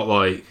it's not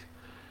like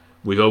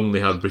we've only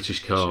had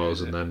British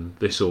cars and then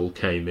this all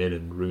came in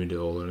and ruined it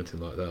all or anything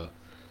like that.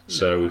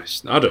 So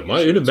I don't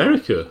mind. In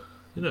America,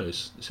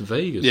 it's in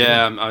Vegas.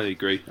 Yeah, I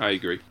agree.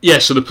 Yeah,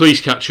 so the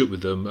police catch up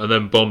with them, and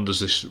then Bond does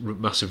this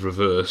massive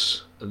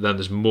reverse, and then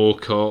there's more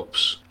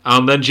cops,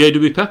 and then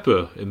J.W.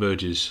 Pepper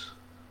emerges.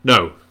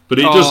 No, but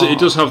it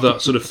does have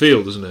that sort of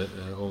feel, doesn't it?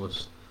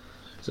 Almost.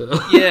 So.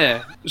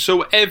 Yeah.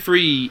 So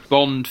every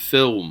Bond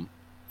film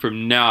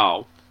from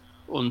now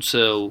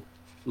until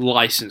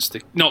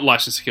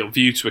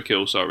View to a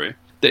Kill,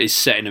 that is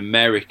set in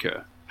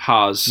America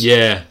has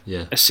a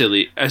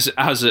silly as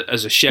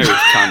a sheriff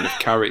kind of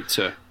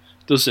character,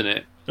 doesn't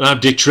it? And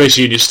I'm Dick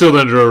Tracy, and you're still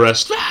under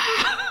arrest.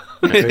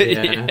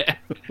 Yeah.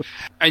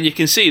 And you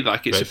can see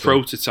like it's a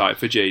prototype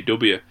for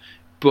JW.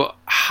 But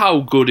how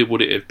good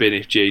would it have been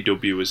if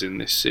JW was in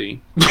this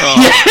scene?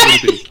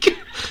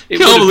 It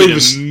would have been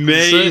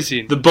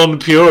amazing. The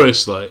Bond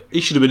purist,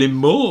 he should have been in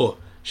more.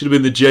 Should have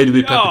been the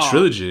JW Pepper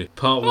trilogy,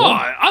 part 1.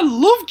 I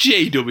love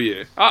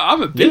JW.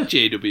 I'm a big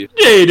JW.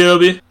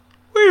 JW,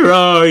 where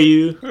are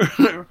you?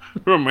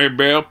 From my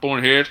bell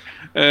on head.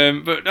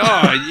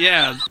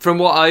 From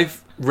what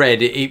I've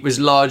read, it was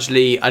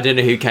largely, I don't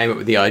know who came up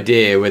with the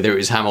idea, whether it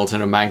was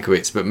Hamilton or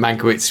Mankiewicz, but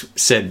Mankiewicz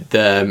said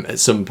at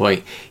some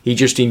point he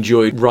just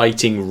enjoyed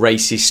writing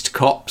racist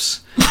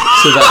cops.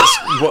 So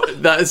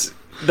that's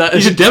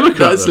he's a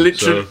Democrat. That's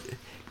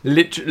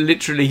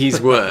literally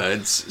his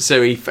words.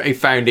 So he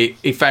found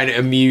it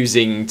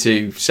amusing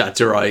to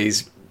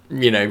satirize,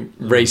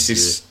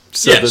 racist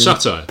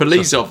Southern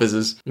police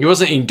officers. He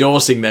wasn't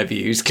endorsing their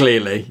views,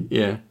 clearly.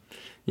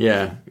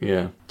 Yeah.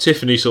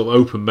 Tiffany sort of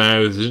open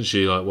mouthed, isn't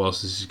she?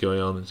 Whilst this is going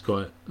on, it's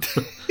quite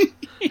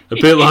a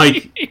bit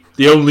like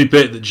the only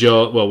bit that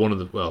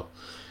the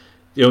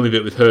only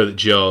bit with her that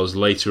jars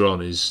later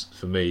on is,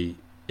 for me,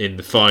 in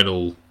the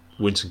final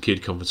Winston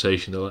Kidd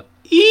confrontation. They're like,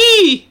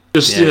 "Eee!"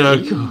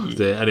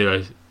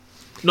 Anyway,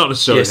 not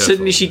necessarily. Yeah,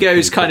 suddenly she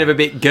goes kind of a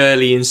bit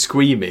girly and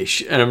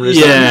squeamish, and I'm just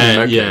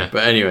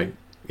But anyway,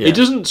 it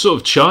doesn't sort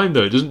of chime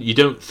though. You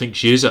don't think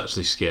she is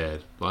actually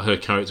scared. Like her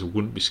character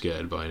wouldn't be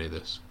scared by any of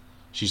this.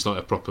 She's like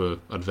a proper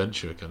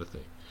adventurer kind of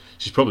thing.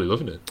 She's probably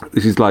loving it.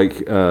 This is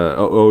like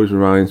always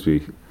reminds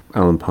me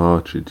Alan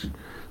Partridge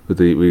with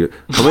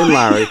come in,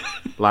 Larry.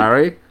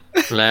 Larry.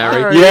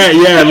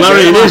 Yeah,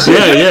 Larry it is.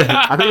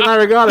 Yeah. I think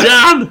Larry got it.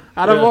 Jan!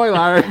 Attaboy,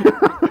 Larry.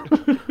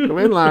 Come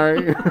in,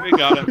 Larry. We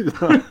got him.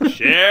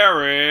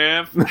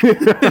 Sheriff.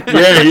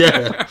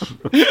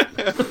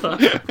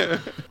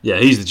 Yeah,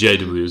 he's the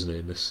JW, isn't he,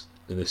 in this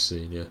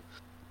scene, yeah.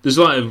 There's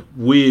like a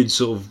weird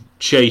sort of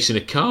chase in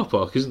a car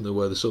park, isn't there,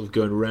 where they're sort of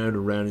going round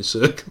and round in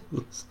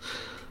circles.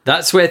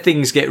 That's where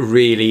things get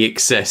really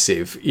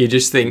excessive. You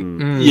just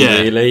think,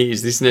 really?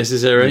 Is this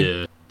necessary?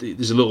 Yeah.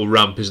 There's a little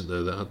ramp, isn't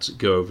there, that had to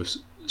go over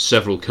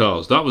several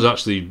cars. That was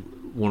actually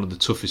one of the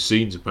toughest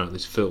scenes, apparently,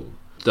 to film.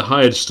 The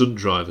hired stunt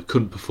driver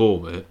couldn't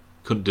perform it,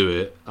 couldn't do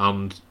it,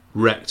 and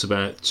wrecked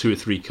about 2 or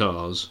 3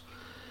 cars.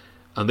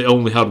 And they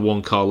only had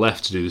 1 car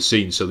left to do the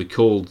scene, so they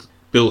called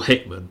Bill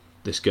Hickman,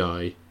 this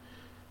guy,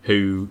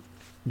 who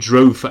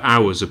drove for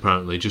hours,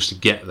 apparently, just to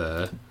get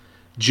there,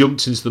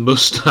 jumped into the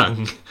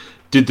Mustang,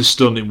 did the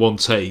stunt in 1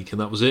 take,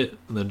 and that was it.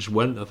 And then just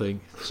went, I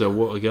think. So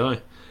what a guy.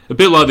 A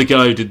bit like the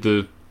guy who did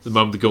the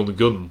Man with the Golden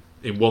Gun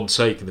in 1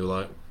 take, and they were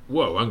like,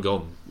 whoa, hang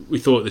on. We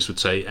thought this would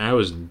take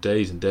hours and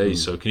days,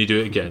 so can you do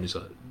it again? He's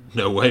like,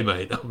 no way,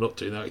 mate, I'm not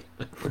doing that.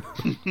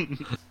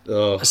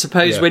 I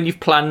suppose when you've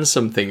planned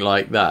something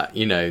like that,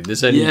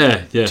 there's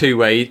only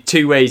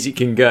two ways it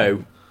can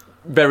go,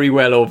 very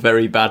well or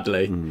very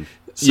badly.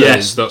 So,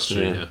 yes, that's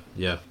true.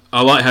 Yeah.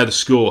 I like how the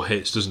score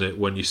hits, doesn't it,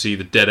 when you see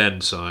the dead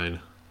end sign.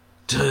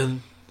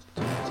 Dun,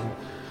 dun, dun.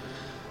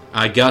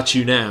 I got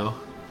you now.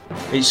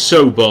 It's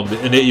so Bond,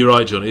 and you're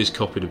right, John. It is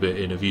copied a bit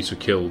in A View to a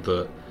Kill.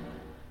 That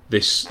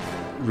this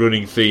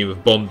running theme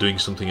of Bond doing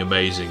something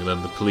amazing, and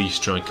then the police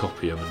try and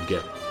copy him and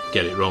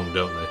get it wrong,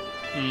 don't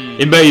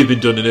they? It may have been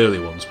done in early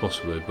ones,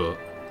 possibly, but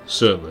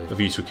certainly A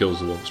View to a Kill is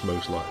the one that's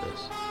most like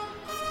this.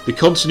 The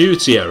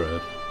continuity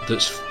error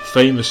that's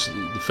famous,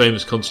 the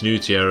famous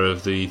continuity error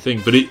of the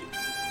thing, but it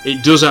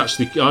does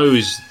actually. I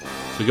always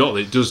forgot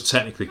that it does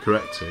technically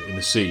correct it in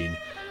the scene,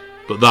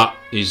 but that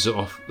is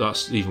off.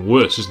 That's even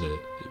worse, isn't it?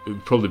 It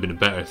would probably been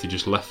better if they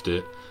just left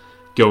it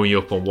going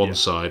up on one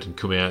side and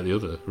coming out the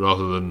other,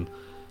 rather than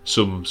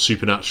some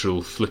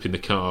supernatural flipping the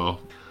car.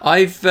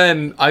 I've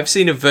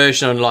seen a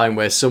version online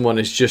where someone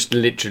has just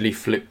literally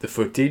flipped the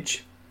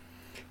footage.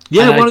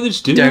 Yeah, why don't they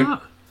just do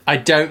that? I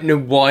don't know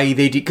why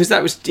they did, because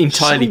that was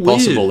entirely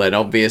possible then,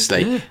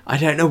 obviously. Yeah. I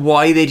don't know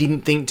why they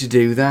didn't think to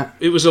do that.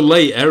 It was a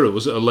late error,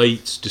 was it? A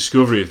late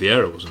discovery of the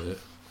error, wasn't it?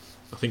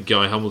 I think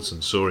Guy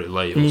Hamilton saw it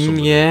late or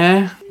something.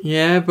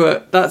 Yeah,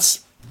 but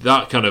that's...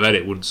 That kind of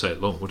edit wouldn't say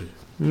it long, would it?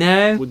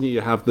 No. Wouldn't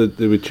you have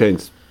they would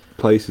change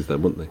places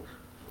then, wouldn't they?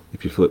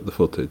 If you flip the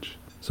footage.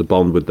 So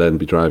Bond would then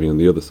be driving on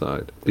the other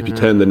side. If you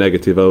turn the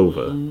negative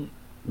over,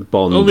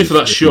 Bond... Only for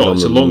that shot,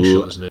 it's a long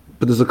shot, isn't it?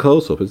 But there's a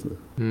close-up, isn't there?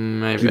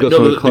 Maybe. No,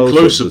 the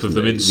close-up of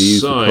them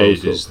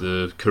inside is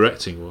the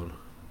correcting one.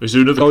 Is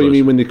there another close-up? You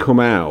mean when they come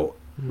out,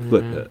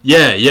 flip it?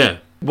 Yeah.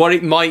 What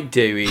it might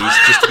do is,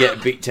 just to get a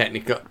bit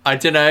technical, I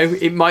don't know,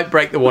 it might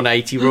break the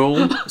 180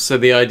 rule. So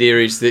the idea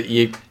is that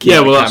you keep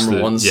the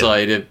camera one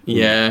side of...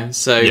 I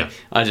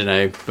don't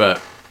know.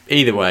 But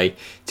either way,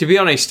 to be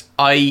honest,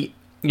 I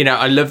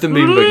love the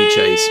moon buggy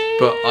chase,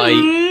 but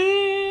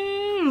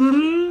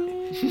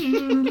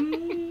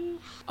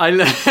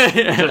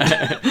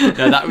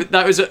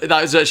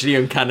that was actually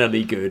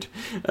uncannily good.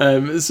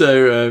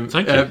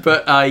 Thank you.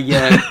 But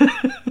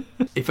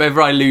if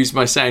ever I lose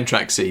my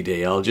soundtrack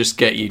CD, I'll just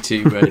get you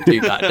to do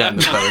that down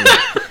the phone.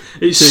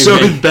 It's so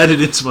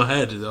embedded into my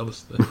head,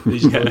 honestly.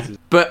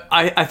 But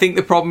I think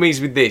the problem is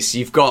with this,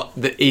 you've got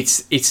that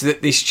it's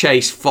that this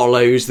chase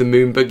follows the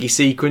moon buggy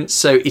sequence,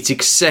 so it's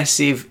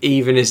excessive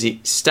even as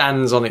it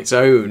stands on its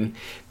own.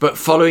 But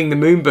following the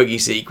moon buggy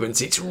sequence,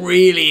 it's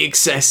really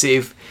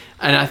excessive.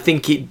 And I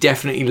think it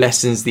definitely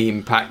lessens the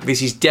impact.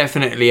 This is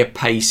definitely a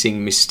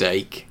pacing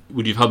mistake.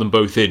 Would you have had them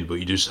both in, but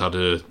you just had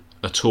a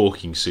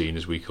talking scene,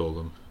 as we call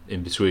them,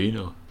 in between?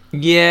 Or?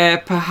 Yeah,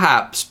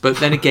 perhaps. But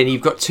then again,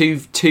 you've got two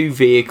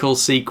vehicle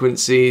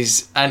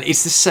sequences, and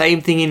it's the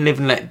same thing in Live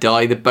and Let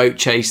Die, the boat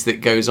chase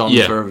that goes on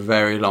for a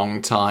very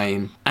long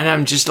time. And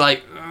I'm just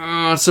like,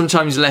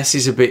 sometimes less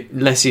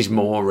is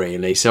more,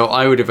 really. So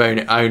I would have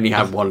only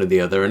had one or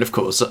the other, and of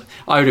course,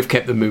 I would have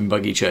kept the moon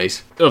buggy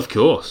chase. Of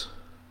course.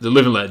 The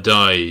Live and Let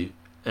Die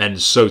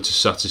ends so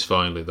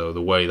satisfyingly, though,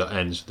 the way that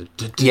ends.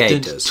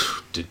 It does.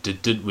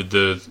 With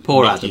the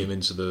poor knocking Adam him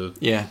into the...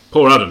 Yeah.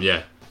 Poor Adam,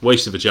 yeah.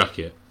 Waste of a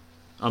jacket.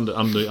 And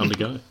the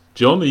guy.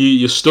 John,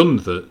 you're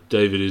stunned that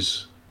David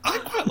is... I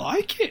quite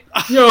like it.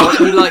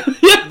 You like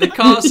the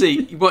car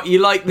seat? What, you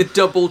like the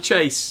double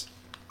chase?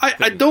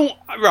 I don't...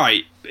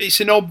 Right,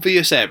 it's an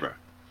obvious error.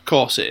 Of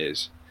course it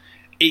is.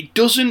 It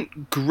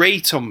doesn't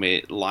grate on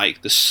me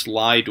like the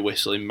slide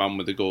whistle in Man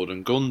with the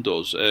Golden Gun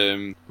does.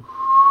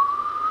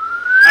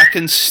 I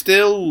can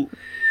still...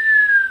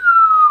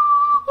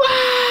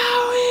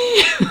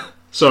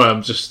 Sorry,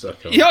 I'm just...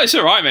 Yeah, it's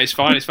alright, mate. It's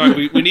fine.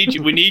 We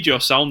need your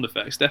sound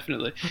effects,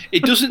 definitely.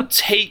 It doesn't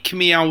take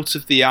me out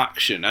of the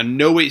action. I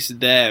know it's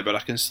there, but I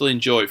can still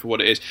enjoy it for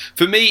what it is.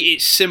 For me,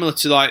 it's similar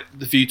to like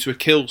the View to a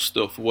Kill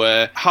stuff,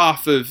 where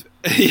half of...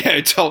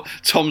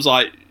 Tom's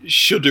like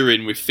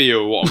shuddering with fear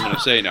of what I'm going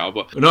to say now,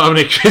 but... We're not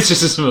having any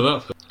criticism of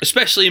that.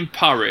 Especially in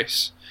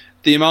Paris,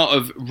 the amount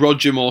of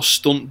Roger Moore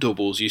stunt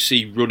doubles you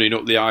see running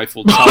up the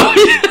Eiffel Tower...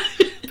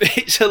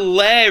 It's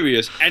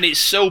hilarious, and it's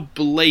so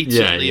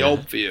blatantly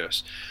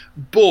obvious.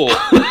 But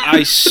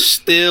I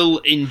still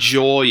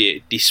enjoy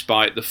it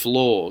despite the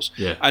flaws.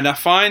 Yeah. And I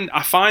find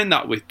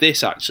that with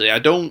this, actually, I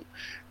don't...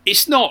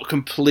 It's not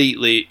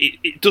completely...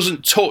 It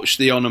doesn't touch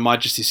the On Her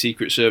Majesty's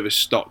Secret Service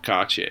stock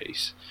car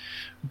chase.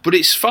 But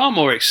it's far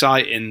more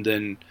exciting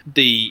than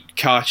the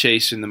car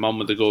chase in The Man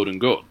with the Golden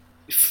Gun.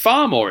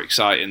 Far more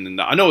exciting than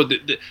that. I know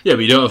that... Yeah, but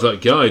you don't have that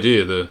guy, do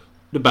you?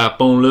 The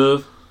Backbone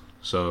Love.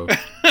 So...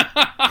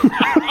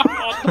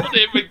 Not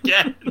him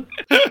again.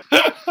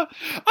 I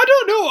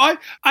don't know.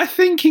 I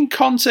think in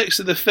context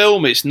of the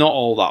film, it's not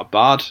all that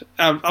bad.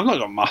 I've not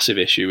got a massive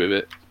issue with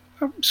it.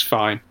 It's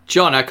fine.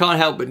 John, I can't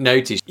help but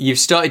notice you've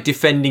started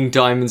defending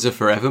Diamonds Are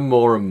Forever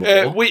more and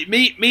more.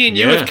 Me and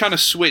you have kind of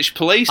switched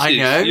places. I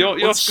know.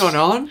 What's going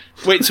on?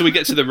 Wait till we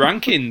get to the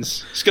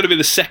rankings. It's going to be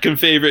the second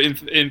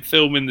favourite in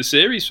film in the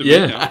series for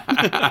me now.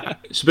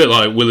 It's a bit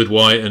like Willard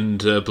White and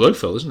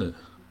Blofeld, isn't it?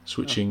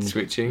 Switching.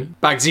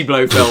 Bagsy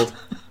Blofeld.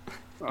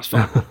 That's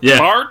fine. Yeah.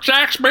 Bart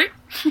Saxby.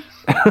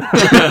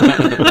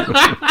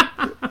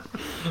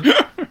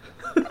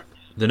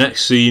 The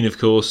next scene, of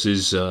course,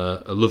 is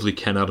a lovely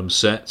Ken Adams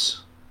set,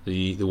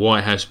 the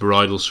White House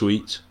bridal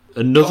suite.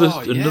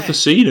 Another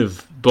scene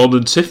of Bond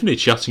and Tiffany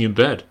chatting in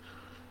bed.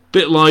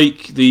 Bit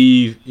like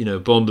the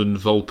Bond and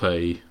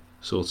Volpe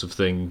sort of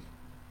thing.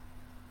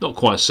 Not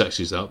quite as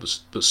sexy as that,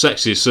 but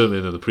sexier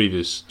certainly than the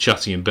previous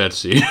chatting in bed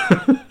scene.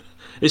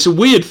 It's a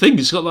weird thing.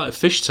 It's got like a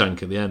fish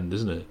tank at the end,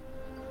 isn't it?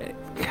 It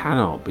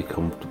cannot be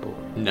comfortable.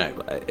 No.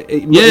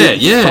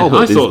 It's solid,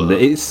 I thought that.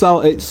 It's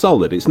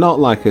solid. It's not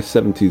like a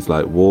 70s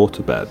like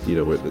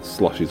waterbed, where it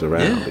sloshes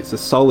around. Yeah. It's a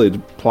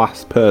solid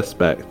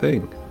perspex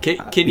thing.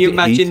 Can you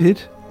imagine?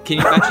 Heated? Can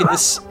you imagine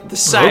the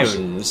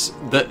sounds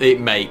that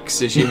it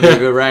makes as you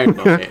move around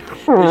on it?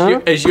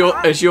 As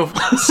you're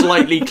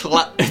slightly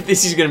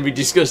this is going to be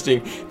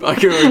disgusting, but I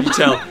can already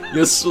tell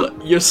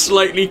you're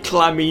slightly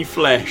clammy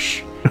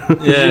flesh.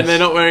 Yeah, and they're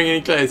not wearing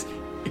any clothes.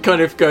 It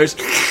kind of goes.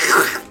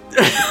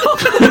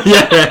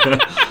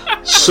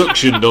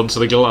 Suctioned onto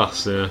the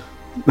glass. Yeah,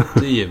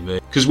 dear me.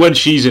 Because when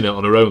she's in it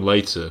on her own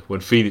later, when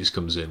Phoenix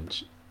comes in,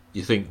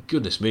 you think,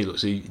 goodness me,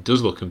 he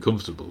does look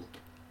uncomfortable.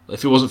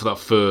 If it wasn't for that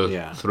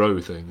fur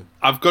throw thing.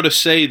 I've got to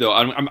say, though,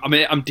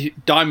 I'm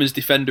Diamond's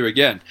defender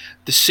again.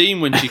 The scene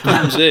when she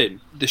comes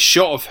in, the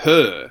shot of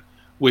her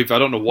with, I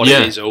don't know what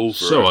it is over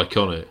so her.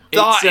 Iconic.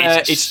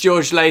 It's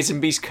George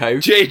Lazenby's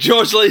coat.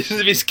 George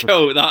Lazenby's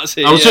coat, that's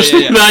it. I was just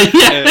thinking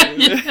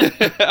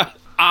that,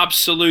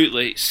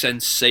 Absolutely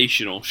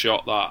sensational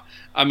shot, that.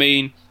 I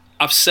mean,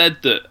 I've said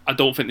that I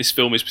don't think this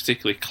film is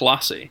particularly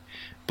classy,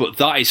 but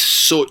that is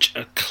such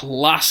a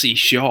classy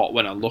shot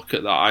when I look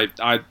at that.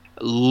 I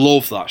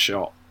love that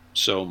shot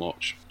so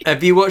much.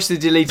 Have you watched the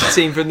deleted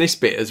scene from this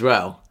bit as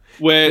well?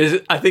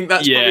 Where I think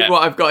that's probably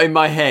what I've got in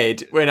my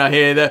head when I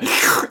hear the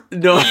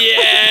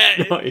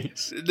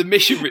noise. The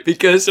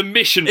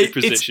missionary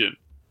position.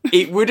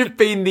 It would have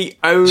been the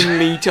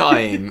only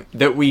time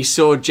that we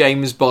saw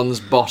James Bond's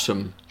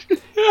bottom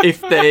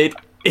if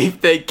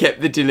they'd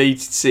kept the deleted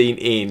scene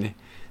in.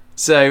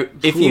 So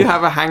if you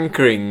have a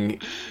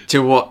hankering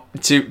to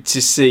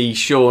see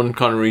Sean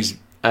Connery's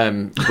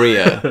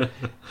rear,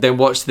 then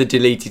watch the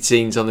deleted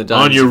scenes on the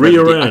on your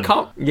rear end.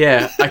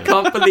 I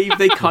can't believe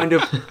they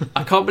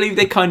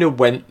kind of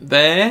went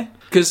there,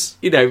 because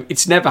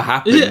it's never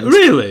happened. Is it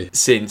really?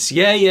 Since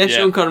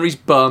Sean Connery's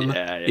bum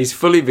is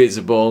fully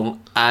visible,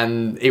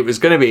 and it was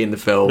going to be in the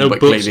film, but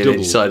clearly they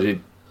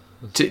decided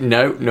to,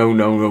 no,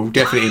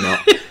 definitely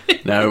not.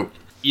 No,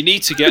 you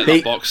need to get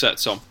that box set,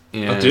 Tom.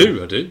 Yeah. I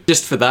do.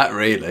 Just for that,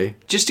 really.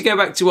 Just to go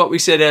back to what we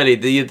said earlier,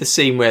 the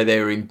scene where they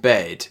were in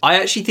bed.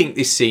 I actually think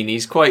this scene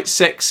is quite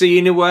sexy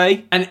in a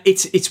way. And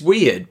it's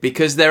weird,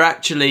 because they're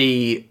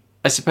actually...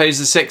 I suppose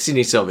the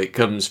sexiness of it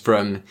comes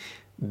from...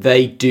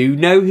 They do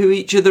know who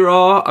each other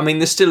are. I mean,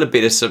 there's still a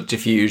bit of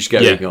subterfuge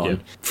going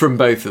on from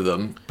both of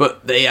them.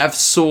 But they have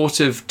sort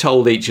of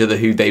told each other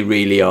who they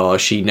really are.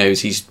 She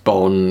knows he's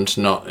Bond,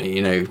 not,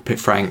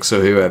 Franks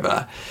or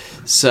whoever.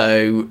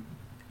 So...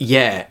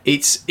 yeah,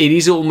 it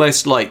is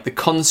almost like the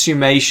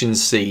consummation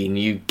scene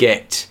you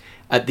get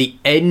at the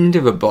end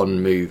of a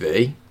Bond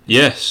movie.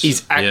 Yes,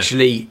 is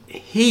actually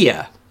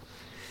here.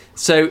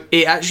 So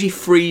it actually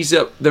frees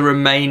up the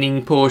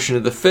remaining portion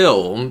of the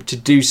film to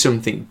do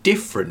something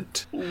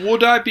different.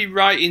 Would I be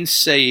right in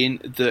saying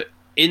that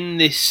in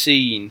this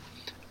scene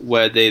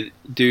where they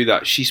do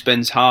that, she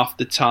spends half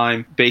the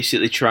time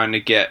basically trying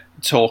to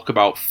talk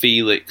about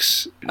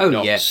Felix?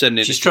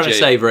 She's trying to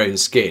save her own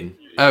skin.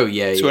 Oh,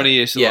 20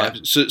 years to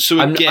life. So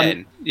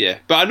again,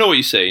 but I know what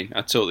you're saying.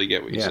 I totally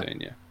get what you're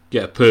saying,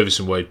 Get a Purvis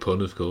and Wade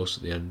pun, of course,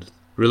 at the end.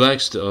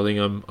 Relaxed, darling,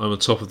 I'm on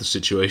top of the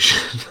situation.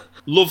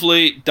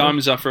 Lovely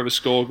Diamonds Are Forever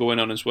score going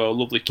on as well.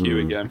 Lovely cue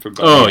again from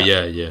both. Oh,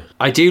 yeah.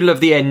 I do love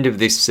the end of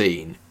this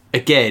scene.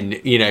 Again,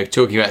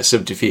 talking about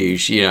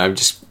subterfuge, I'm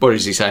just, what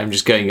does he say? I'm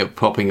just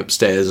popping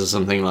upstairs or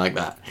something like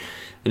that.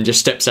 And just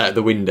steps out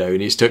the window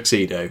in his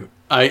tuxedo.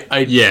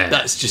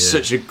 That's just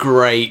such a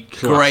great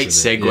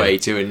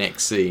segue to a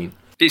next scene.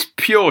 It's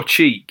pure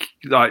cheek,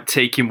 like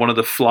taking one of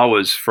the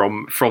flowers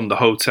from the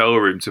hotel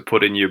room to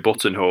put in your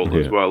buttonhole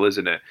as well,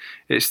 isn't it?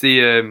 It's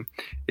the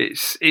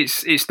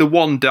it's the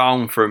one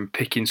down from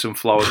picking some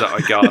flowers out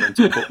of a garden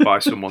to put by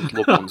someone's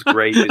loved one's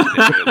grave, isn't it?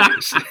 Really?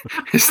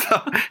 It's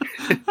that.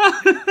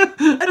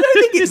 I don't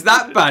think it's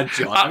that bad,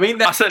 John. I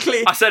mean, I said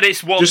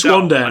it's one just down.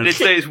 One down. I did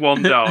say it's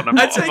one down.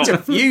 I'd say it's a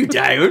few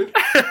down.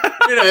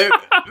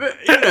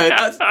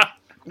 That's.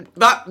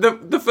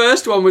 The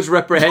first one was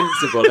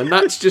reprehensible, and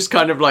that's just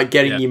kind of like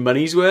getting your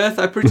money's worth.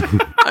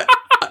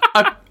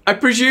 I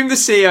presume the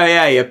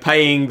CIA are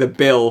paying the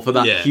bill for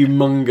that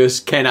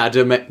humongous Ken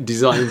Adam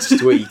designed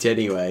suite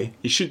anyway.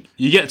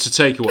 You get to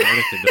take away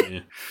anything, don't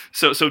you?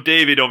 So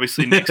David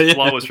obviously nicks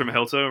flowers from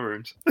hotel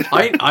rooms.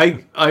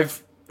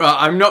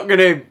 I'm not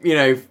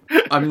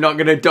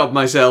gonna dob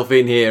myself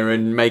in here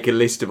and make a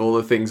list of all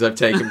the things I've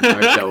taken from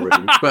hotel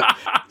rooms, but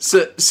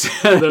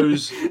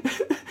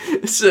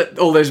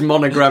all those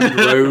monogrammed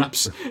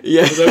robes.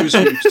 Yeah. For those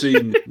who've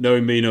seen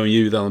Knowing Me, Knowing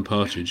You with Alan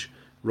Partridge,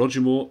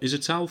 Roger Moore is a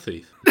towel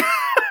thief.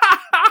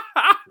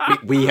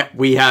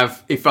 we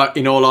have,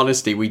 in all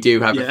honesty, we do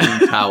have a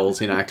few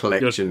towels in our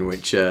collection,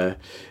 which have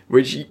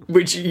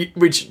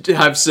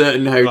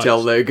certain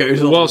hotel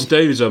logos. Well, whilst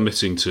David's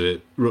admitting to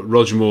it,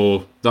 Roger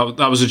Moore,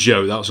 that was a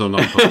joke. That was on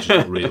our page,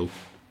 not real.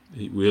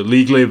 We're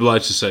legally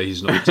obliged to say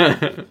he's not.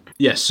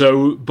 Yes,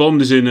 so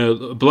Bond is in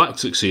a black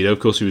tuxedo. Of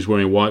course, he was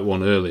wearing a white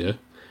one earlier,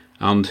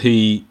 and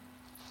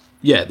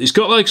it's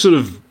got like sort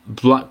of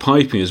black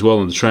piping as well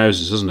on the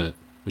trousers, hasn't it?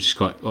 Which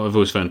is I've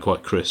always found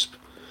quite crisp.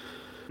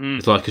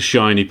 It's like a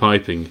shiny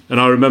piping. And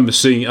I remember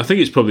I think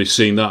it's probably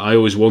seeing that. I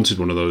always wanted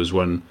one of those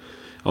when,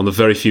 on the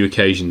very few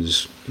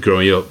occasions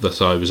growing up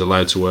that I was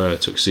allowed to wear a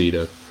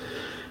tuxedo.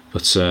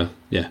 But,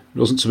 it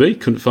wasn't to be.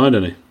 Couldn't find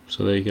any.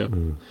 So there you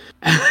go.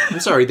 I'm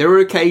sorry, there were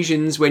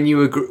occasions when you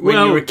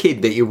were a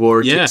kid that you wore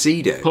a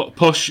tuxedo.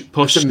 Posh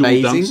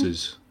school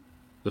dances.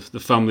 The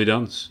family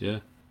dance, yeah.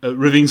 At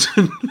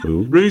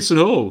Rivington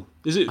Hall.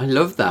 Is it? I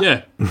love that.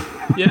 Yeah.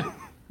 Yeah.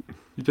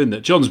 You've been there.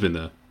 John's been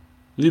there.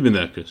 Have you been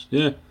there, Chris?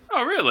 Yeah.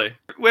 Oh, really?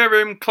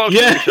 Where Cloud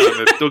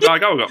Doug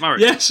Argo got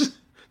married? Yes.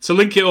 To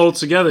link it all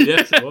together,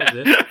 yes, it was,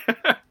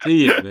 yeah.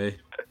 Dear me.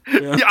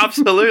 Yeah,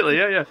 absolutely,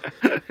 yeah.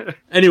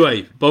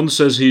 Anyway, Bond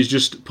says he's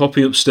just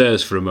popping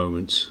upstairs for a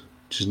moment,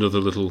 which is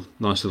another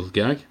nice little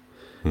gag.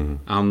 Mm-hmm.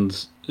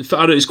 And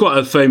it's quite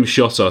a famous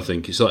shot, I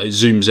think. It's like it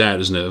zooms out,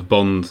 doesn't it, of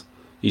Bond.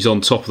 He's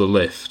on top of the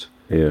lift.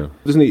 Yeah.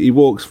 Doesn't he? He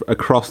walks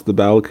across the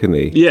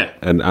balcony. Yeah.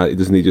 And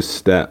doesn't he just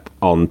step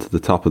onto the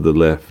top of the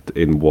lift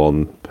in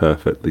one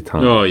perfectly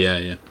timed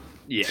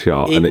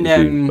shot, and it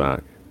zooms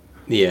back.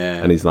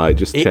 Yeah. And he's like,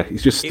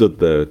 he's just stood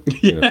there.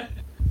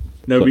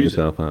 No music.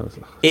 Himself out.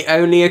 It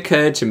only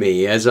occurred to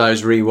me as I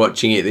was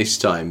rewatching it this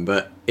time,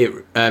 but it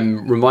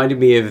reminded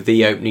me of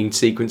the opening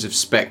sequence of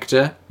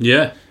Spectre.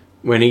 Yeah.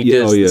 When he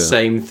does the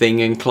same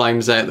thing and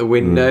climbs out the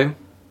window.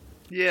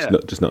 Yeah.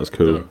 Just not as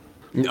cool.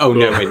 No,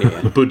 nowhere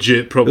near. The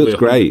budget probably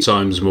 100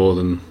 times more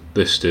than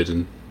this did,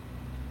 and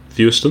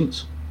fewer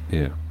stunts.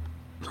 Yeah.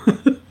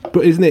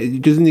 But doesn't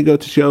it go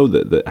to show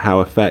that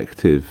how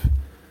effective,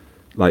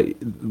 like,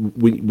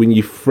 when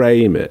you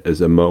frame it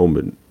as a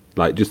moment,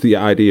 like, just the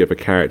idea of a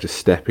character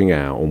stepping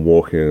out and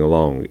walking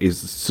along is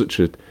such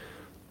a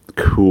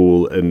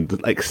cool and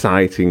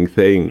exciting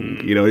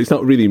thing. You know, it's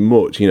not really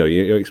much. You know,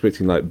 you're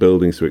expecting like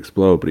buildings to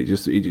explode, but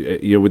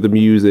with the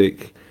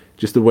music,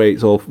 just the way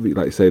it's all,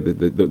 like I say,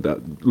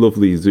 that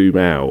lovely zoom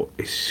out.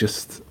 It's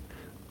just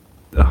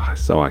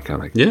so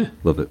iconic. Yeah,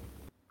 love it.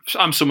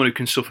 I'm someone who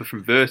can suffer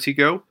from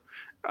vertigo,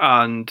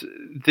 and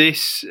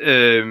this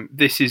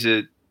is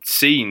a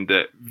scene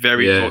that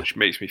very much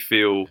makes me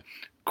feel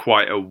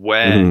quite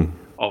aware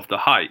of the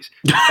heights,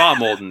 far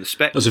more than the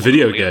Spectre. That's a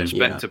video game.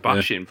 Spectre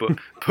bashing,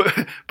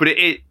 but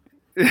it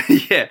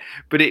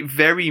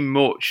very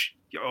much.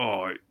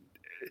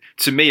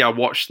 To me, I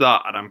watched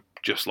that and I'm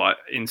just like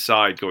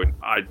inside going,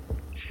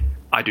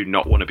 I do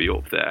not want to be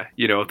up there.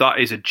 You know, that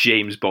is a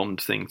James Bond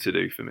thing to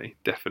do for me,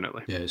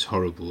 definitely. Yeah, it's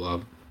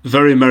horrible.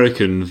 Very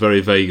American,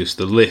 very Vegas.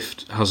 The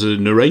lift has a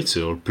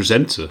narrator or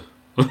presenter.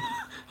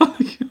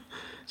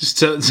 Just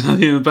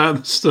telling him about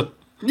the stuff.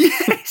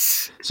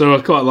 Yes. So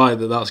I quite like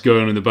that that's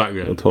going on in the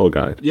background. A tour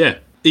guide. Yeah.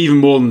 Even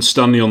more than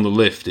standing on the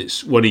lift,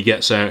 it's when he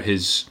gets out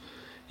his,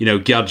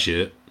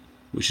 gadget,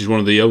 which is one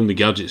of the only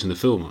gadgets in the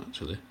film,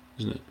 actually,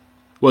 isn't it?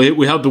 Well,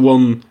 we had the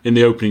one in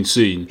the opening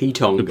scene,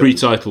 the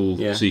pre-title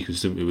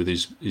sequence, didn't we, with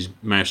his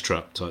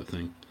mousetrap type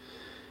thing.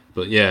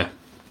 But yeah,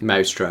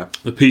 mousetrap.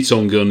 The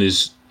Piton gun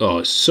is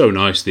it's so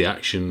nice. The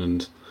action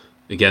and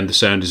again the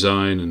sound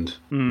design and.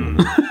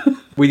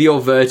 With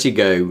your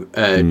vertigo,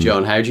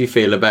 John, how do you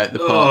feel about the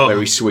part where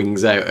he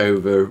swings out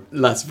over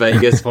Las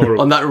Vegas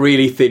on that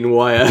really thin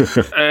wire?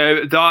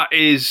 That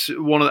is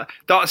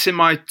that's in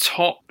my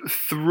top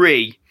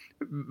 3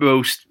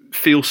 most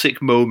feel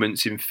sick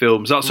moments in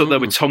films. That's up there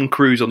with Tom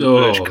Cruise on the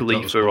Burj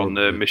Khalifa on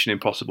the Mission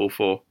Impossible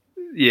 4.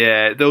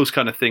 Yeah, those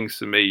kind of things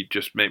to me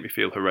just make me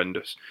feel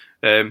horrendous.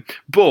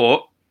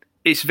 But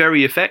it's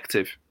very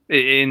effective.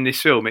 In this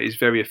film, it is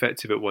very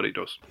effective at what it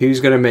does. Who's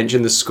going to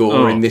mention the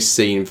score in this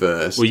scene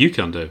first? Well, you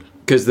can do.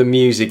 Because the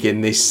music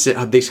in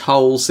this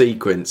whole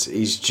sequence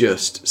is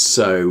just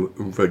so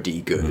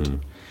ruddy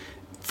good.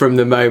 From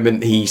the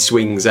moment he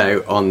swings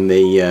out on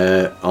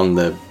the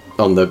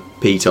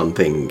Piton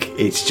thing,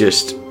 it's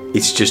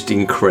just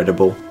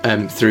incredible.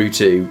 Through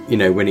to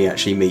when he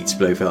actually meets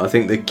Blofeld. I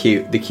think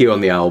the cue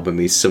on the album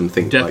is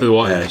something Death like at the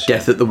White House.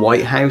 Death at the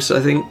White House. I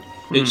think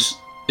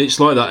It's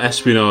like that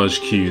espionage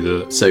cue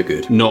that so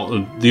good.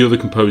 Not the other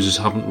composers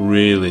haven't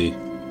really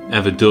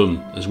ever done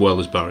as well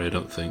as Barry. I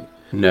don't think.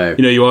 No.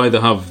 You either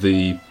have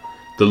the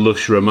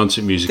lush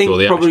romantic music or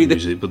the action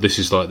music, but this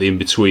is like the in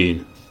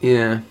between.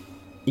 Yeah.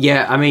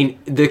 Yeah, I mean,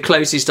 the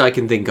closest I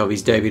can think of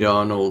is David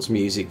Arnold's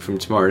music from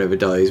Tomorrow Never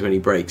Dies when he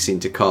breaks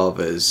into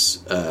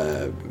Carver's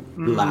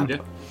lab. Yeah.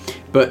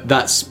 But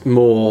that's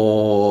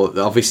more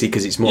obviously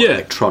because it's more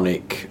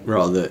electronic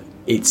rather.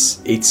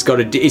 It's got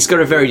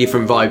a very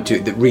different vibe to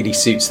it that really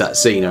suits that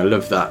scene. I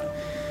love that.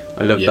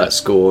 I love that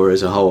score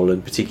as a whole,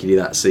 and particularly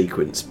that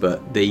sequence.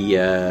 But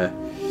the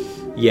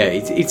yeah,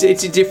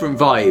 it's a different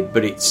vibe,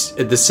 but it's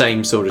the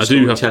same sort of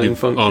storytelling function. I do have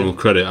to give Arnold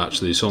credit,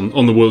 actually. It's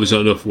on The World Is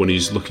Not Enough when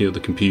he's looking at the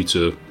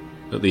computer,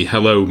 at the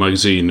Hello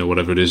magazine or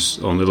whatever it is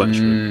on the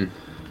lecture.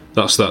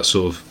 That's that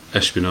sort of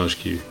espionage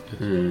cue.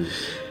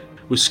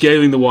 We're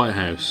scaling the White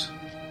House,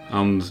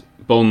 and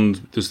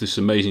Bond does this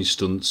amazing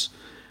stunts.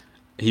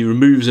 He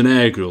removes an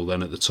air grill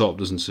then at the top,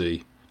 doesn't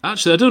he?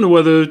 Actually, I don't know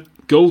whether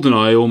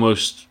GoldenEye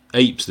almost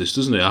apes this,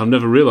 doesn't it? I've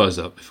never realised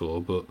that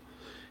before, but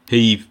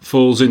he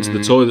falls into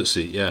the toilet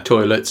seat,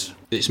 Toilets.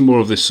 It's more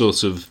of this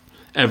sort of,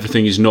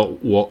 everything is not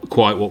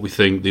quite what we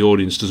think, the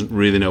audience doesn't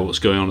really know what's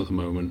going on at the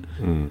moment.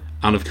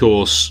 And of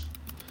course,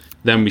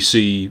 then we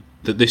see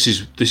that this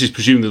is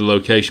presumably the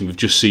location. We've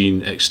just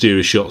seen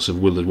exterior shots of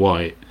Willard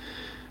White,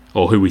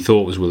 or who we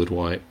thought was Willard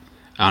White,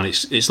 and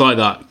it's like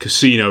that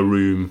casino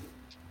room,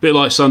 a bit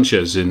like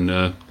Sanchez in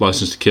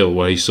License to Kill,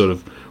 where he's sort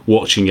of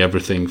watching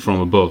everything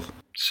from above.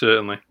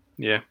 Certainly,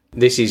 yeah.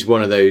 This is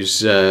one of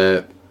those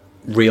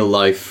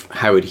real-life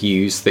Howard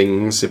Hughes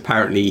things.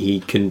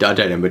 Apparently I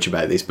don't know much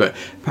about this, but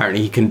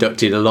apparently he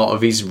conducted a lot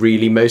of his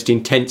really most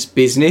intense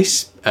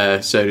business, so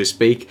to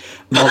speak,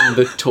 on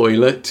the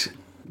toilet.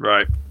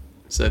 Right.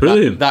 So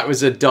that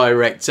was a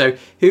direct... So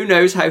who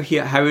knows how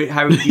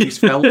Hughes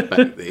felt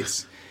about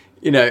this?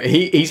 You know,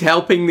 he's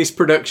helping this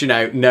production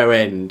out no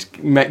end,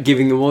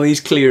 giving them all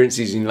these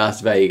clearances in Las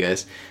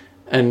Vegas.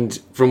 And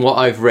from what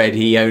I've read,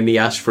 he only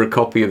asked for a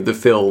copy of the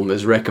film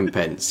as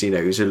recompense. You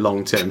know, he's a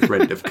long-term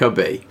friend of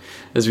Cubby,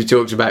 as we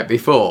talked about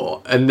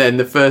before. And then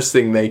the first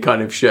thing they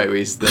kind of show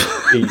is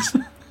that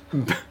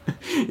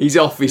his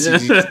office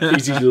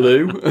is his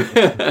loo,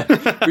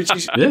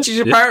 which is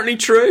apparently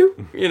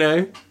true. You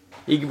know,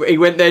 he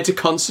went there to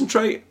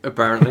concentrate,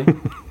 apparently.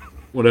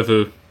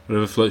 Whatever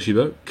floats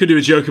your boat. Could do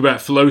a joke about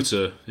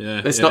floater.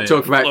 Yeah. Let's not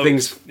talk about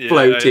things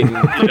floating.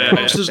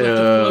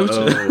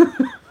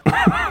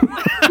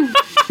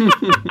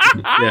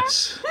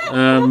 Yes.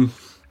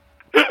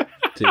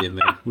 Dear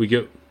me. We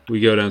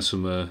go down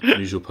some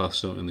usual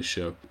paths in the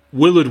show.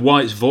 Willard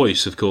White's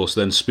voice, of course,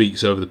 then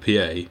speaks over the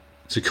PA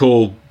to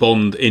call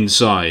Bond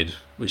inside,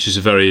 which is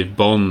a very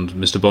Bond,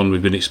 Mr. Bond,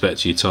 we've been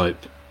expecting you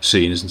type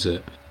scene, isn't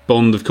it?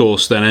 Bond, of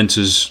course, then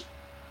enters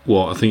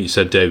what I think you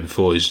said, Dave,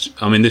 before.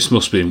 This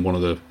must be in one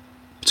of the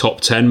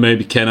top 10,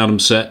 maybe, Ken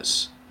Adams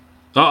sets.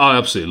 I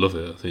absolutely love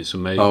it. I think it's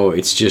amazing. Oh,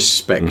 it's just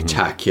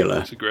spectacular.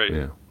 It's a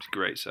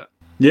great set.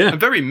 Yeah. And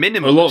very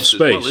minimal. A lot of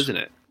space. As well, isn't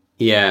it?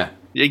 Yeah.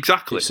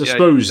 Exactly. It's, I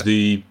suppose,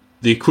 the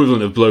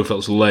equivalent of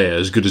Blofeld's lair,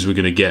 as good as we're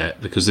going to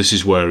get, because this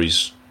is where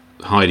he's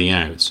hiding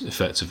out,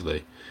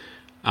 effectively.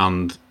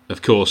 And,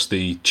 of course,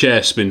 the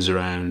chair spins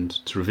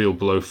around to reveal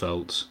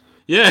Blofeld.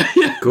 Yeah.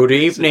 Good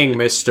evening,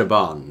 Mr.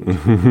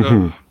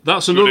 Bond.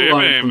 That's another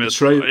line from the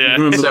trailer. Yeah.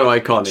 Remember so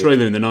that iconic.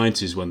 Trailer in the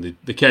 90s when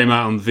they came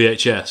out on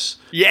VHS?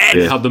 Yes!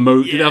 Did it have the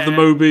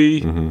Moby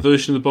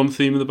version of the Bond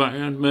theme in the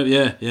background?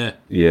 Yeah.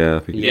 Yeah, I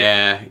think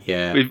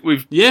yeah.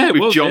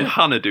 With John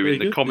Hannah doing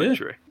the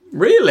commentary. Yeah.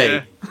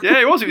 Really? Yeah,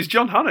 it was. It was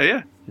John Hannah,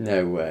 yeah.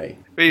 No way.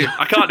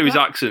 I can't do his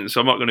accent,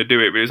 so I'm not going to do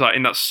it, but it was like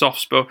in that soft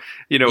spot,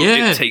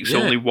 it takes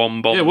only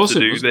one Bond to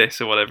do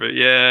this or whatever.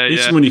 Yeah,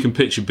 It's someone you can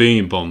picture being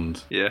in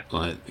Bond. Yeah.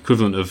 Like,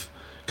 equivalent of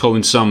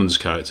Colin Salmon's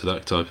character,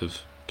 that type of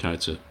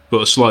character,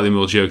 but a slightly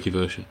more jokey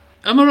version.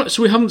 Am I right?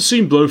 So we haven't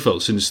seen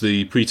Blofeld since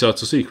the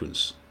pre-title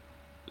sequence?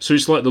 So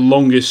it's like the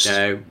longest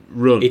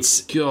run.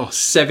 It's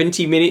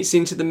 70 minutes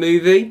into the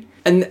movie.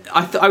 And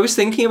I was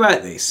thinking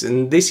about this,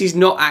 and this is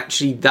not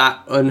actually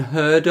that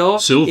unheard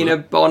of in a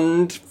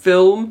Bond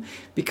film,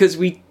 because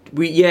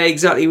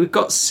exactly. We've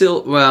got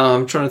Well,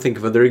 I'm trying to think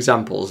of other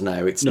examples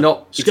now. It's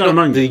not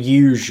the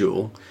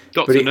usual,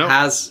 but it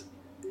has.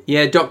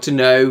 Yeah, Dr.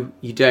 No,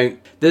 you don't.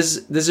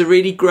 There's a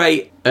really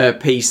great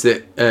piece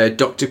that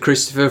Dr.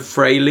 Christopher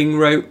Frayling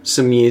wrote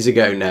some years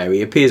ago now.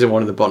 He appears in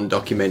one of the Bond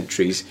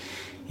documentaries.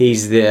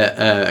 He's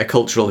a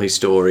cultural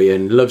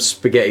historian, loves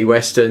spaghetti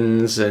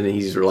westerns, and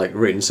he's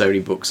written so many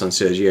books on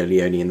Sergio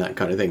Leone and that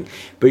kind of thing.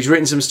 But he's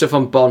written some stuff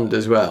on Bond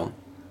as well.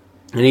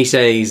 And he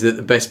says that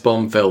the best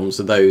Bond films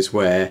are those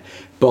where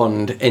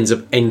Bond ends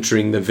up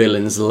entering the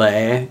villain's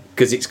lair,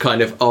 because it's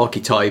kind of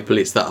archetypal.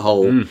 It's that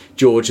whole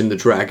George and the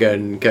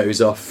Dragon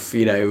goes off,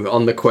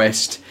 on the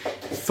quest,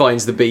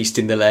 finds the beast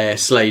in the lair,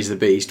 slays the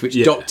beast,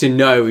 which Dr.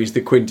 No is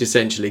the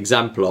quintessential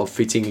example of,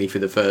 fittingly for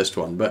the first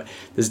one. But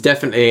there's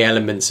definitely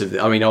elements of...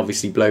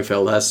 obviously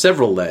Blofeld has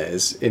several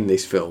lairs in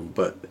this film,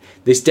 but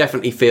this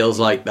definitely feels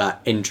like that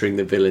entering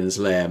the villain's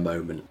lair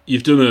moment.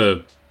 You've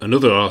done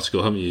another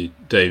article, haven't you,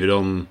 David,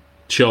 on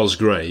Charles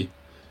Gray.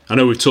 I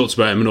know we've talked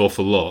about him an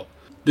awful lot.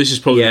 This is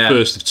probably the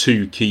first of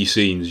two key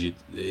scenes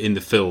in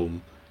the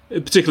film,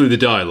 particularly the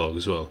dialogue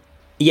as well.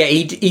 Yeah,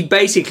 he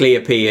basically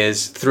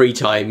appears 3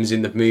 times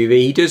in the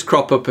movie. He does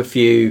crop up a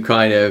few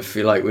kind of,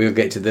 we'll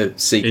get to the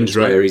sequence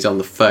where he's on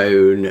the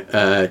phone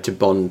to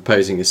Bond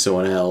posing as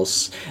someone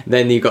else.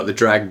 Then you've got the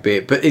drag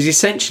bit, but he's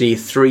essentially a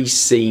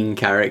 3-scene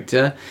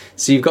character.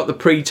 So you've got the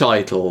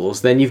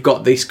pre-titles, then you've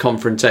got this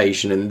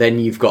confrontation, and then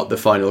you've got the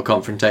final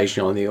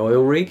confrontation on the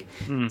oil rig.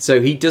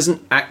 So he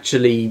doesn't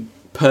actually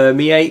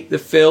permeate the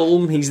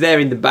film. He's there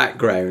in the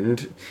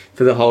background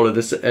for the whole of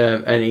this,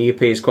 and he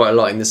appears quite a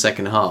lot in the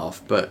second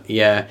half. But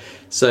yeah,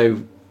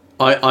 so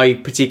I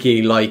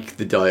particularly like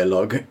the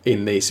dialogue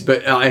in this,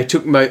 but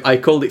I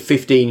called it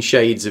 15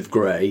 Shades of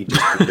Grey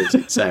just because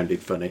it sounded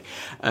funny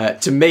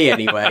to me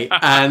anyway,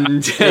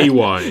 and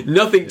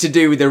nothing to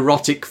do with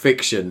erotic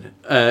fiction.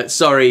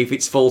 Sorry if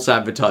it's false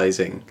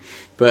advertising,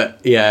 but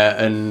yeah,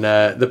 and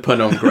the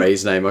pun on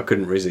Grey's name I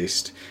couldn't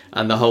resist,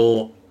 and the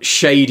whole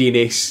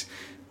shadiness.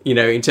 You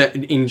know, in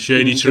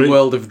the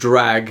world of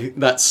drag,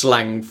 that's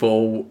slang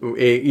for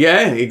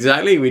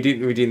exactly. We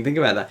didn't think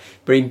about that.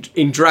 But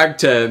in drag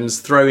terms,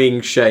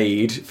 throwing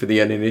shade for the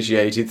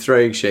uninitiated,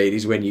 throwing shade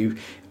is when you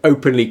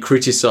openly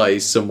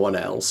criticise someone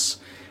else.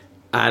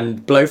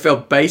 And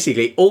Blofeld,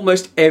 basically,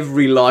 almost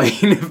every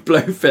line of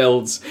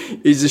Blofeld's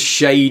is a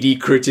shady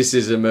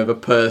criticism of a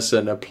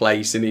person, a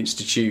place, an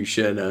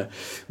institution,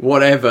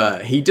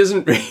 whatever. He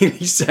doesn't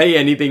really say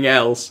anything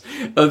else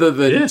other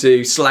than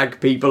to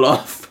slag people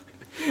off.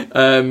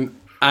 And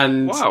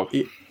wow.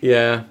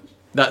 Yeah,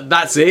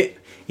 that's it.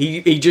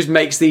 He just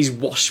makes these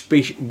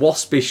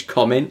waspish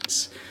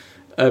comments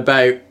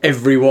about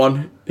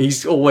everyone.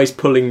 He's always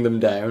pulling them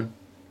down.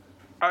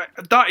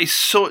 That is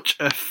such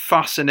a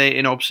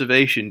fascinating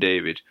observation,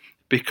 David,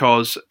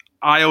 because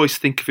I always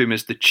think of him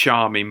as the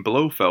charming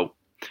Blofeld,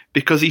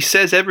 because he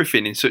says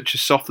everything in such a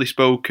softly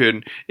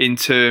spoken in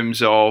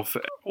terms of,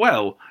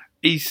 well,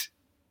 he's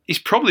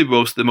probably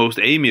the most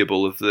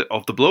amiable of the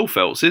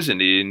Blofelds, isn't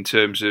he? In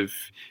terms of,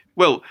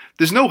 well,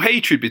 there's no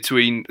hatred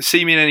between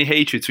any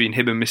hatred between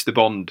him and Mr.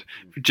 Bond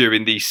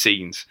during these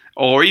scenes,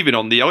 or even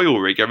on the oil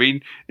rig. I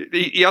mean,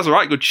 he has a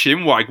right good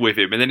chinwag with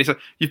him, and then he's like,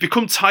 "You've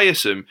become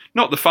tiresome."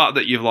 Not the fact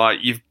that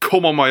you've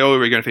come on my oil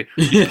rig and anything.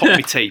 You pop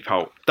my tape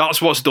out.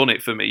 That's what's done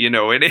it for me, you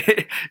know. And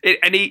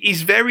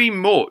he's very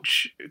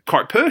much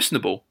quite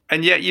personable,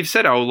 and yet you've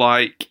said how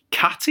like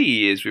catty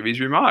he is with his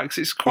remarks.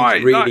 It's quite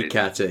he's really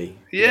catty.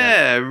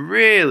 Yeah,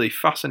 really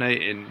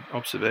fascinating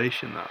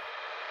observation that.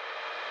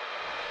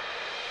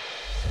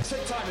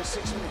 Take time is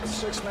 6 minutes.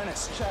 6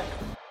 minutes. Check.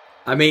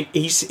 I mean,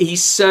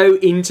 he's so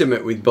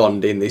intimate with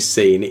Bond in this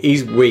scene.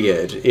 He's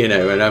weird, you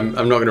know, and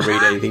I'm not going to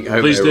read anything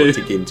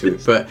homoerotic into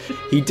it, but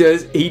he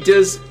does.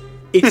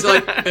 It's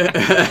like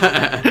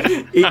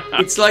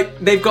it's like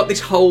they've got this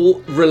whole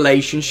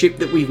relationship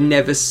that we've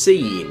never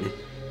seen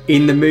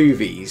in the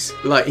movies.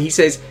 Like he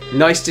says,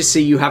 "Nice to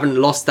see you haven't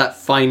lost that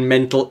fine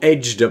mental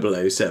edge,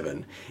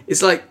 007."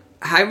 It's like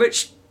how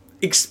much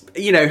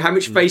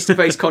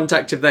face-to-face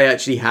contact have they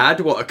actually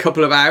had? What, a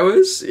couple of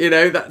hours? You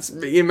know, that's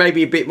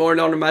maybe a bit more in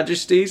Honor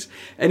Majesty's.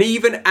 And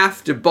even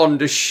after Bond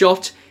has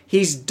shot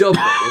his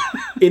double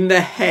in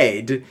the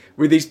head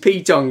with his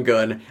piton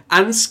gun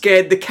and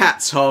scared the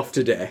cats half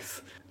to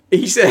death,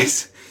 he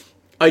says,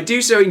 "I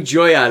do so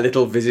enjoy our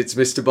little visits,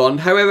 Mr.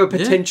 Bond, however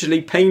potentially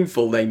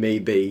painful they may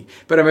be,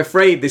 but I'm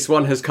afraid this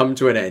one has come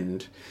to an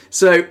end."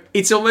 So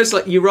it's almost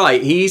like, you're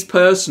right, he's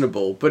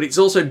personable, but it's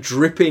also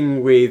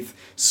dripping with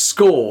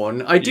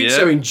scorn. I do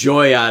so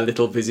enjoy our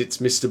little visits,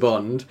 Mr.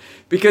 Bond,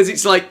 because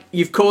it's like,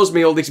 you've caused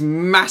me all this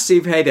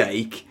massive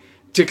headache,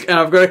 and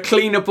I've got to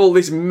clean up all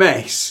this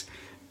mess.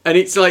 And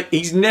it's like,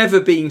 he's never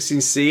being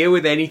sincere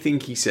with anything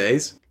he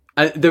says.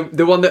 And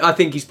the one that I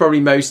think is probably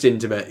most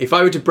intimate, if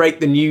I were to break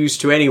the news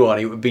to anyone,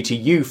 it would be to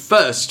you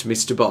first,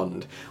 Mr.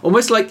 Bond.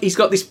 Almost like he's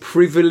got this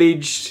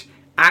privileged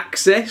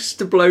access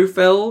to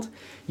Blofeld.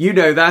 You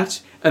know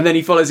that. And then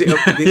he follows it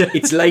up with this,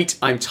 "It's late,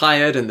 I'm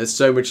tired, and there's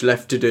so much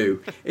left to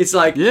do." It's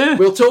like,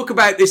 we'll talk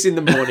about this in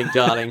the morning,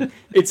 darling.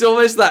 It's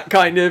almost that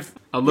kind of...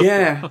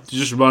 It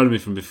just reminded me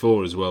from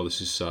before as well. This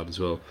is sad as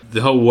well.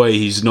 The whole way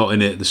he's not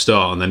in it at the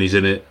start, and then he's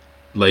in it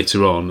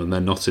later on, and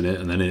then not in it,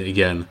 and then in it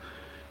again.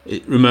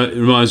 It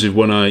reminds me of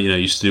when I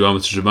used to do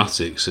amateur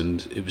dramatics,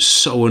 and it was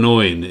so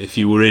annoying if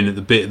you were in at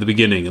the bit at the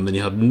beginning, and then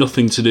you had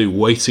nothing to do,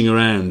 waiting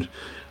around,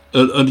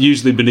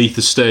 usually beneath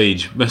the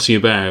stage, messing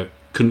about,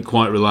 couldn't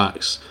quite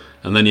relax,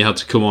 and then you had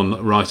to come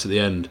on right at the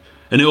end.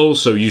 And it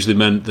also usually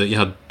meant that you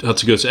had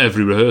to go to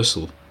every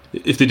rehearsal.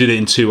 If they did it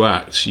in 2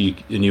 acts,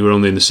 and you were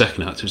only in the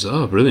second act, it was like,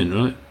 oh, brilliant,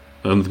 right?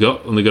 Only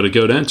got to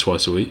go down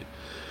twice a week.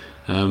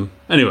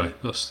 Anyway,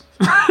 that's...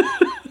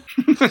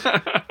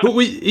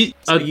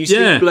 But you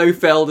see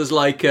Blofeld as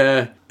like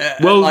a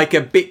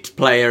bit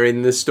player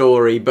in the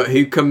story, but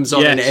who comes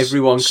on and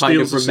everyone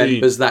kind of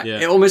remembers that.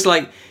 Yeah. Almost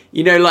like,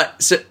 like like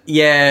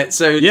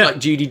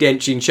Judi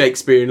Dench in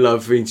Shakespeare in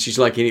Love, and she's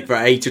like in it for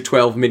 8 or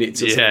 12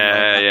 minutes or something like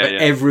that,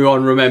 but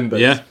everyone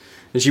remembers. Yeah.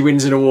 And she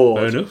wins an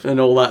award and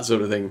all that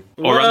sort of thing.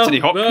 Or Anthony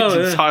Hopkins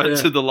in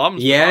Silence of the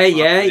Lambs.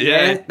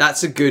 Yeah.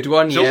 That's a good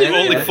one. It's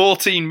only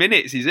 14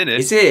 minutes he's in it.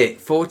 Is it?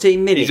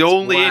 14 minutes? He's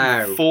only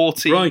in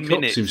 14 Brian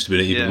minutes. Cox seems to be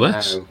in it even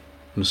less.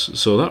 I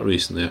saw that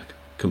recently. I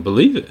couldn't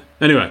believe it.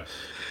 Anyway,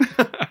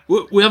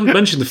 we haven't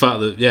mentioned the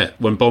fact that,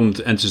 when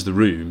Bond enters the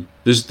room,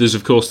 there's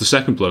of course the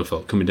second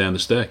Blofeld coming down the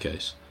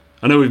staircase.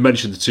 I know we've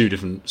mentioned the 2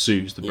 different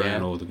suits, the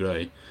brown or the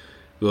grey,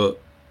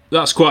 but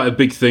that's quite a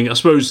big thing. I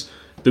suppose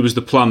there was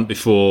the plan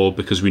before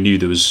because we knew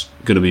there was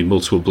going to be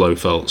multiple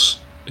Blofelds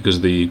because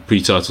of the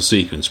pre-title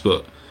sequence,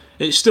 but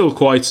it's still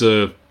quite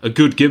a a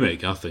good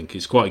gimmick, I think.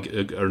 It's quite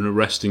an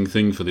arresting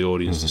thing for the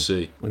audience to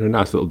see. And a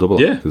nice little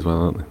double act as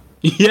well, aren't they?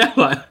 Yeah,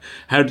 like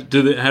how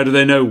do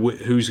they know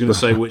who's going to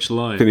say which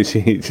line?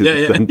 Finishing each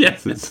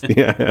sentence.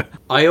 Yeah.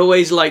 I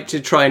always like to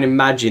try and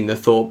imagine the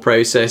thought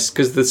process,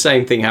 because the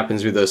same thing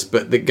happens with us,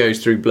 but that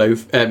goes through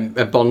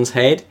Bond's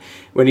head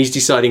when he's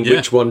deciding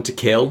which one to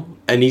kill,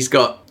 and he's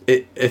got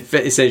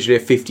essentially a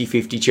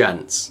 50-50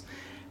 chance.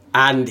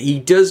 And he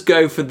does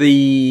go for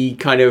the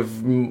kind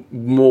of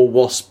more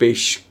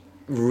waspish,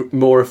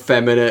 more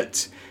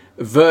effeminate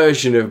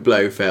version of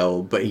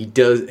Blofeld, but he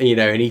does,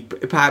 and he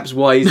perhaps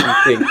wisely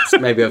thinks,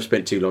 maybe I've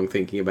spent too long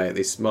thinking about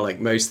this, more like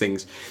most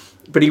things,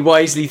 but he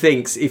wisely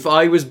thinks, if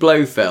I was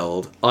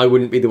Blofeld, I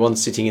wouldn't be the one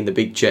sitting in the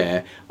big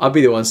chair, I'd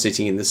be the one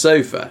sitting in the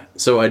sofa,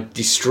 so I'd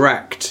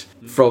distract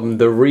from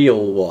the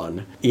real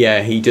one.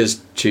 Yeah, he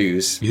does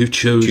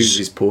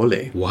chooses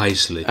poorly.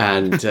 Wisely.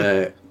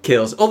 And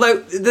kills. Although,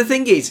 the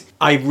thing is,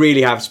 I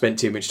really have spent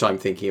too much time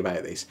thinking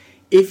about this.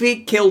 If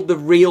he killed the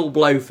real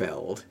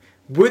Blofeld,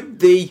 would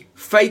the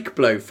fake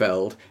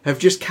Blofeld have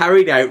just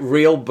carried out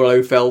real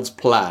Blofeld's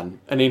plan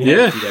and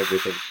inherited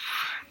everything?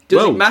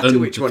 Does it matter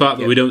which one? The fact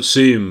that we don't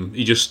see him,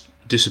 he just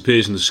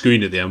disappears on the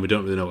screen at the end. We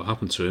don't really know what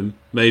happened to him.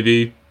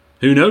 Maybe,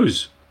 who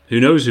knows?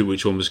 Who knows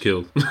which one was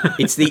killed?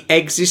 It's the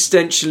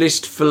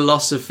existentialist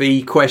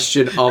philosophy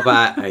question of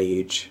our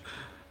age.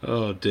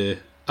 Oh dear.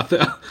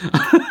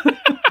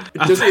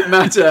 Does it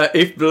matter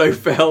if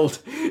Blofeld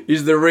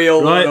is the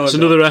real one? Right, it's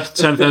another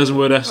 10,000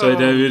 word essay,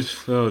 David.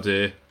 Oh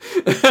dear.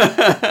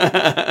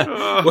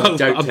 Well,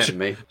 don't tempt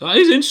me. That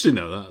is interesting,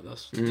 though.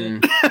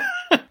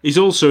 He's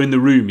also in the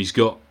room.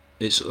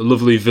 It's a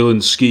lovely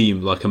villain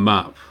scheme, like a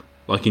map,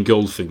 like in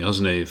Goldfinger,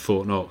 hasn't he?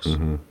 Fort Knox,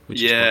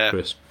 which is quite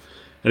crisp.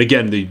 And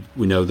again,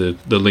 we know the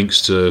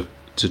links to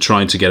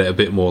trying to get it a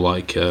bit more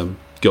like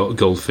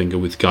Goldfinger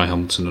with Guy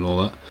Hamilton and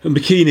all that. And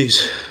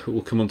bikinis,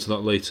 we'll come on to that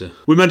later.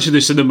 We mentioned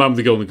this in the Man with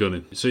the Golden Gun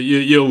in. So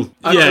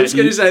I was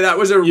going to say that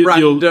was a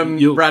random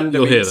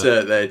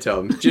insert there,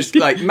 Tom. Just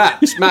like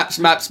maps,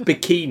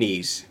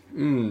 bikinis.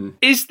 Mm.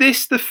 Is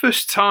this the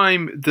first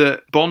time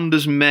that Bond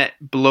has met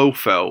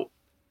Blofeld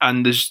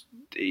and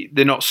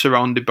they're not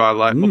surrounded by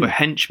other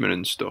henchmen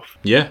and stuff?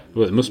 Yeah,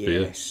 well, it must be.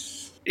 Yeah.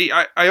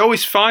 I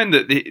always find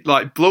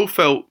that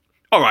Blofeld,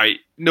 all right,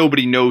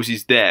 nobody knows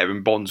he's there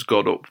and Bond's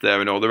got up there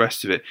and all the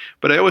rest of it.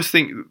 But I always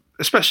think,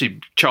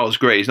 especially Charles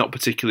Gray, is not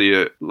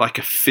particularly a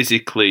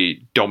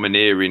physically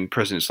domineering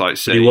presence like,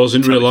 say, he was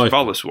in real life.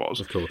 Savalas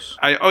was. Of course.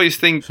 I always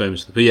think...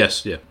 Famously. But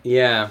yes, yeah.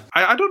 Yeah.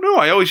 I don't know.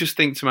 I always just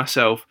think to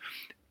myself,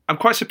 I'm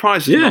quite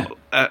surprised there's not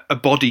a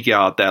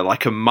bodyguard there,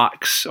 like a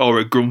Max or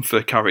a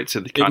Grumpher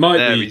character. It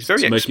might be he's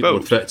very to make it more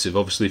effective.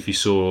 Obviously, if you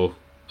saw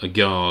a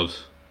guard...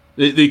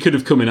 They could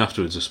have come in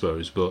afterwards, I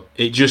suppose, but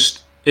it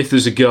just... If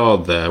there's a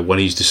guard there when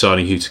he's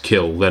deciding who to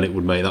kill, then it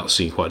would make that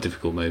scene quite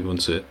difficult, maybe,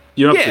 wouldn't it?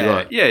 You're absolutely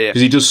right. Yeah.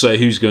 Because he does say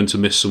who's going to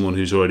miss someone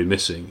who's already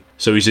missing.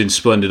 So he's in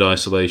splendid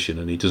isolation,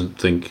 and he doesn't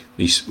think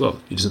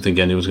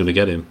anyone's going to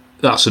get him.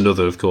 That's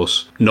another, of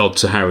course, nod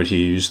to Howard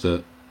Hughes,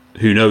 that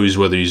who knows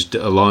whether he's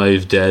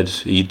alive, dead,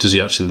 does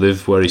he actually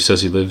live where he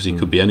says he lives? He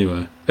could be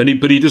anywhere. But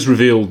he does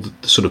reveal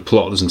the sort of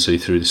plot, doesn't he,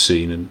 through the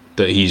scene, and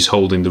that he's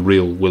holding the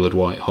real Willard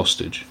White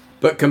hostage.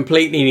 But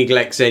completely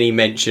neglects any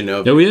mention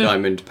of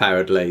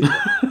diamond-powered laser.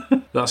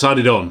 That's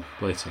added on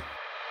later.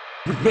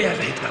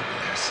 Really the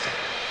worst.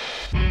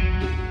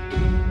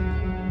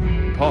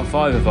 Part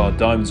 5 of our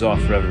Diamonds Are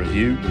Forever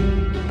review,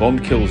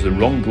 Bond kills the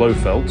wrong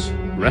Blofeld,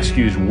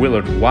 rescues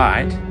Willard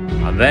White,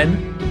 and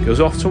then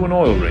goes off to an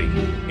oil rig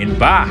in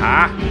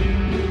Baja.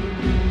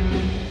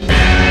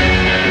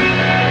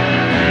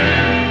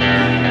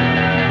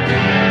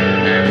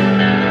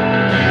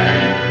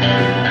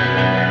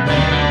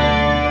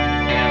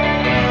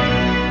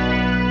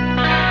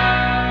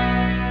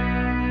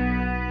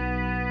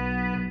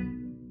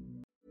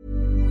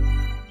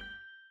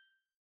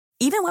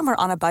 Even when we're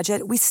on a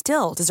budget, we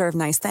still deserve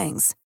nice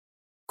things.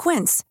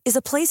 Quince is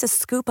a place to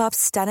scoop up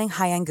stunning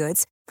high-end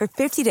goods for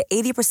 50 to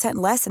 80%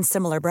 less than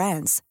similar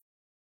brands.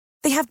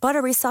 They have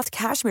buttery soft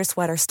cashmere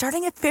sweaters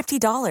starting at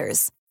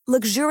 $50,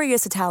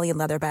 luxurious Italian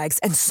leather bags,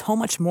 and so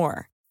much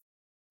more.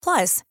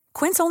 Plus,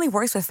 Quince only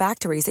works with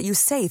factories that use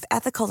safe,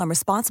 ethical, and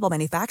responsible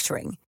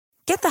manufacturing.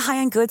 Get the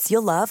high-end goods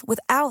you'll love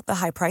without the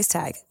high price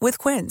tag with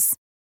Quince.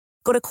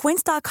 Go to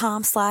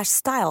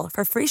quince.com/style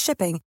for free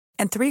shipping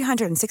and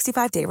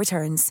 365-day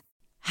returns.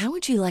 How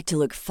would you like to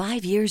look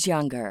 5 years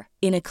younger?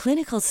 In a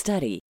clinical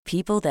study,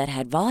 people that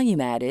had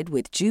volume added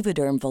with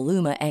Juvederm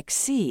Voluma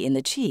XC in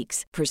the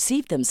cheeks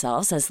perceived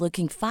themselves as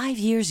looking 5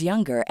 years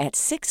younger at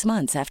 6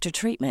 months after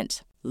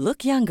treatment.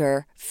 Look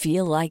younger,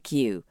 feel like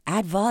you.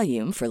 Add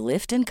volume for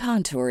lift and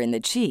contour in the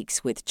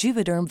cheeks with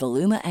Juvederm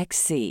Voluma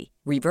XC.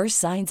 Reverse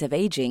signs of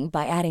aging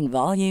by adding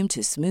volume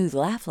to smooth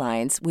laugh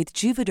lines with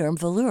Juvederm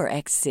Volure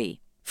XC.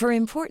 For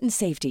important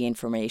safety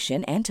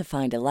information and to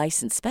find a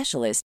licensed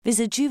specialist,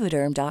 visit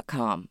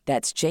Juvederm.com.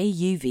 That's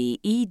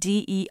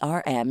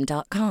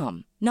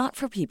JUVEDERM.com. Not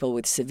for people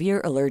with severe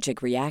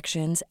allergic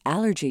reactions,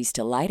 allergies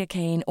to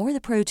lidocaine, or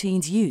the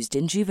proteins used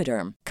in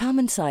Juvederm.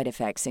 Common side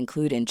effects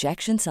include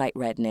injection site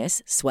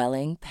redness,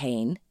 swelling,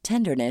 pain,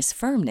 tenderness,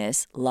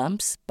 firmness,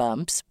 lumps,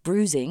 bumps,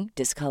 bruising,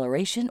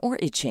 discoloration, or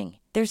itching.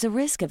 There's a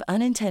risk of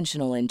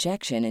unintentional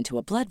injection into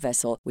a blood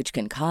vessel, which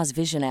can cause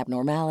vision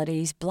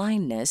abnormalities,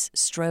 blindness,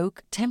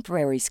 stroke,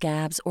 temporary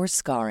scabs, or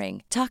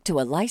scarring. Talk to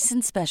a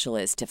licensed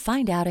specialist to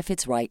find out if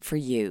it's right for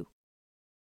you.